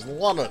week. It was a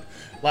lot of.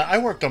 I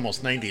worked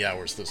almost 90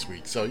 hours this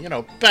week, so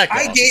back off.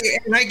 I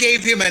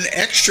gave him an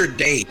extra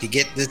day to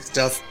get this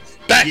stuff.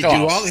 Back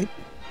off.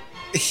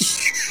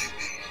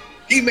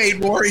 He made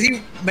more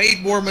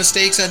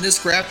mistakes on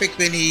this graphic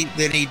than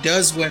he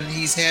does when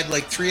he's had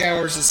like 3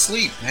 hours of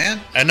sleep,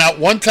 man. And not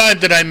one time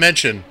did I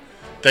mention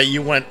that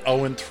you went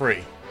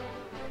 0-3.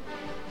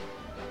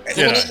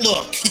 Well,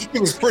 look, it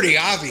was pretty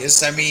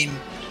obvious. I mean,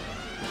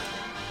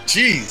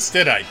 jeez.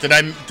 Did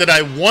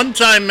I one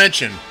time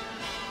mention?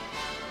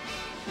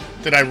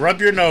 Did I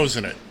rub your nose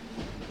in it?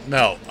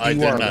 No, I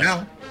did not.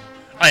 Now.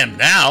 I am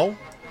now.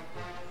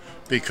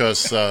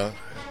 Because,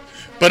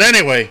 but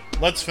anyway,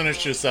 let's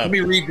finish this up. Let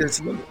me read this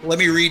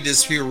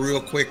here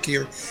real quick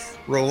here.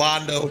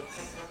 Rolando,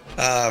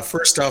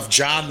 first off,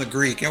 John the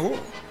Greek.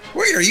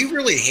 Wait, are you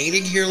really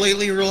hating here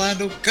lately,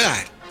 Rolando?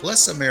 God,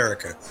 bless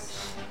America.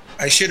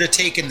 I should have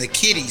taken the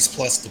kiddies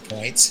plus the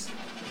points.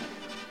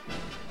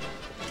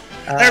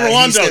 Hey,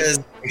 Rolando,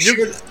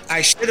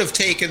 I should have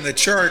taken the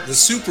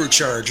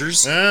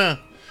superchargers. Yeah.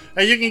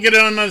 Hey, you can get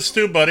in on this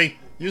too, buddy.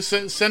 You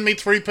send me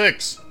 3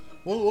 picks.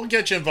 We'll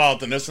get you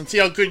involved in this and see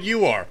how good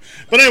you are.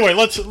 But anyway,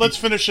 let's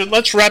finish it.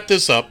 Let's wrap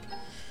this up.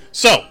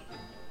 So,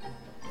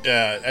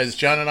 as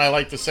John and I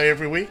like to say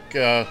every week,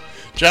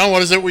 John,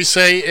 what is it we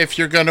say if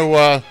you're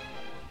gonna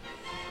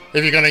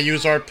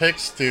use our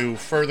picks to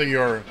further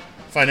your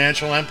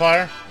financial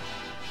empire?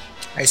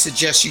 I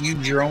suggest you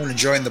use your own and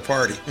join the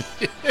party.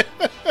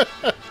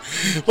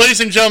 Ladies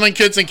and gentlemen,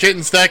 kids and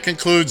kittens, that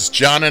concludes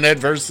John and Ed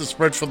versus the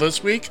Spread for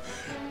this week.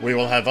 We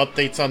will have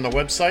updates on the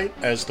website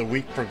as the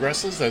week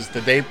progresses, as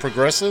the day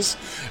progresses,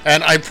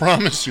 and I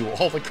promise you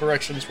all the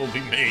corrections will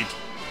be made.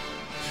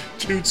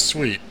 Dude,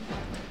 sweet.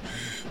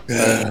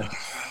 Good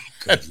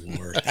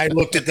Lord. I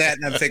looked at that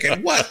and I'm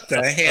thinking, what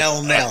the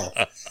hell, Nell?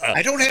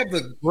 I don't have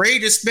the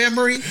greatest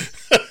memory,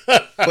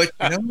 but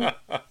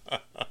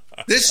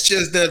this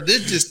just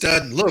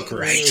doesn't look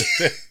right.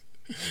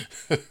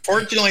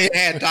 Fortunately, it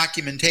had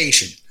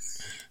documentation.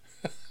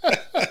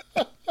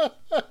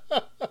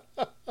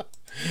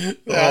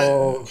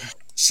 Oh,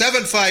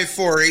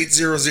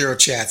 754-800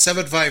 chat,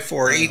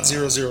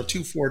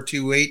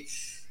 754-800-2428.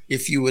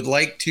 If you would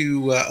like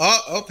to,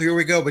 here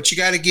we go. But you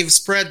got to give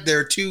spread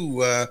there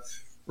too,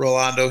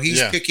 Rolando.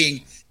 He's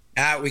picking.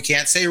 We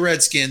can't say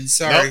Redskins.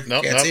 Sorry,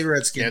 can't say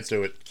Redskins. Can't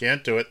do it.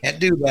 Can't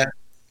do that.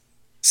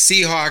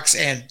 Seahawks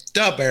and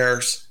the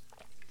Bears.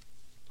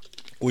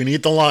 We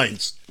need the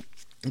lines.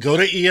 Go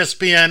to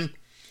ESPN.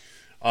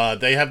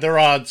 They have their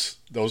odds.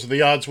 Those are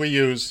the odds we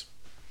use.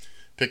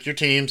 Pick your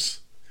teams.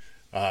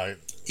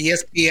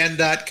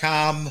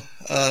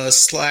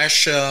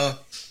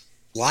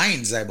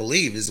 ESPN.com/lines, I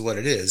believe, is what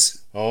it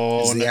is.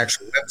 Oh, is the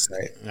actual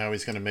website. Now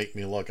he's going to make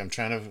me look. I'm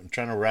trying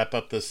to wrap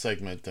up this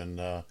segment,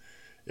 and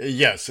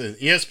yes,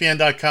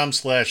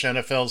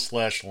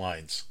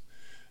 ESPN.com/NFL/lines.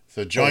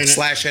 So join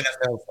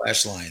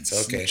 /NFL/lines.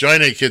 Okay.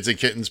 Join it, kids and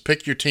kittens.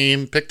 Pick your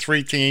team. Pick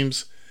 3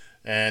 teams,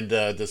 and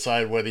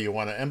decide whether you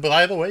want to. And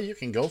by the way, you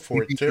can go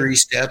for it too. 3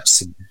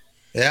 steps.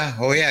 Yeah.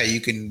 Oh yeah. You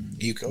can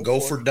go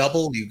for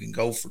double. You can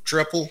go for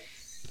triple.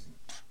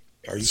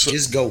 Or you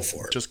just go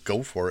for it. Just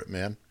go for it,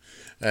 man.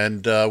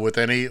 And with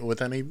any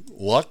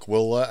luck,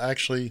 we'll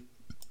actually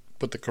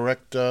put the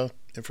correct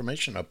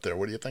information up there.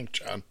 What do you think,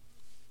 John?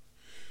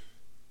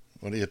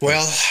 What do you think?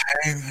 Well,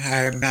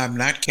 I'm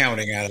not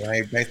counting on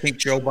it. I think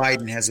Joe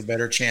Biden has a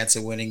better chance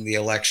of winning the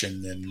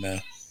election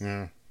than.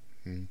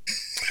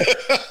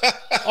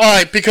 All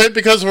right,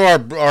 because of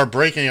our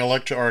breaking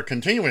election, our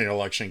continuing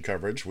election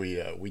coverage,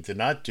 we did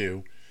not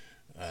do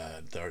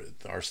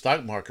our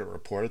stock market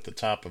report at the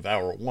top of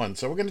hour 1.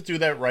 So we're going to do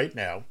that right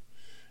now.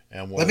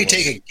 And let me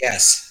take a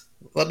guess.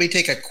 Let me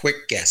take a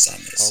quick guess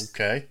on this.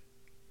 Okay.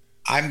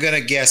 I'm going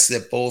to guess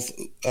that both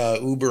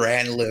Uber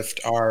and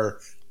Lyft are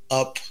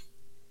up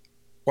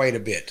quite a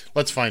bit.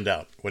 Let's find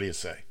out. What do you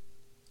say?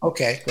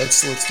 Okay,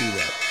 let's do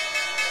that.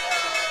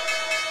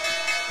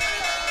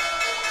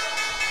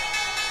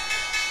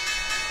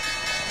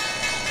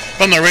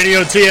 From the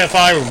Radio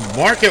TFI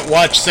Market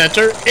Watch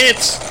Center,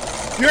 it's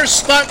your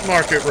stock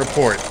market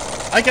report.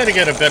 I got to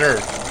get a better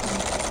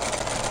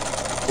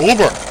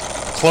Uber.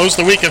 Closed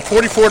the week at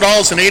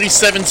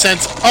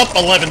 $44.87, up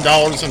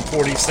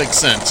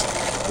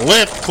 $11.46.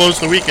 Lyft closed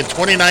the week at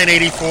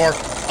 $29.84,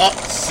 up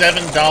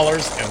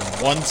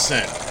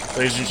 $7.01.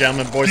 Ladies and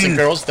gentlemen, boys and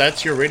girls,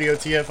 that's your Radio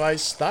TFI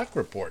stock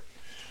report.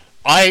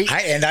 I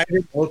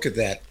didn't look at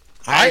that.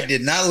 I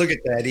did not look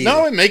at that either.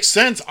 No, it makes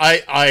sense.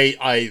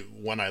 I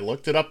when I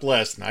looked it up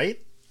last night,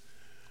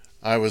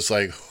 I was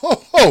like,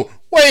 oh,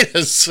 wait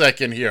a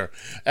second here.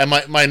 And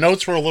my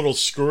notes were a little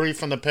screwy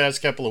from the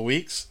past couple of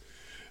weeks,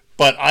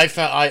 but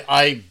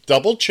I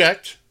double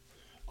checked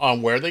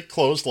on where they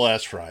closed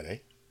last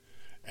Friday,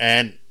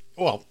 and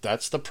well,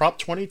 that's the Prop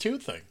 22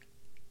 thing.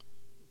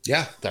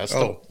 Yeah, that's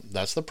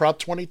the Prop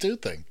 22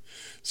 thing.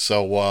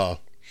 So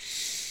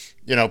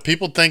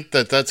people think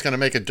that that's going to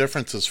make a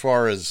difference as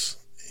far as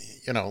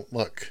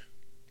look.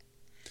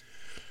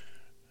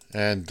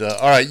 And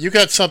all right, you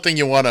got something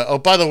you want to? Oh,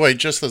 by the way,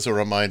 just as a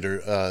reminder,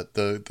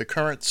 the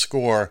current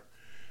score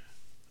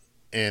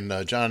in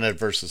John Ed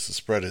versus the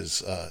spread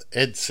is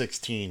Ed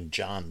 16,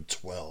 John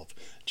 12.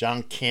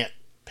 John can't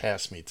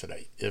pass me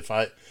today. If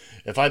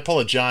I pull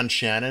a John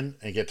Shannon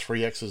and get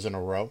 3 X's in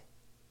a row,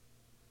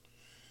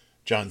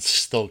 John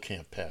still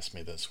can't pass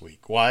me this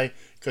week. Why?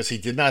 Because he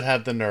did not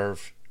have the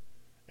nerve,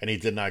 and he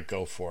did not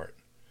go for it.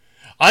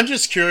 I'm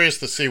just curious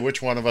to see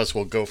which one of us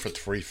will go for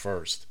 3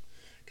 first,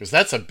 because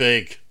that's a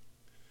big.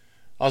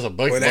 That was a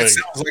big. Boy, that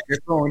sounds like you're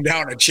throwing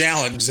down a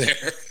challenge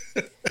there.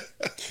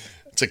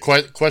 It's a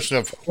question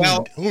of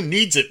who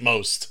needs it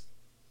most.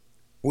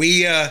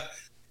 We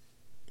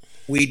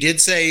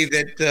did say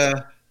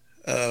that.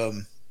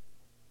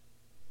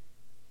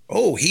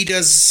 He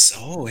does.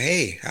 Oh,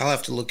 hey, I'll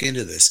have to look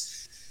into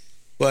this.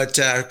 But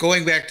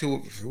going back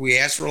to, we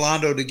asked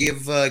Rolando to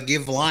give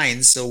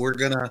lines, so we're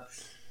gonna.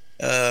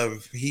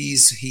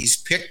 He's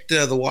picked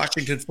the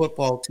Washington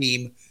football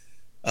team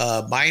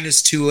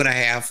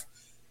 -2.5.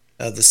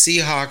 The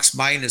Seahawks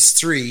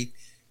 -3,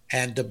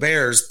 and the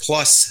Bears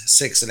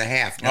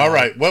 +6.5. All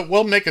right,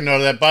 we'll make a note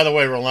of that. By the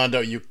way,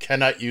 Rolando, you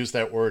cannot use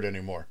that word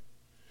anymore.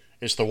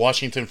 It's the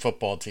Washington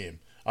football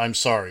team. I'm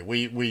sorry.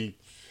 We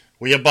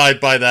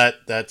abide by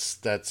that. That's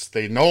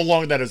they no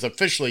longer, that is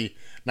officially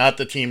not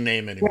the team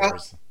name anymore.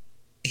 Well,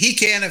 he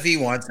can if he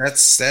wants.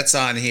 That's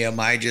on him.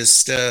 I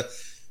just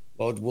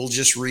we'll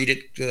just read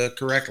it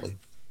correctly.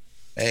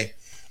 Hey.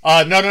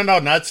 No,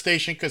 not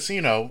Station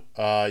Casino.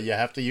 You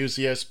have to use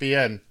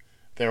ESPN.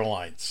 Their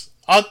lines.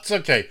 It's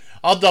okay.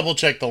 I'll double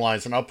check the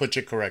lines and I'll put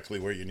you correctly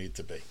where you need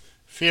to be.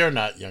 Fear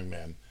not, young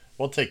man.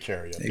 We'll take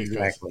care of you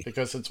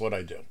because it's what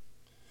I do.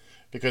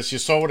 Because you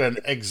saw what an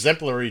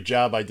exemplary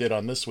job I did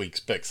on this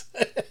week's picks.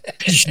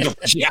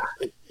 Yeah.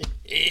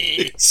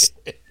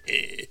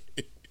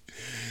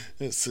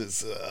 This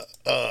is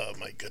oh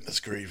my goodness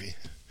gravy.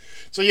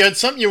 So you had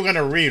something you were going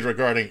to read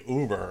regarding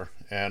Uber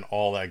and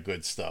all that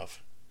good stuff.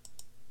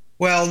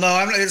 Well,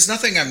 no, it's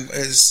nothing.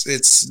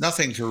 It's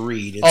nothing to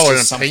read. An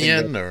It's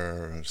opinion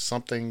or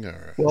something,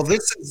 or well,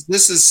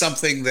 this is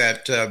something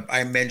that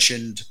I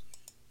mentioned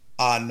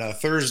on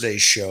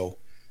Thursday's show,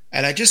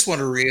 and I just want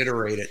to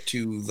reiterate it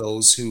to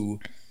those who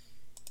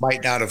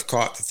might not have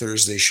caught the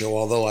Thursday show.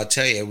 Although I'll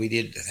tell you, we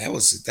did. That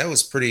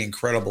was pretty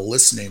incredible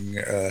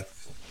listenership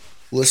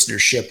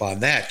on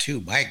that too.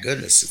 My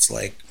goodness, it's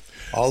like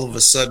all of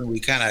a sudden we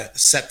kind of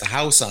set the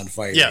house on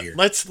fire. Yeah, here.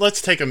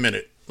 let's take a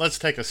minute. Let's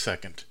take a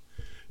second.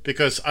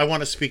 Because I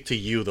want to speak to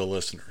you, the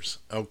listeners,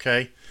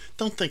 okay?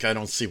 Don't think I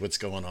don't see what's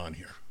going on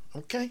here,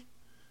 okay?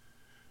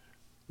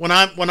 When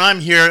I'm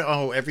here,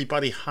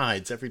 everybody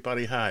hides.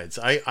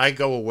 I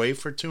go away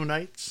for 2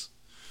 nights,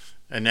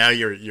 and now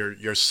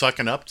you're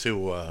sucking up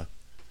to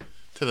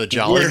the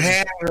jolly. We're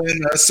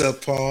having us a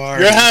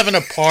party. You're having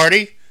a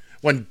party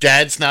when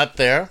Dad's not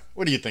there.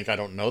 What do you think? I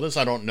don't know this.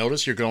 I don't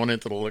notice you're going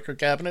into the liquor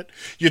cabinet.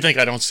 You think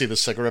I don't see the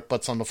cigarette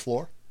butts on the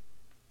floor?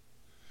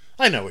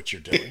 I know what you're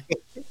doing.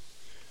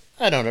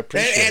 I don't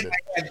appreciate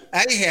it.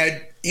 I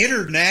had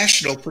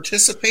international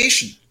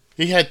participation.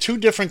 He had 2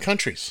 different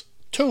countries.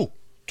 Two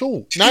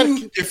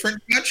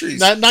different countries.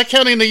 Not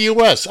counting the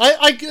U.S.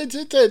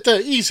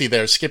 Easy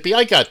there, Skippy.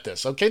 I got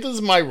this. Okay, this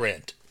is my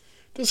rant.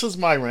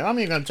 I'm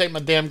even going to take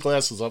my damn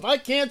glasses off. I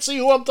can't see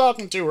who I'm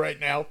talking to right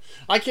now.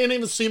 I can't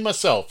even see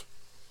myself.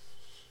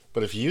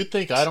 But if you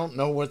think I don't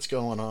know what's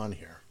going on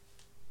here,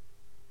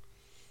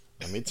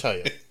 let me tell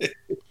you.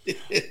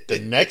 The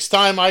next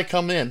time I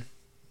come in,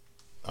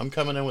 I'm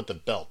coming in with the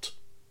belt.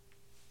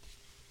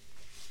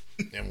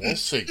 And we'll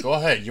see. Go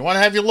ahead. You want to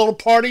have your little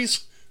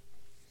parties?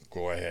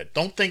 Go ahead.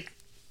 Don't think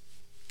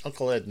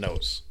Uncle Ed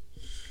knows.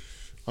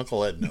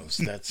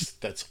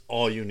 That's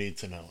all you need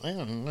to know.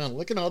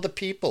 Look at all the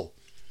people.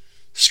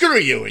 Screw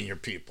you and your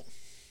people.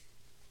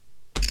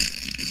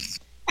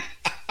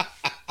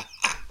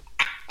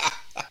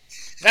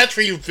 That's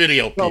for you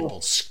video people.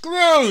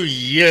 Screw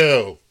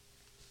you.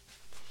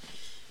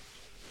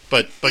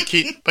 But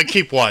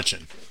keep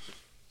watching.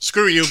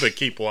 Screw you, but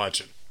keep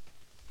watching.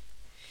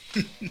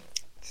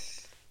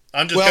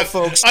 I'm just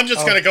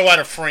going to go out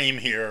of frame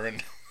here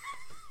and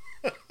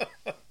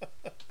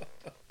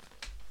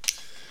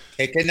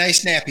take a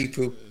nice nappy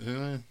poop.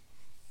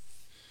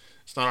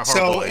 It's not a hard.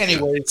 So,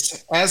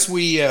 anyways, as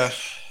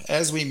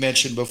we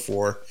mentioned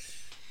before,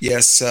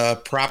 yes,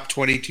 Prop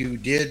 22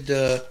 did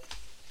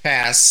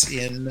pass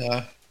in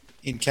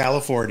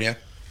California.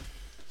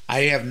 I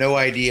have no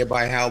idea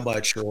by how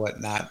much or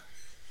whatnot,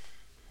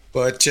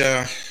 but.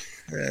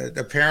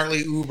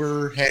 Apparently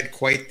Uber had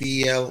quite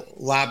the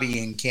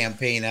lobbying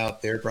campaign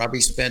out there. Probably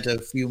spent a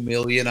few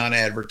million on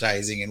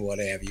advertising and what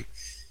have you.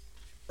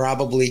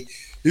 Probably,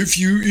 if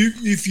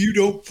you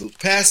don't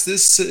pass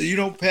this, you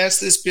don't pass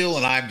this bill.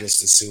 And I'm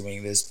just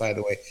assuming this, by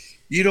the way.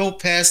 You don't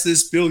pass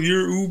this bill,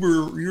 your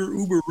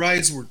Uber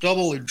rides were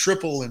double and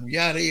triple and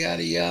yada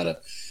yada yada.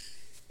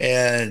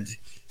 And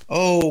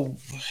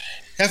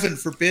heaven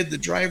forbid the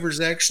drivers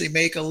actually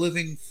make a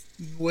living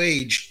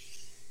wage.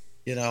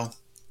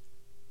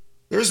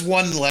 There's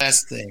one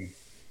last thing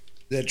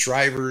that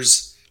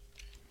drivers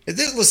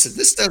Listen,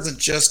 this doesn't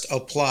just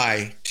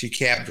apply to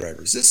cab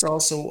drivers. This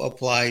also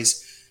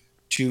applies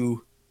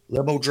to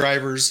limo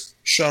drivers,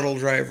 shuttle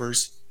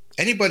drivers,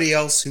 anybody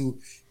else who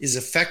is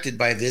affected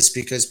by this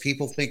because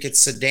people think it's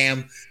so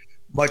damn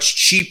much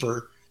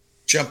cheaper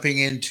jumping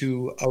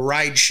into a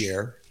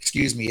rideshare,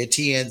 a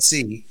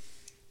TNC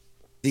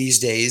these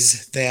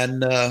days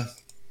than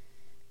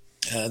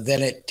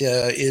it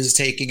is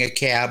taking a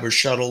cab or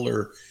shuttle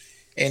or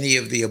any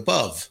of the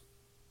above.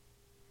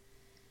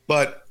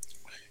 But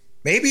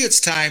maybe it's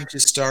time to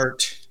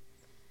start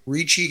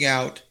reaching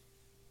out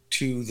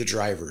to the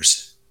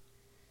drivers.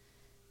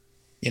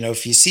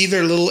 If you see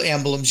their little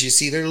emblems, you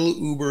see their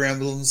little Uber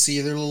emblems, see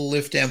their little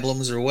Lyft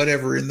emblems or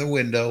whatever in the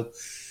window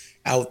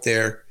out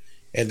there,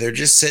 and they're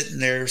just sitting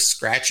there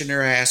scratching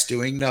their ass,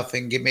 doing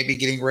nothing, maybe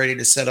getting ready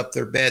to set up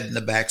their bed in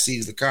the back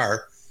seat of the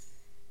car.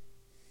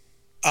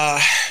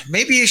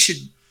 Maybe you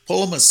should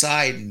pull them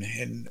aside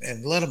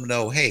and let them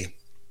know, hey,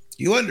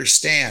 you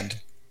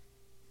understand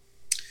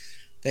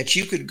that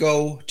you could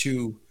go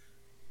to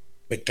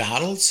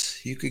McDonald's,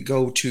 you could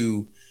go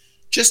to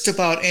just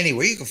about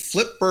anywhere, you could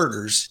flip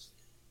burgers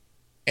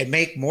and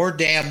make more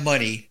damn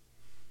money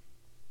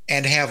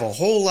and have a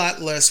whole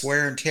lot less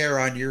wear and tear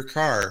on your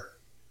car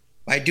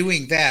by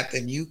doing that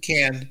than you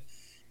can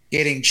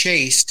getting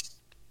chased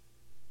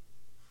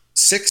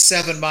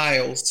 6-7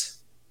 miles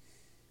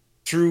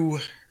through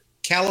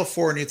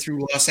California,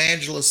 through Los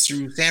Angeles,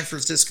 through San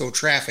Francisco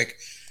traffic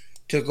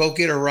to go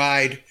get a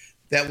ride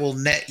that will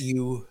net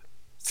you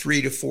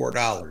 $3 to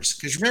 $4.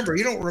 Because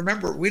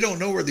we don't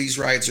know where these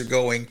rides are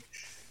going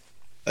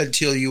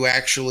until you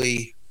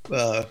actually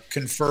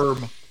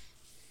confirm,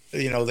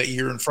 that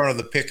you're in front of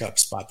the pickup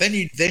spot. Then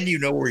you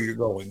know where you're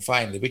going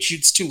finally. But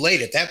it's too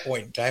late at that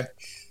point in time.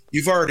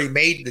 You've already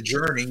made the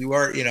journey. You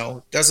are,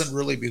 it doesn't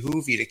really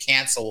behoove you to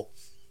cancel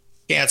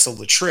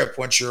the trip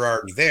once you're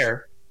already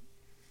there.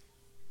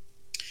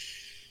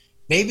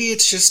 Maybe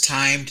it's just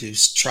time to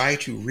try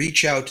to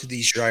reach out to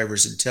these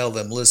drivers and tell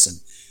them, listen,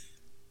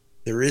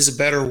 there is a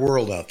better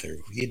world out there.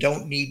 You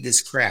don't need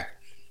this crap.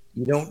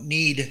 You don't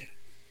need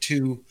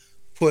to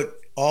put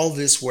all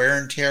this wear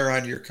and tear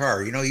on your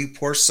car. You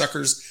poor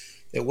suckers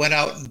that went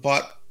out and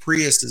bought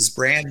Priuses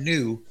brand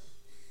new,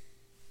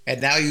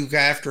 and now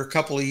after a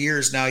couple of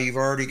years, now you've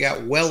already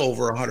got well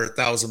over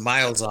 100,000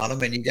 miles on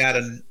them, and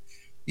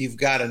you've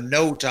got a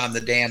note on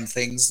the damn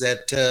things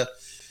that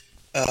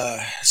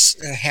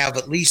have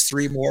at least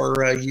 3 more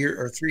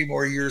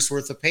years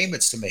worth of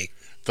payments to make.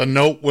 The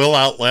note will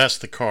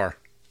outlast the car.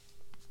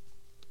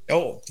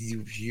 Oh,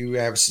 you're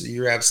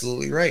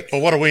absolutely right.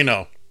 But what do we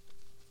know?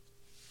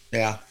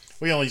 Yeah.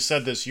 We only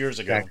said this years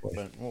ago.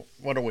 Exactly. But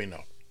what do we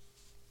know?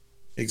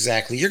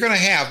 Exactly. You're going to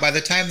have, by the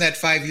time that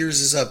 5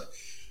 years is up,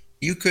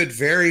 you could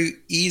very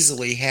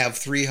easily have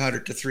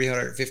 300 to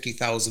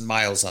 350,000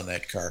 miles on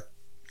that car.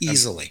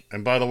 Easily.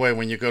 And by the way,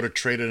 when you go to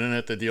trade it in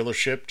at the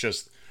dealership,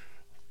 just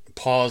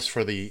pause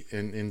for the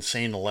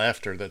insane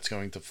laughter that's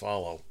going to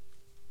follow.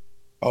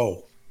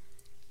 Oh.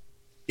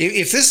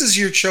 If this is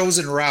your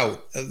chosen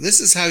route, this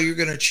is how you're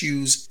going to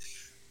choose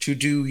to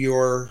do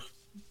your,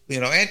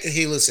 and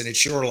hey, listen,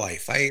 it's your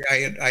life.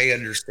 I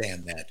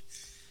understand that.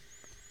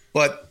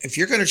 But if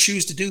you're going to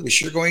choose to do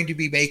this, you're going to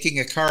be making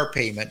a car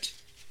payment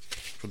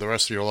for the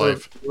rest of your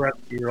life. For the rest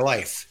of your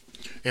life.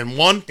 In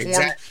one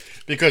form,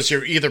 because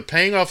you're either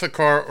paying off a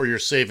car or you're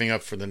saving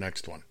up for the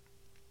next one.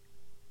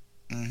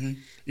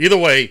 Mm-hmm. Either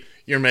way,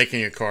 you're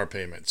making a car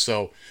payment.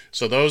 So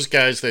those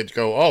guys that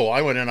go, oh,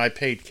 I went in, I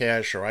paid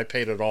cash or I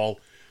paid it all.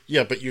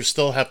 Yeah, but you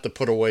still have to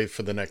put away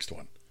for the next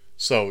one.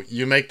 So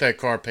you make that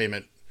car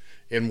payment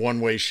in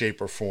one way,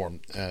 shape, or form.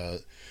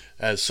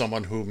 As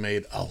someone who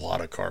made a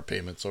lot of car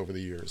payments over the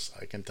years,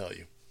 I can tell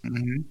you.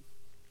 Mm-hmm.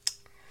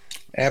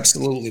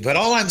 Absolutely. But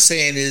all I'm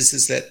saying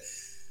is that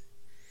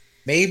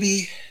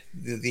maybe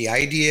the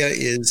idea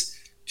is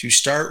to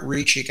start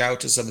reaching out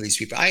to some of these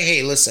people.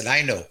 Hey, listen,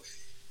 I know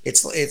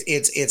it's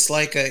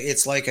like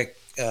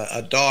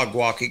a dog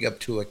walking up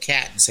to a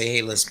cat and say,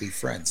 hey, let's be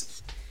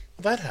friends.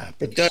 That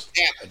happens. It does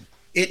happen.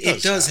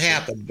 It does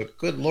happen, but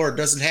good Lord,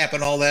 doesn't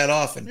happen all that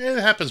often. Yeah, it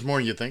happens more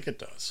than you think it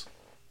does.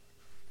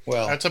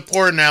 Well, that's a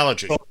poor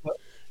analogy.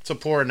 It's a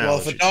poor analogy.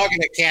 Well, if a dog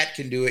and a cat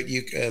can do it,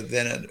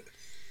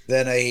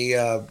 then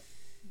a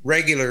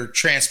regular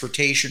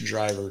transportation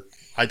driver.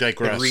 I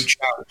digress. Can reach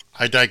out.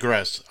 I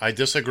digress. I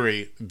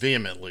disagree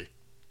vehemently.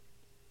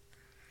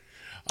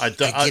 I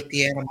get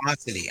the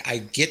animosity. I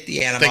get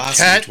the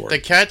animosity. The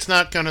cat's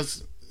not going to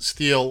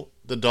steal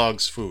the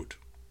dog's food.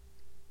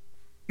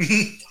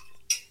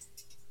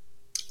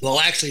 Well,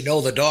 actually,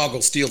 no, the dog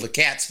will steal the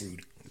cat's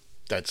food.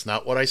 That's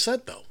not what I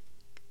said, though.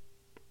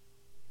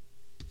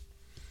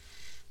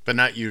 But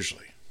not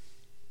usually.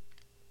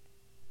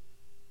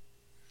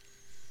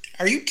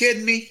 Are you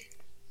kidding me?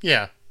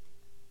 Yeah.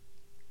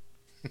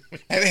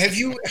 Have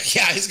you?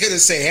 Yeah, I was going to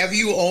say, have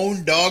you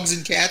owned dogs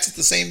and cats at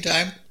the same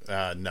time?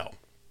 No.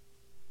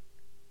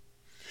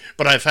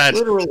 But I've had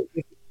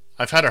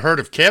a herd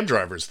of cab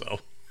drivers, though.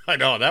 I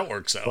know how that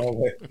works out.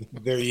 Oh,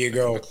 there you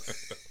go.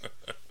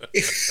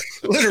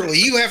 Literally,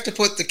 you have to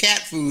put the cat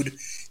food.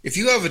 If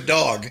you have a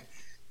dog,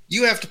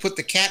 you have to put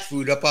the cat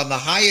food up on the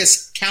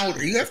highest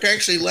counter. You have to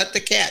actually let the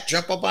cat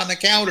jump up on the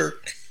counter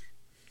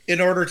in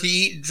order to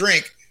eat and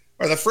drink,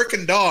 or the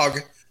frickin'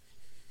 dog,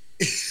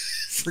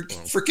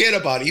 forget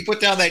about it. You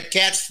put down that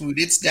cat's food,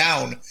 it's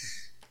down.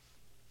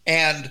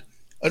 And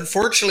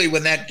unfortunately,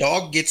 when that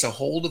dog gets a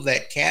hold of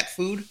that cat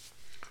food,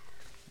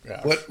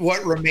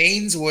 what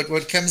remains,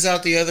 what comes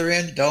out the other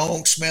end,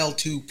 don't smell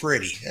too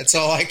pretty. That's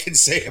all I can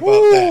say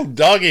about that.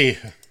 Doggy.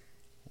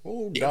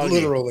 Ooh,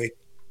 doggy.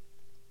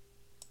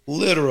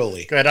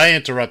 Literally. Good. I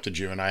interrupted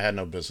you, and I had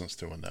no business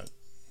doing that.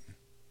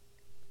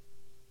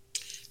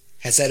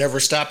 Has that ever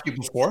stopped you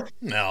before?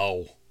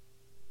 No.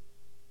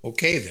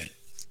 Okay, then.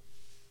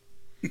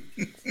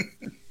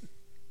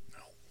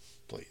 No,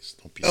 please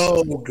don't be.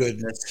 Oh,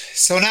 goodness.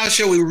 So now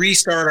shall we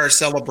restart our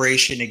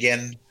celebration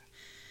again?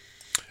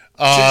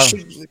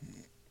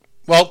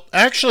 Well,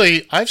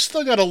 actually, I've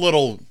still got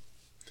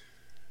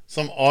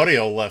some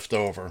audio left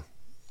over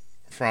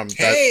from that.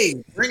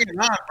 Hey, bring it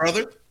on,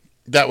 brother.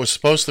 That was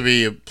supposed to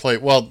be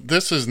played. Well,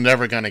 this is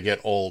never going to get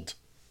old.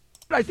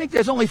 I think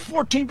there's only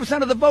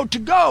 14% of the vote to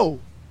go.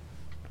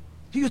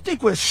 Do you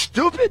think we're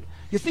stupid?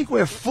 You think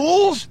we're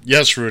fools?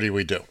 Yes, Rudy,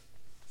 we do.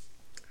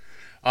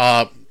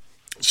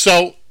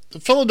 So the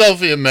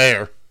Philadelphia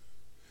mayor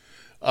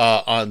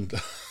on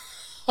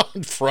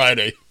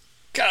Friday.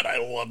 God, I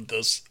love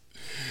this.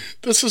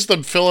 This is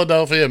the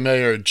Philadelphia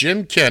mayor,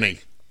 Jim Kenney,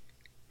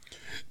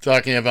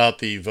 talking about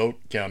the vote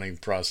counting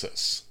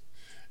process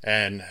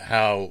and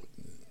how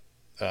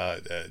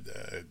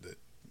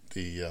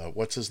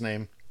what's his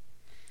name?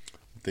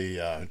 The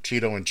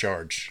Cheeto in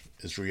charge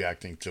is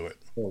reacting to it.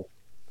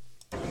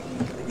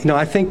 You know,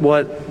 I think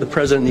what the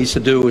president needs to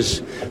do is,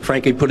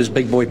 frankly, put his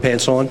big boy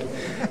pants on.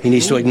 He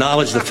needs to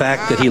acknowledge the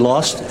fact that he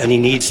lost, and he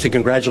needs to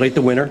congratulate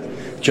the winner,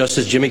 just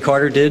as Jimmy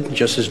Carter did,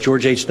 just as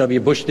George H.W.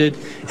 Bush did,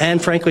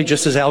 and frankly,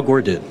 just as Al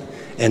Gore did.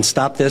 And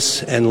stop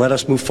this and let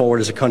us move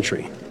forward as a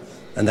country.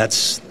 And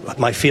that's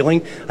my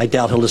feeling. I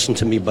doubt he'll listen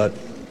to me, but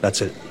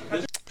that's it.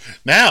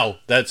 Now,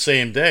 that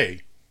same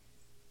day,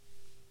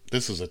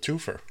 this is a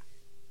twofer.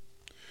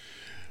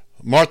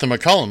 Martha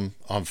McCallum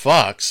on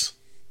Fox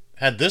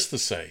had this to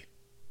say.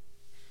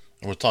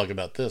 And we'll talk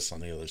about this on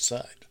the other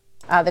side.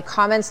 The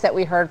comments that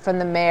we heard from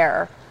the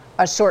mayor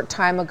a short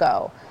time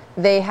ago,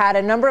 they had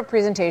a number of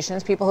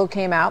presentations, people who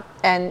came out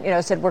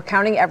and said we're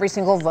counting every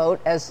single vote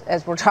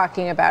as we're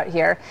talking about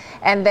here.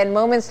 And then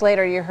moments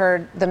later, you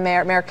heard the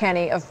Mayor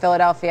Kenney of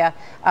Philadelphia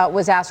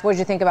was asked, what did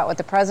you think about what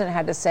the president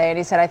had to say? And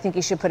he said, I think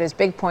he should put his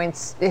big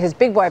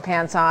boy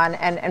pants on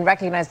and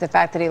recognize the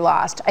fact that he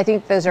lost. I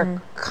think those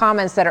are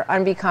comments that are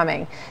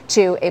unbecoming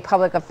to a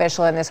public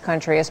official in this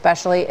country,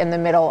 especially in the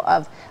middle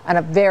of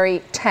a very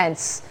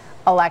tense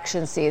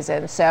election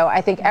season. So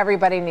I think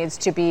everybody needs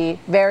to be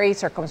very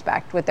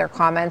circumspect with their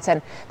comments and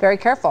very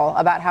careful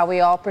about how we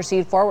all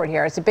proceed forward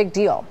here. It's a big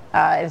deal.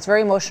 And it's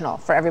very emotional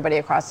for everybody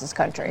across this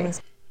country.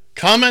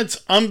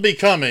 Comments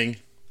unbecoming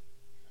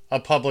a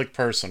public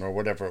person, or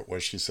whatever it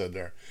was she said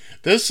there.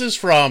 This is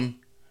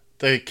from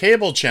the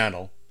cable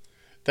channel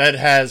that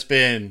has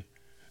been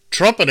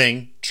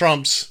trumpeting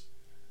Trump's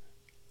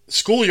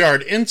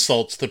schoolyard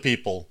insults to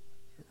people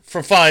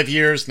for 5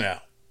 years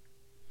now.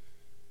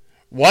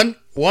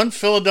 One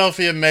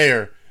Philadelphia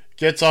mayor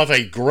gets off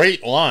a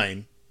great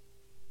line.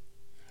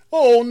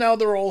 Oh, now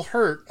they're all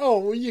hurt. Oh,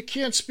 well, you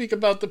can't speak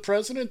about the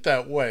president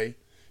that way.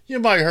 You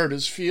might hurt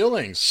his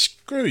feelings.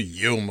 Screw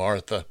you,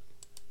 Martha.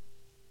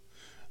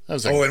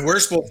 And we're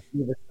supposed to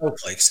be the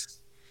snowflakes.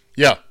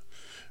 Yeah,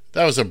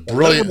 that was a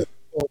brilliant.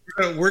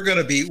 We're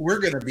gonna be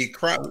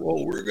crying.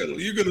 Well,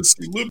 you're gonna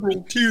see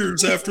liberal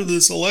tears after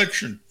this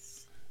election.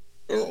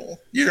 Oh,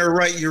 you're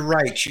right. You're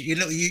right.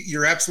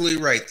 You're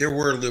absolutely right. There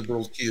were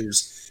liberal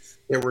tears.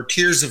 There were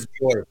tears of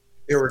joy.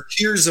 There were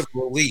tears of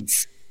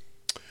relief.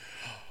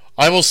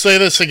 I will say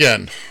this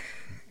again.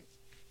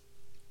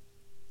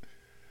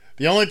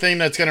 The only thing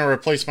that's going to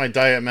replace my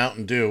Diet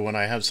Mountain Dew when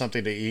I have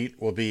something to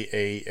eat will be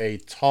a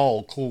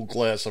tall, cool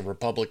glass of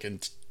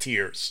Republican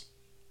tears.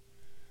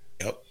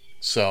 Yep.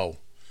 So,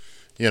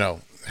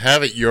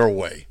 have it your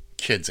way,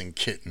 kids and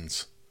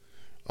kittens.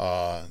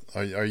 Are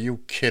you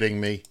kidding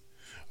me?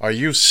 Are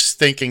you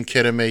stinking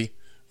kidding me?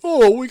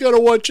 Oh, we got to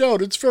watch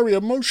out. It's very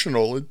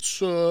emotional.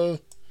 It's blah,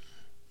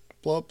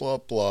 blah,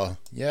 blah.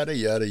 Yada,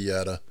 yada,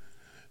 yada.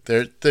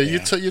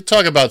 You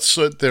talk about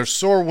they're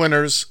sore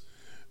winners.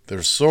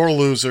 They're sore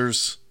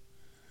losers.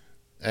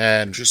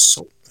 And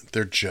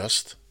they're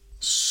just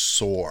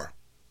sore.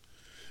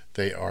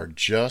 They are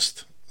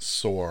just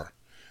sore.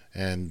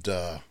 And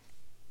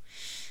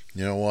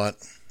you know what?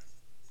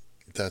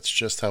 That's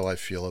just how I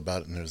feel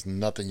about it, and there's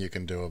nothing you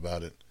can do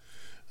about it.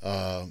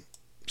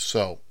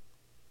 So,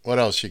 what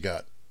else you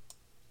got?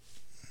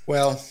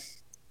 Well,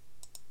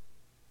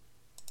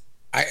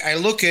 I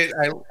look at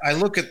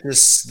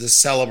this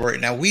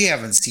celebrate. Now, we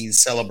haven't seen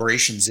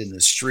celebrations in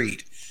the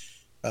street.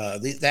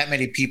 That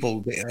many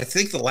people. I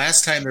think the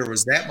last time there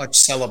was that much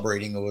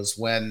celebrating was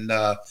when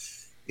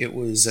it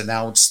was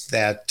announced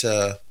that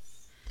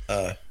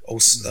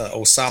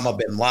Osama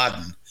bin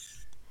Laden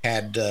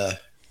had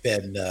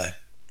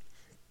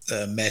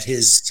met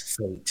his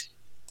fate.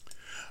 I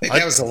think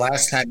that was the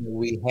last time that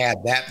we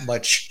had that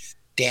much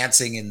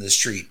dancing in the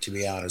street, to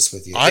be honest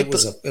with you. I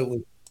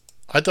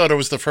thought it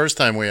was the first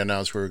time we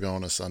announced we were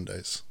going to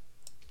Sundays.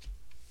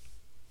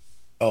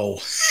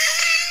 Oh,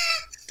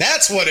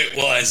 that's what it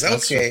was.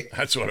 Okay.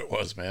 That's what it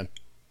was, man.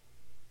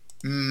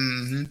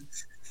 Mm-hmm.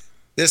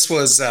 This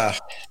was,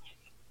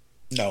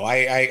 no,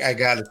 I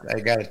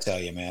gotta tell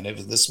you, man, it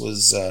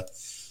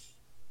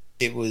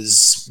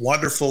was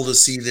wonderful to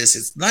see this.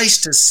 It's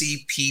nice to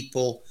see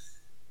people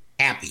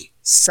happy,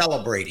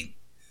 celebrating,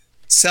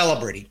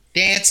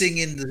 dancing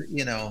in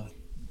the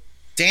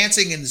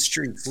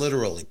streets,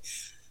 literally.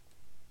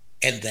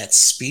 And that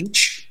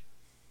speech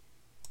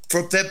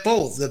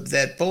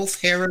that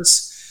both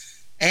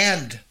Harris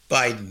and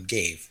Biden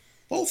gave,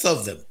 both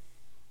of them,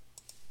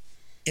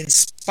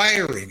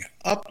 inspiring,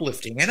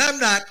 uplifting. And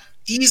I'm not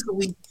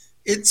easily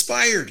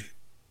inspired.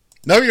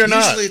 No, you're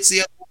not. Usually it's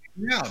the other way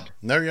around.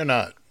 No, you're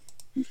not.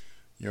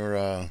 You're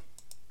I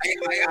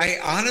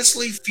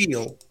honestly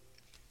feel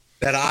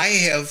that I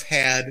have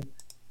had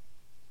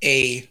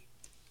a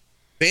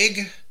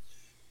big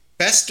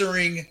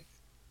festering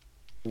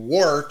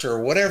wart,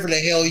 or whatever the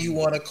hell you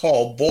want to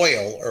call,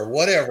 boil or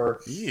whatever,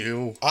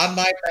 on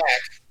my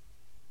back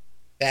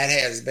that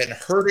has been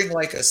hurting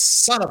like a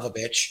son of a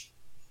bitch.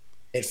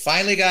 It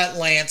finally got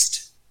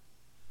lanced.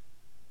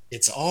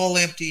 It's all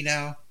empty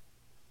now,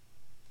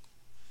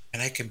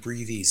 and I can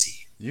breathe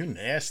easy. You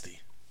nasty.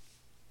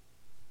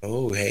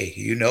 Oh, hey,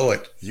 you know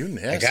it. You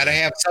nasty. I gotta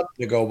have something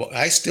to go.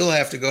 I still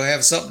have to go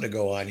have something to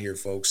go on here,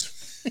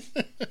 folks.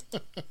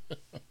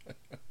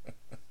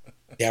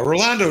 Yeah,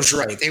 Rolando's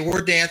right. They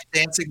were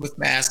dancing with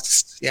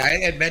masks. Yeah, I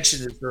had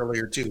mentioned it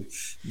earlier too.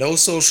 No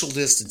social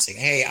distancing.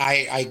 Hey,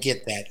 I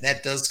get that.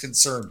 That does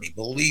concern me.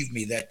 Believe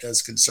me, that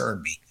does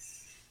concern me.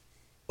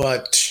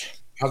 But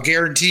I'll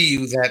guarantee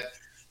you that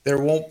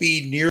there won't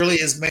be nearly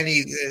as many.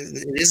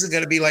 It isn't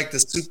going to be like the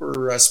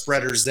super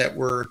spreaders that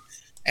were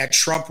at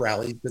Trump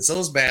rallies, because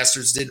those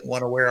bastards didn't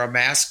want to wear a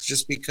mask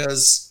just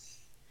because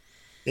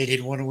they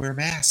didn't want to wear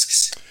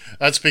masks.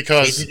 That's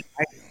because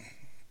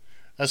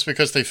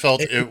they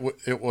felt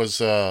it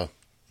was not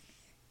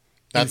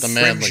the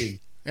manly.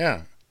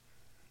 Yeah.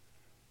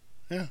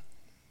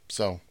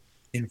 So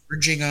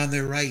infringing on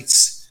their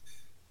rights.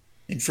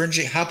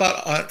 Infringing. How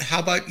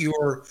about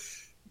your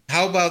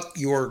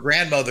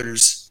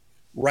grandmother's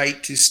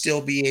right to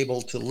still be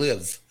able to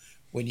live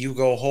when you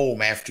go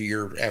home after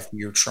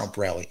your Trump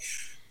rally?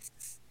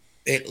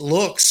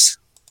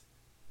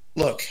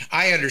 Look,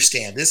 I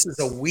understand. This is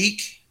a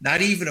week,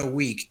 not even a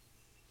week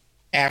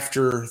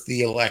after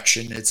the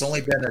election. It's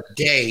only been a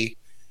day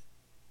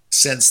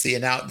since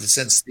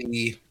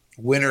the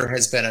winner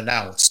has been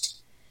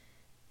announced.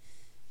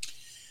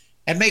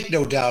 And make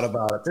no doubt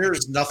about it, there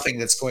is nothing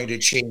that's going to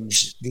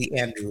change the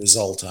end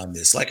result on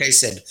this. Like I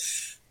said,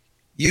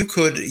 you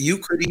could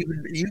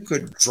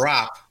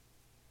drop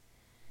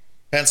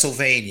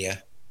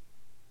Pennsylvania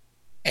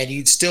and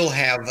you'd still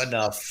have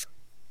enough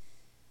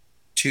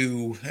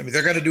to,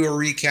 they're going to do a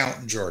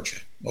recount in Georgia.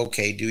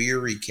 Okay, do your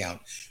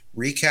recount.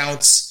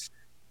 Recounts,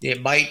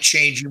 it might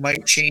change. You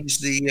might change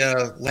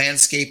the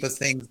landscape of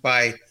things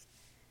by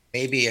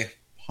maybe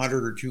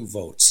 100 or 2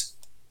 votes.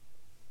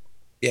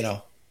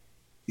 You're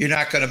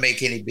not going to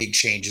make any big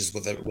changes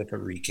with a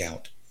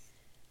recount.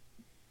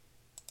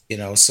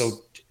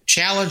 So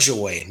challenge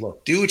away.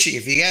 Look, do what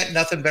if you got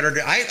nothing better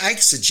to. I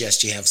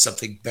suggest you have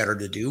something better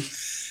to do.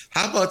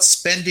 How about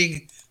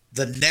spending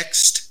the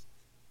next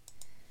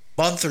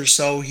month or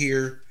so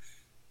here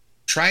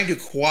trying to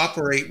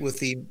cooperate with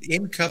the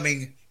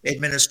incoming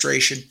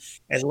administration,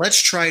 and let's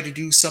try to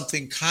do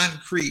something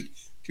concrete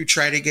to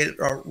try to get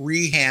a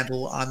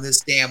rehandle on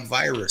this damn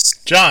virus.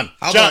 John,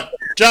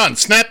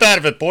 snap out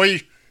of it,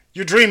 boy.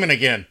 You're dreaming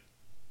again.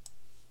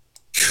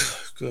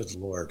 Good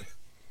Lord.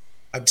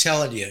 I'm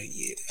telling you,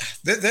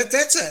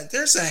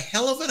 there's a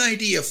hell of an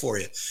idea for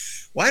you.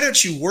 Why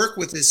don't you work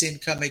with this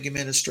incoming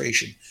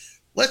administration?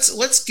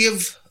 Let's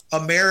give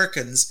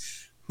Americans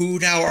who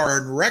now are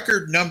in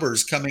record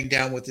numbers coming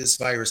down with this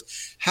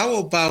virus. How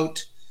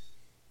about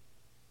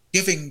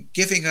giving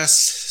us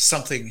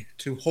something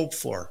to hope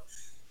for?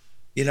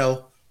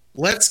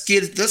 Let's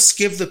give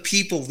the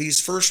people,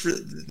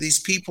 these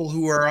people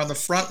who are on the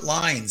front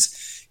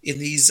lines in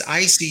these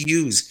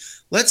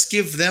ICUs, let's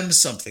give them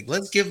something.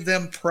 Let's give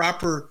them the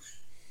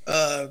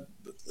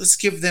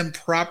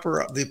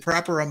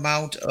proper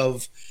amount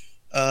of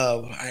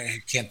I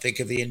can't think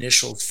of the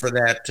initials for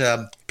that.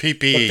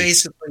 PPE. But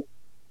basically,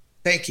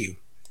 thank you.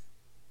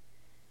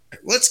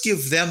 Let's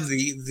give them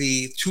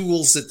the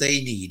tools that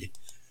they need.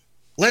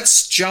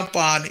 Let's jump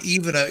on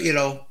even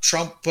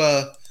Trump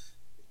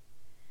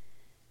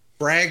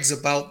brags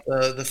about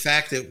the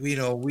fact that we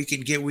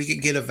can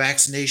get a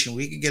vaccination.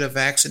 We can get a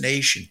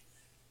vaccination.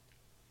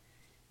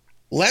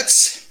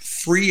 Let's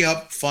free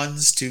up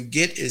funds to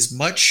get as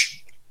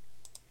much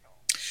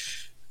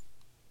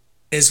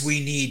as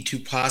we need to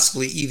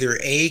possibly either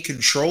A,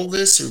 control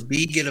this, or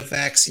B, get a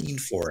vaccine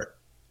for it.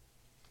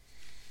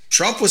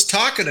 Trump was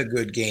talking a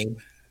good game.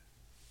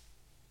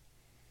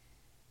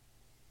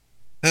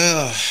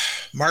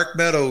 Mark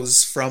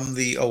Meadows from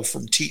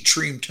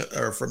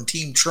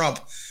Team Trump,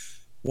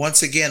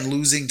 once again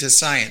losing to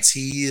science.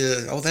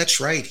 That's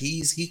right.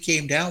 He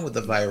came down with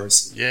the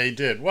virus. Yeah, he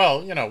did.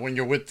 Well, when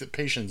you're with the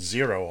patient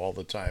zero all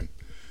the time.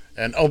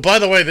 And by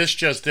the way, this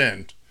just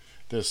in,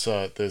 this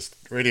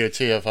Radio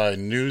TFI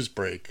news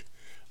break,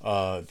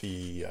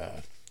 the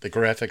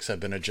graphics have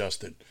been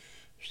adjusted.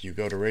 If you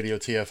go to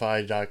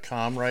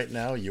radiotfi.com right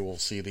now, you will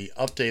see the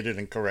updated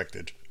and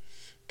corrected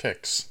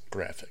pics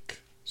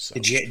graphic. So.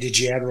 Did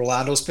you add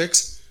Rolando's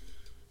pics?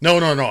 No,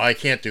 I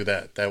can't do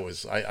that. That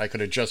was I could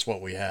adjust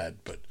what we had,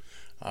 but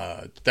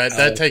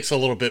that takes a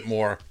little bit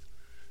more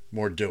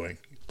doing.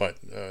 But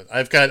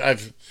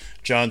I've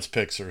John's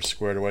picks are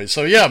squared away.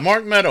 So yeah,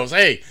 Mark Meadows.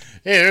 Hey,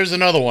 here's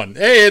another one.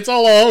 Hey, it's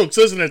all a hoax,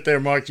 isn't it, there,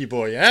 Marky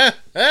boy? Huh?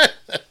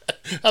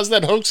 How's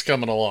that hoax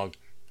coming along?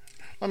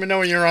 Let me know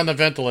when you're on the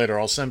ventilator.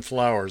 I'll send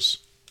flowers.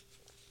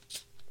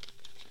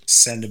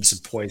 Send him some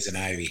poison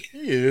ivy.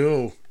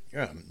 You're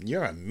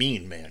a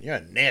mean man. You're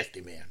a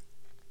nasty man.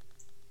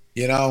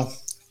 And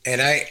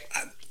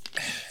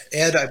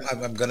Ed,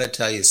 I'm going to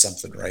tell you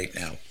something right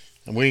now.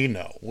 We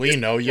know. You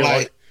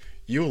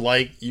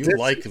like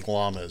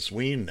llamas.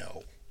 We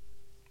know.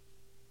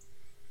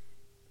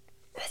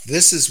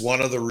 This is one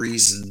of the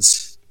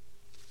reasons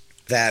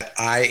that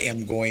I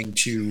am going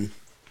to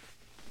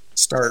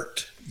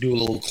start do a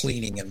little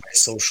cleaning in my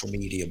social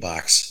media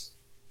box,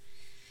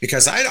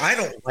 because I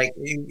don't like,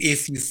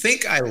 if you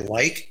think I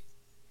like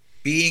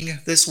being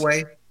this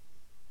way,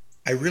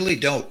 I really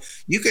don't.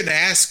 You can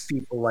ask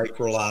people like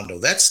Rolando.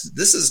 This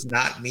is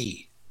not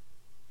me.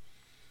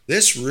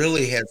 This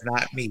really has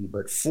not me.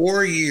 But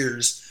 4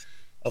 years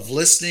of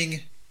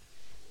listening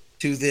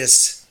to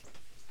this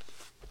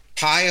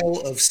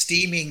pile of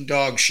steaming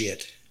dog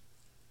shit.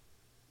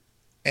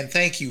 And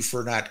thank you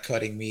for not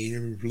cutting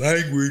me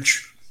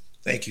language.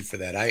 Thank you for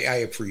that. I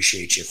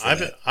appreciate you for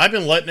that. I've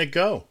been letting it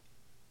go.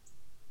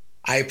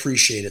 I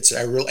appreciate it. So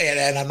I really,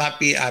 and I'm not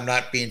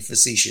being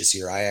facetious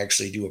here. I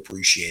actually do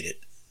appreciate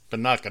it. But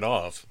knock it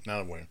off.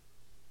 Now we're.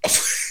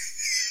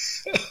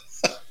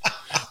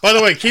 By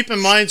the way, keep in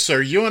mind,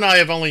 sir, you and I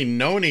have only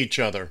known each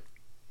other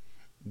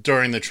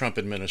during the Trump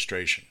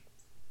administration.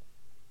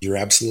 You're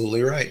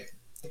absolutely right.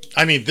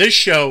 I mean, this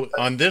show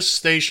on this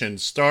station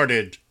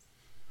started,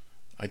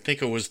 I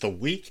think it was the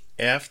week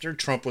after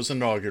Trump was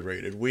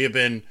inaugurated. We have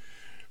been,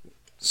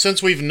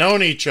 since we've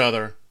known each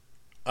other,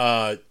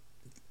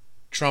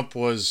 Trump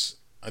was,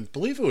 I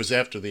believe it was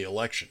after the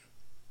election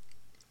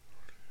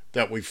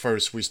that we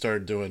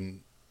started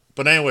doing.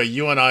 But anyway,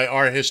 you and I,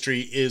 our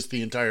history is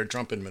the entire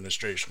Trump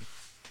administration.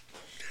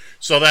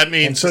 So that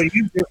means... And so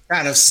you've just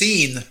kind of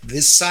seen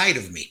this side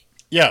of me.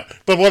 Yeah,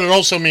 but what it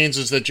also means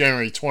is that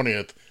January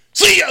 20th,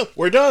 see ya!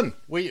 We're done.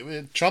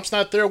 Trump's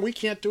not there. We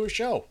can't do a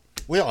show.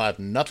 We'll have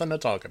nothing to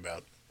talk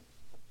about.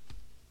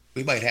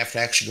 We might have to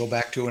actually go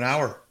back to an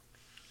hour.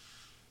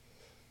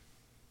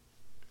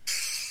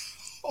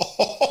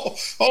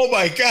 Oh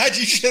my God,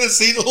 you should have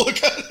seen the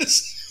look on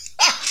this.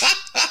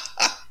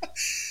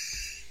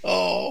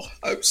 Oh,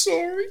 I'm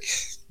sorry.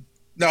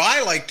 No,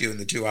 I like doing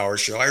the 2-hour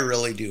show. I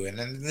really do.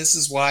 And this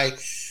is why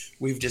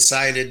we've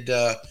decided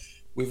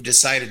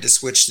to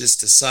switch this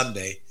to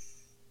Sunday.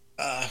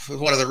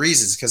 One of the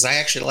reasons, because I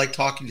actually like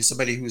talking to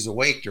somebody who's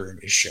awake during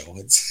this show.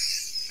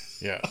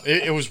 Yeah,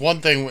 it was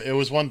one thing. It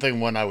was one thing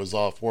when I was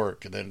off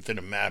work, and then it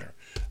didn't matter.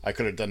 I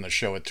could have done the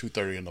show at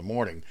 2:30 in the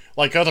morning,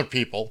 like other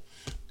people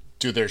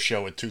do their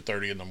show at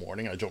 2:30 in the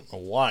morning. I don't know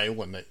why.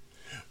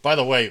 By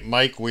the way,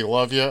 Mike, we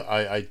love you.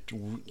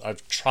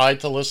 I've tried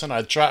to listen.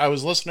 I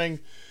was listening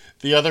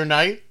the other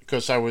night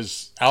because I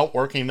was out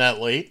working that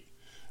late.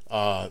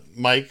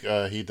 Mike,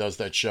 he does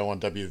that show on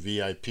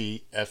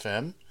WVIP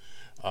FM.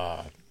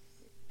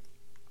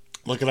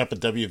 Look it up at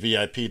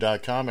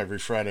WVIP.com every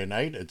Friday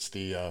night. It's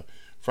the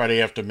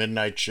Friday after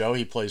midnight show.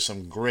 He plays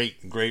some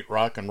great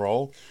rock and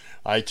roll.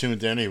 I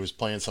tuned in. He was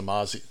playing some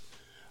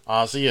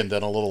Ozzy, and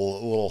then a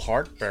little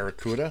Heart,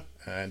 Barracuda,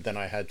 and then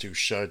I had to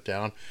shut it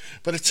down.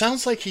 But it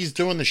sounds like he's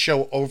doing the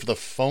show over the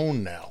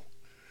phone now,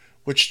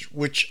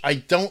 which I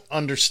don't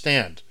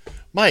understand.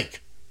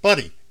 Mike,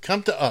 buddy,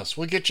 come to us.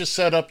 We'll get you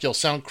set up. You'll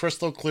sound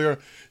crystal clear.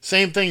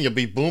 Same thing. You'll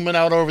be booming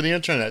out over the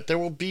internet. There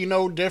will be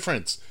no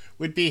difference.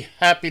 We'd be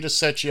happy to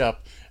set you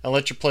up and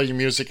let you play your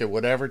music at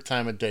whatever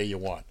time of day you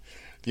want.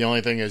 The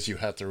only thing is you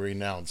have to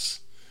renounce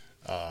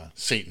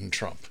Satan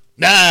Trump.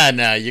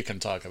 Nah, you can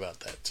talk about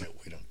that too.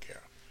 We don't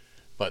care.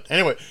 But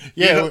anyway,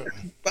 yeah.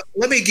 But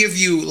let me give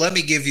you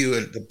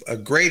a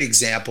great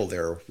example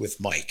there with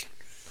Mike.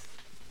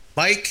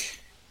 Mike,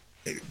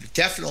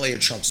 definitely a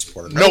Trump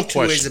supporter. No two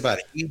ways about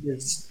it. He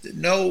is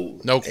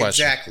no question.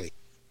 Exactly.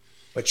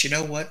 But you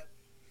know what?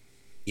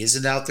 He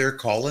isn't out there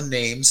calling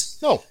names.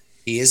 No.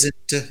 He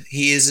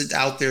isn't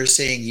out there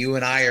saying you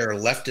and I are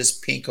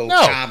leftist pinko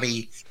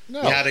commie,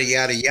 yada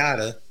yada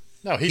yada.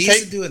 No, he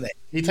isn't doing that.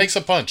 He takes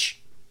a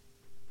punch.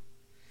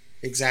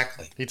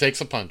 Exactly. He takes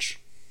a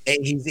punch.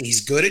 And he's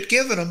good at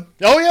giving them.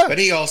 Oh yeah. But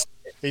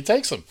he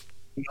takes them.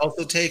 He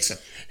also takes them.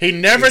 He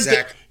never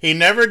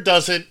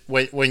does it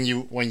when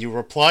you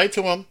reply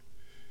to him.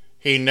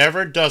 He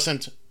never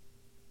doesn't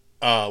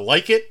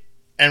like it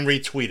and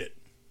retweet it.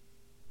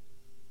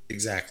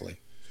 Exactly.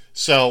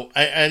 So,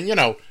 and you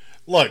know,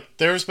 look,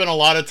 there's been a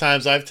lot of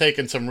times I've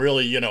taken some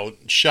really, you know,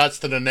 shots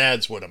to the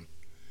nads with him.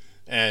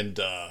 And,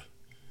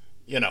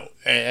 you know,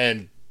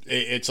 and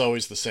it's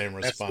always the same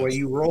response. That's the way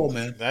you roll,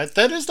 man.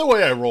 That is the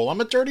way I roll.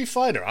 I'm a dirty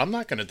fighter. I'm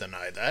not going to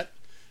deny that.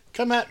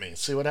 Come at me and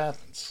see what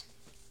happens.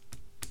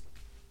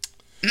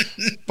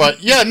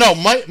 But, yeah, no,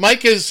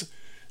 Mike is,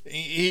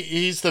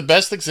 he's the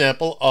best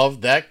example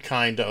of that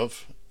kind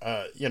of,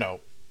 you know,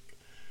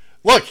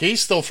 look, he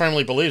still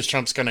firmly believes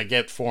Trump's going to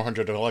get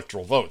 400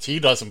 electoral votes. He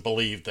doesn't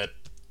believe that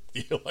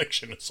the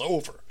election is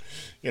over.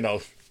 You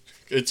know,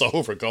 it's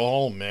over. Go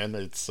home, man.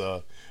 It's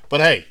but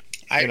hey,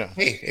 you know.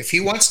 Hey, if he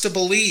wants to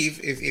believe,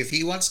 if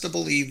he wants to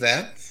believe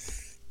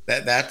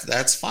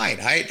that's fine.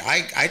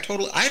 I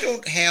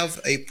don't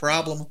have a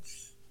problem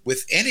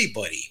with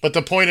anybody. But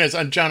the point is,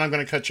 and John, I'm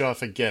going to cut you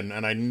off again,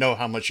 and I know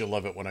how much you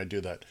love it when I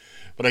do that.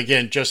 But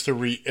again, just to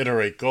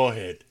reiterate, go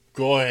ahead.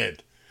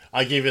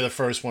 I gave you the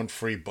first one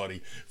free,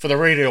 buddy. For the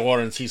radio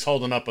audience, he's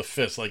holding up a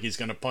fist like he's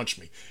going to punch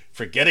me,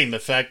 forgetting the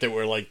fact that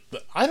we're like,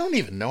 I don't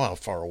even know how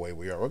far away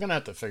we are. We're going to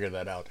have to figure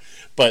that out.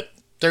 But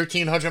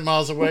 1,300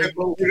 miles away.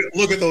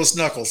 Look at those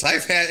knuckles.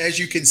 I've had, as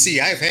you can see,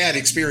 I've had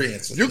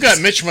experience. You got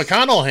Mitch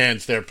McConnell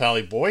hands there,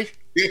 Pally boy.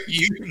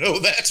 You know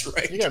that's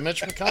right. You got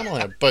Mitch McConnell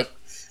hands. But,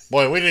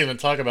 boy, we didn't even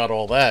talk about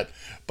all that.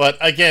 But,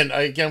 again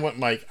with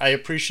Mike, I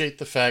appreciate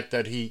the fact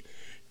that he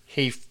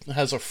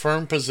has a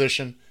firm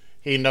position.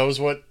 He knows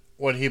what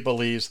he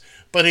believes,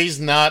 but he's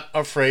not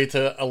afraid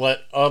to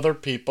let other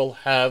people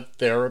have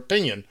their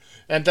opinion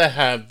and to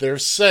have their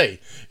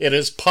say. It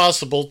is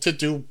possible to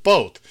do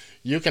both.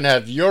 You can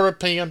have your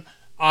opinion,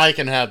 I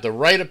can have the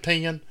right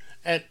opinion,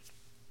 and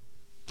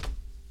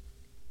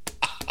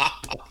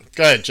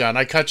go ahead, John.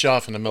 I cut you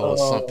off in the middle of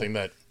something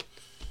that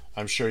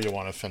I'm sure you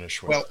want to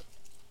finish with.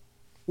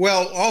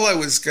 Well, all I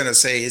was going to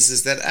say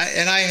is that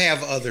I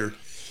have other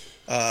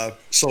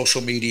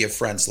social media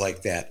friends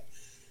like that.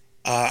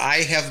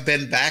 I have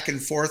been back and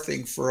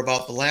forthing for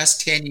about the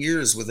last 10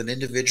 years with an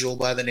individual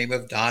by the name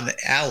of Don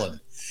Allen,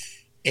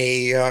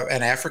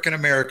 an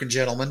African-American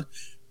gentleman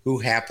who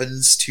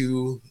happens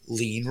to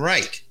lean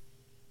right.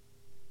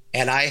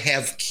 And I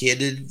have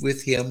kidded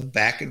with him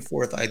back and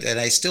forth. And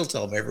I still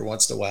tell him every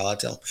once in a while,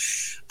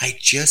 I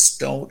just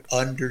don't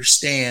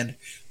understand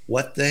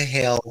what the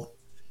hell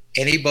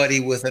anybody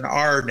with an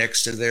R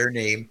next to their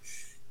name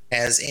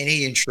has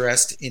any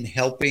interest in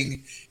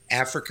helping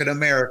African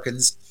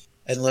Americans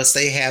unless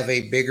they have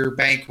a bigger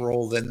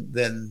bankroll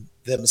than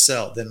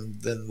themselves,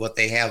 than what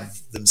they have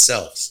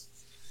themselves.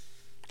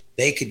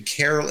 They could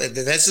care.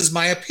 This is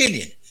my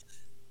opinion.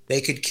 They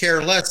could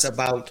care less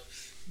about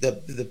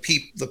the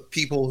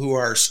people who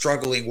are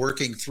struggling,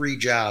 working 3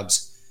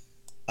 jobs,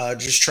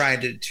 just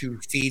trying to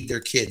feed their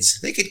kids.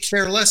 They could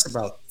care less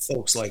about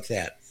folks like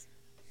that.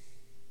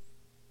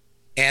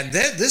 And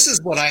this is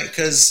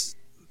because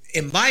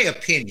in my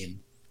opinion,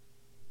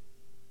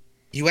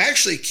 you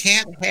actually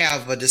can't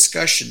have a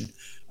discussion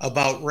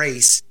about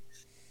race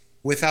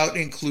without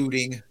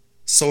including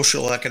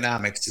social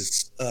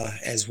economics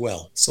as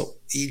well. So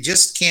you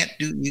just can't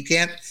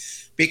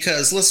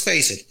because let's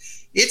face it,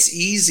 it's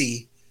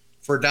easy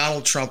for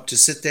Donald Trump to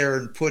sit there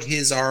and put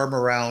his arm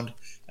around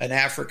an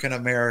African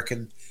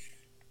American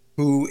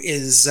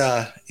who's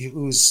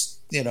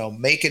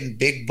making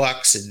big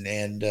bucks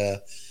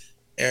and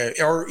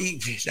or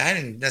I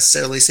didn't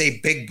necessarily say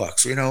big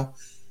bucks,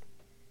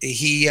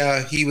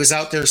 he was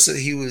out there, so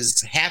he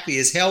was happy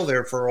as hell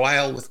there for a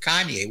while with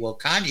Kanye. Well,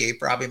 Kanye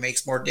probably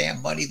makes more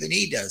damn money than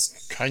he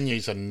does.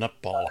 Kanye's a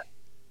nutball.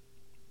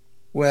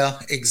 Well,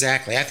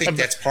 exactly. I think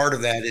that's part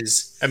of that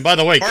is. And by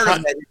the way, part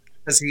of that is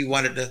because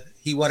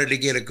he wanted to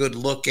get a good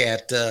look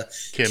at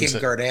Kim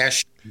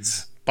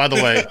Kardashian. By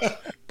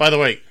the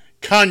way,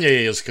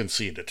 Kanye is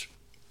conceited.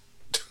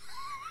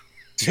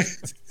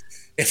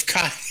 If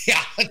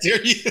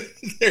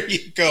Kanye, there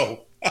you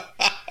go.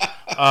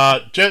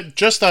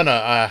 Just on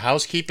a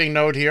housekeeping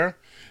note here,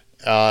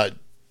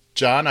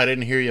 John, I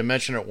didn't hear you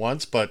mention it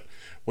once, but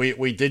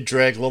we did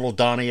drag little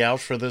Donnie out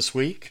for this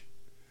week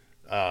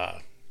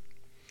on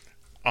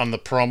the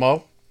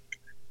promo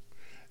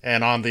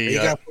and on the. Are you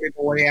going to put him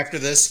away after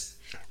this?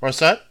 What's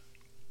that?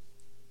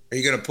 Are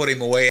you going to put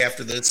him away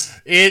after this?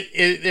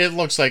 It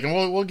looks like, and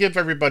we'll give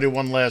everybody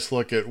one last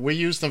look at. We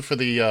used them for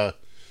the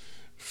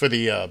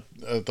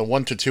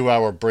 1 to 2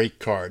 hour break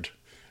card.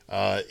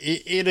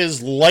 It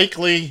is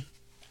likely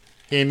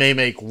he may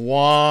make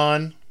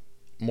one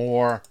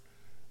more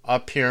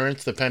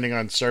appearance, depending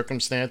on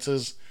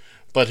circumstances.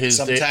 But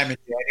sometime in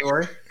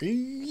January.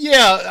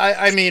 Yeah,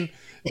 I mean,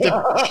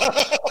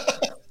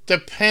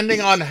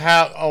 depending on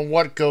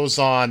what goes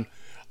on,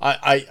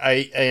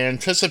 I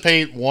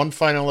anticipate one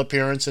final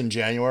appearance in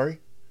January.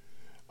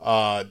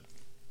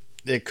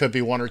 It could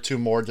be 1 or 2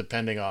 more,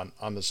 depending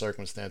on the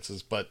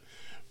circumstances. But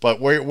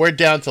we're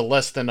down to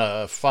less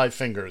than 5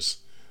 fingers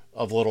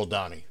of little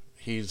Donnie.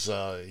 He's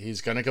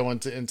going to go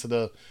into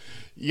the,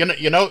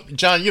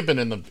 John, you've been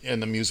in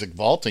the music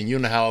vault, and you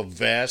know how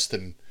vast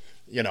and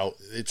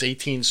it's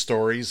 18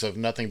 stories of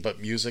nothing but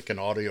music and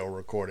audio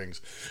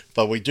recordings.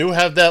 But we do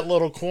have that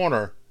little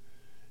corner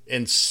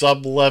in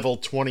sub-level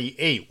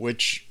 28,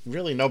 which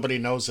really nobody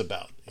knows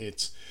about.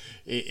 It's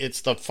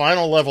the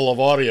final level of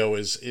audio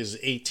is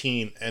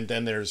 18, and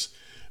then there's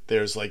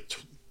like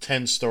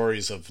 10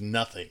 stories of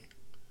nothing.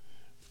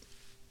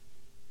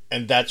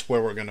 And that's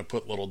where we're going to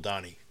put little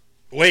Donnie,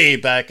 way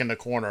back in the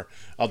corner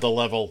of the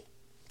level,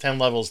 10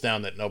 levels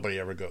down that nobody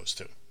ever goes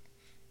to.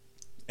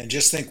 And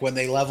just think, when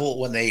they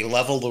level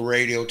the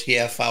Radio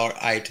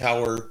TFI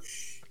tower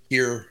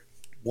here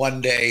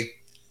one day,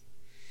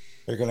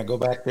 they're going to go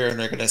back there and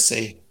they're going to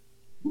say,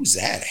 "Who's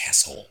that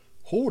asshole?"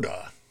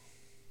 Huda.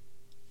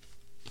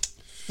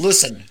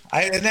 Listen,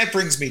 and that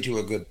brings me to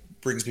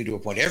a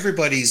point.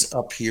 Everybody's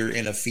up here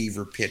in a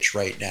fever pitch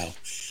right now.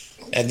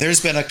 And there's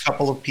been a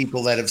couple of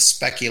people that have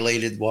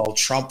speculated, well,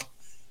 Trump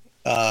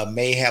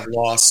may have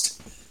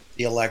lost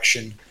the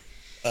election.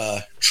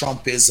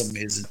 Trumpism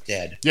isn't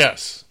dead.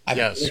 Yes. I'm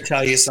going to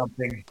tell you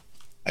something.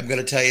 And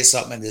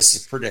this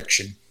is a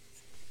prediction,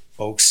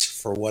 folks,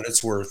 for what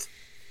it's worth.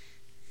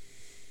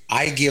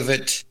 I give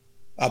it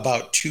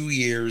about 2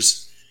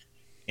 years,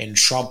 and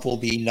Trump will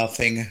be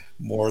nothing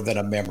more than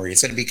a memory.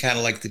 It's going to be kind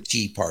of like the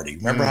Tea Party.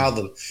 Remember how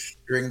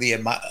during the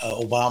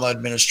Obama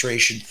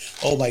administration,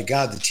 oh my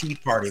God, the Tea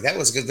Party, that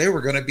was good. They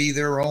were going to be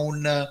their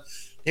own.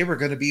 They were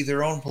going to be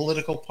their own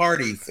political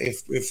party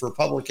if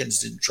Republicans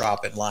didn't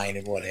drop in line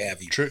and what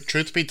have you.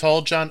 Truth be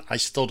told, John, I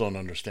still don't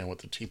understand what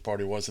the Tea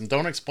Party was, and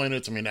don't explain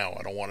it to me now.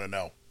 I don't want to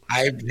know.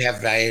 I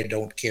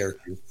don't care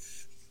to.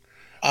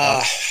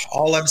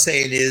 All I'm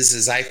saying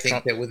is I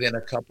think that within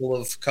a couple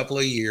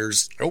of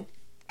years,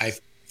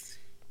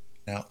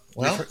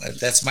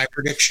 that's my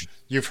prediction.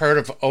 You've heard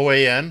of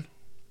OAN?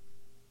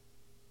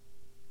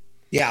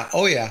 Yeah.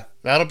 Oh, yeah.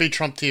 That'll be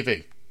Trump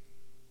TV.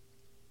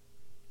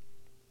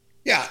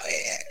 Yeah.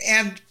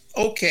 And,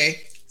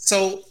 okay.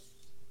 So,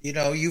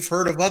 you've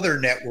heard of other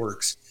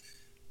networks.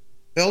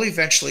 They'll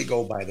eventually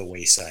go by the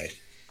wayside.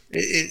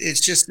 It's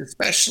just,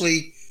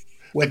 especially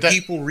when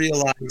people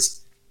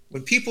realize,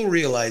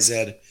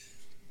 Ed,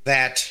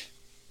 that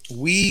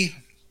we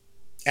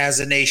as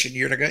a nation,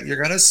 you're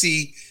going to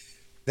see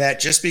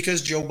that just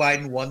because Joe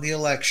Biden won the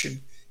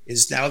election,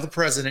 is now the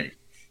president,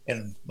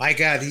 and my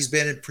God, he's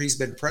been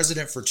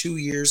president for 2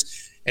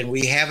 years, and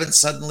we haven't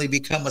suddenly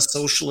become a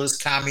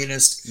socialist,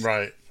 communist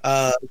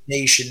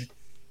nation.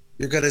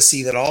 You're going to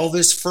see that all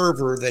this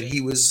fervor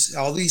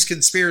all these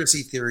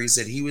conspiracy theories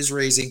that he was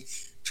raising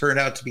turned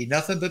out to be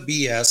nothing but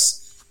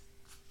BS.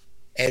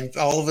 And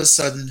all of a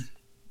sudden,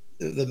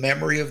 the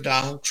memory of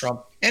Donald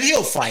Trump, and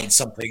he'll find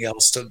something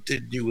else to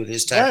do with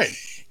his time. Right.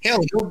 He'll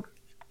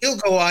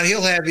go on.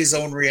 He'll have his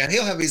own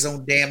he'll have his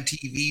own damn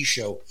TV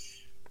show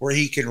where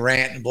he can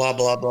rant and blah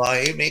blah blah.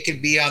 It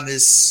can be on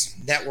this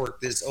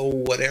network,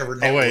 whatever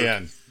network.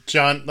 OAN.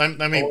 John,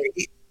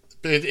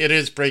 it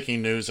is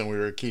breaking news, and we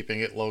were keeping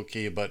it low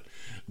key. But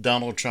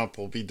Donald Trump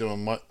will be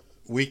doing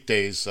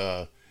weekdays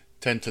 10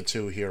 to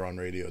 2 here on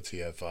Radio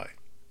TFI.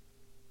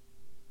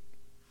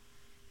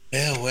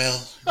 Yeah,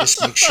 well,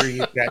 just make sure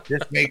you got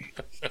just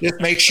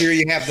make sure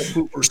you have the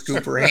pooper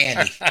scooper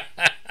handy.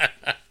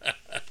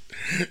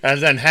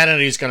 And then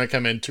Hannity's going to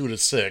come in 2 to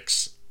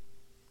 6.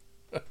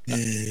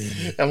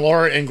 And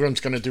Laura Ingram's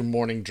going to do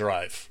morning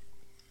drive.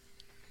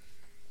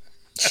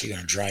 She's going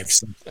to drive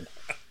something.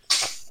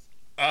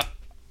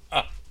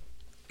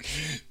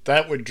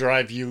 That would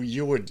drive you.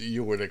 You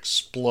would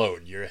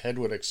explode. Your head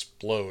would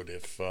explode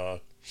if.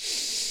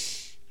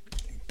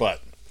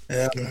 But.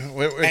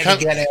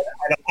 Again,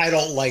 I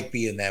don't like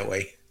being that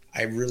way.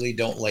 I really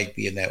don't like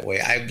being that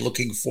way. I'm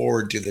looking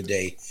forward to the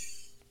day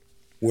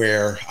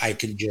where I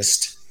can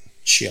just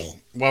chill.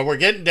 Well, we're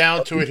getting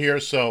down to it here,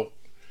 so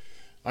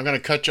I'm going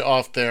to cut you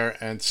off there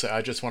and say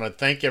I just want to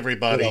thank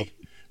everybody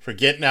for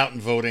getting out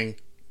and voting.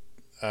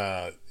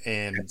 And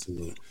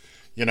absolutely.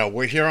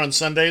 We're here on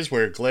Sundays.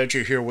 We're glad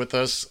you're here with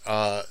us.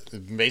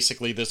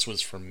 Basically, this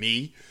was for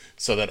me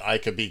so that I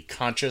could be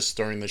conscious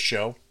during the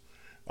show.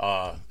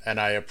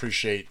 And I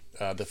appreciate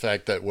the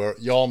fact that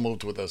y'all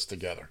moved with us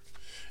together.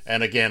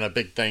 And again, a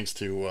big thanks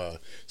to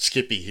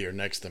Skippy here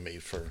next to me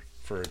for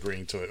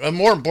agreeing to it. And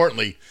more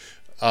importantly,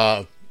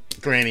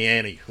 Granny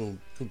Annie, who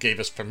gave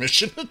us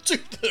permission to do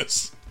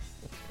this.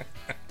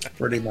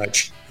 Pretty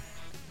much.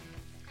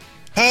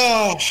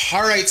 Oh,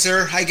 all right,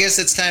 sir. I guess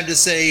it's time to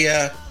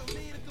say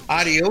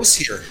adios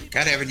here.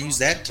 God, I haven't used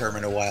that term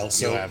in a while.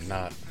 So you have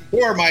not.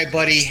 For my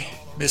buddy,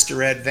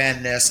 Mr. Ed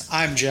Van Ness,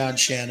 I'm John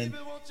Shannon.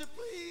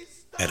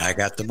 And I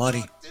got the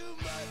money.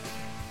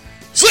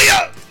 See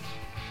ya!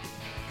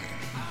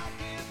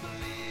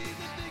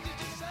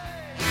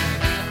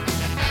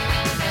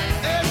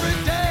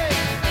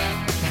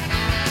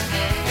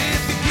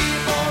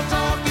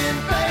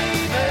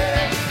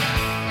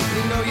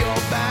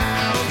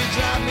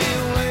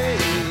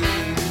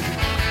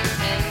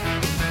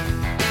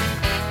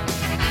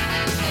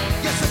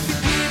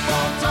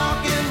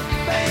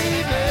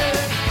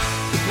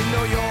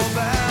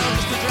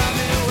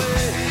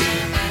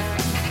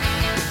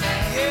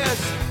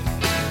 Yes.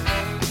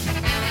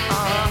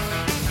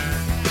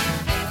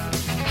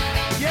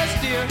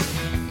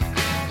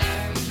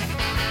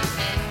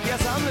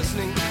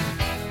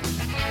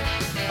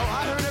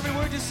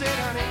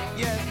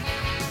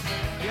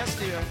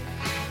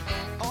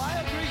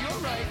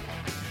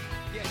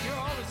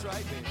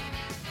 right, baby.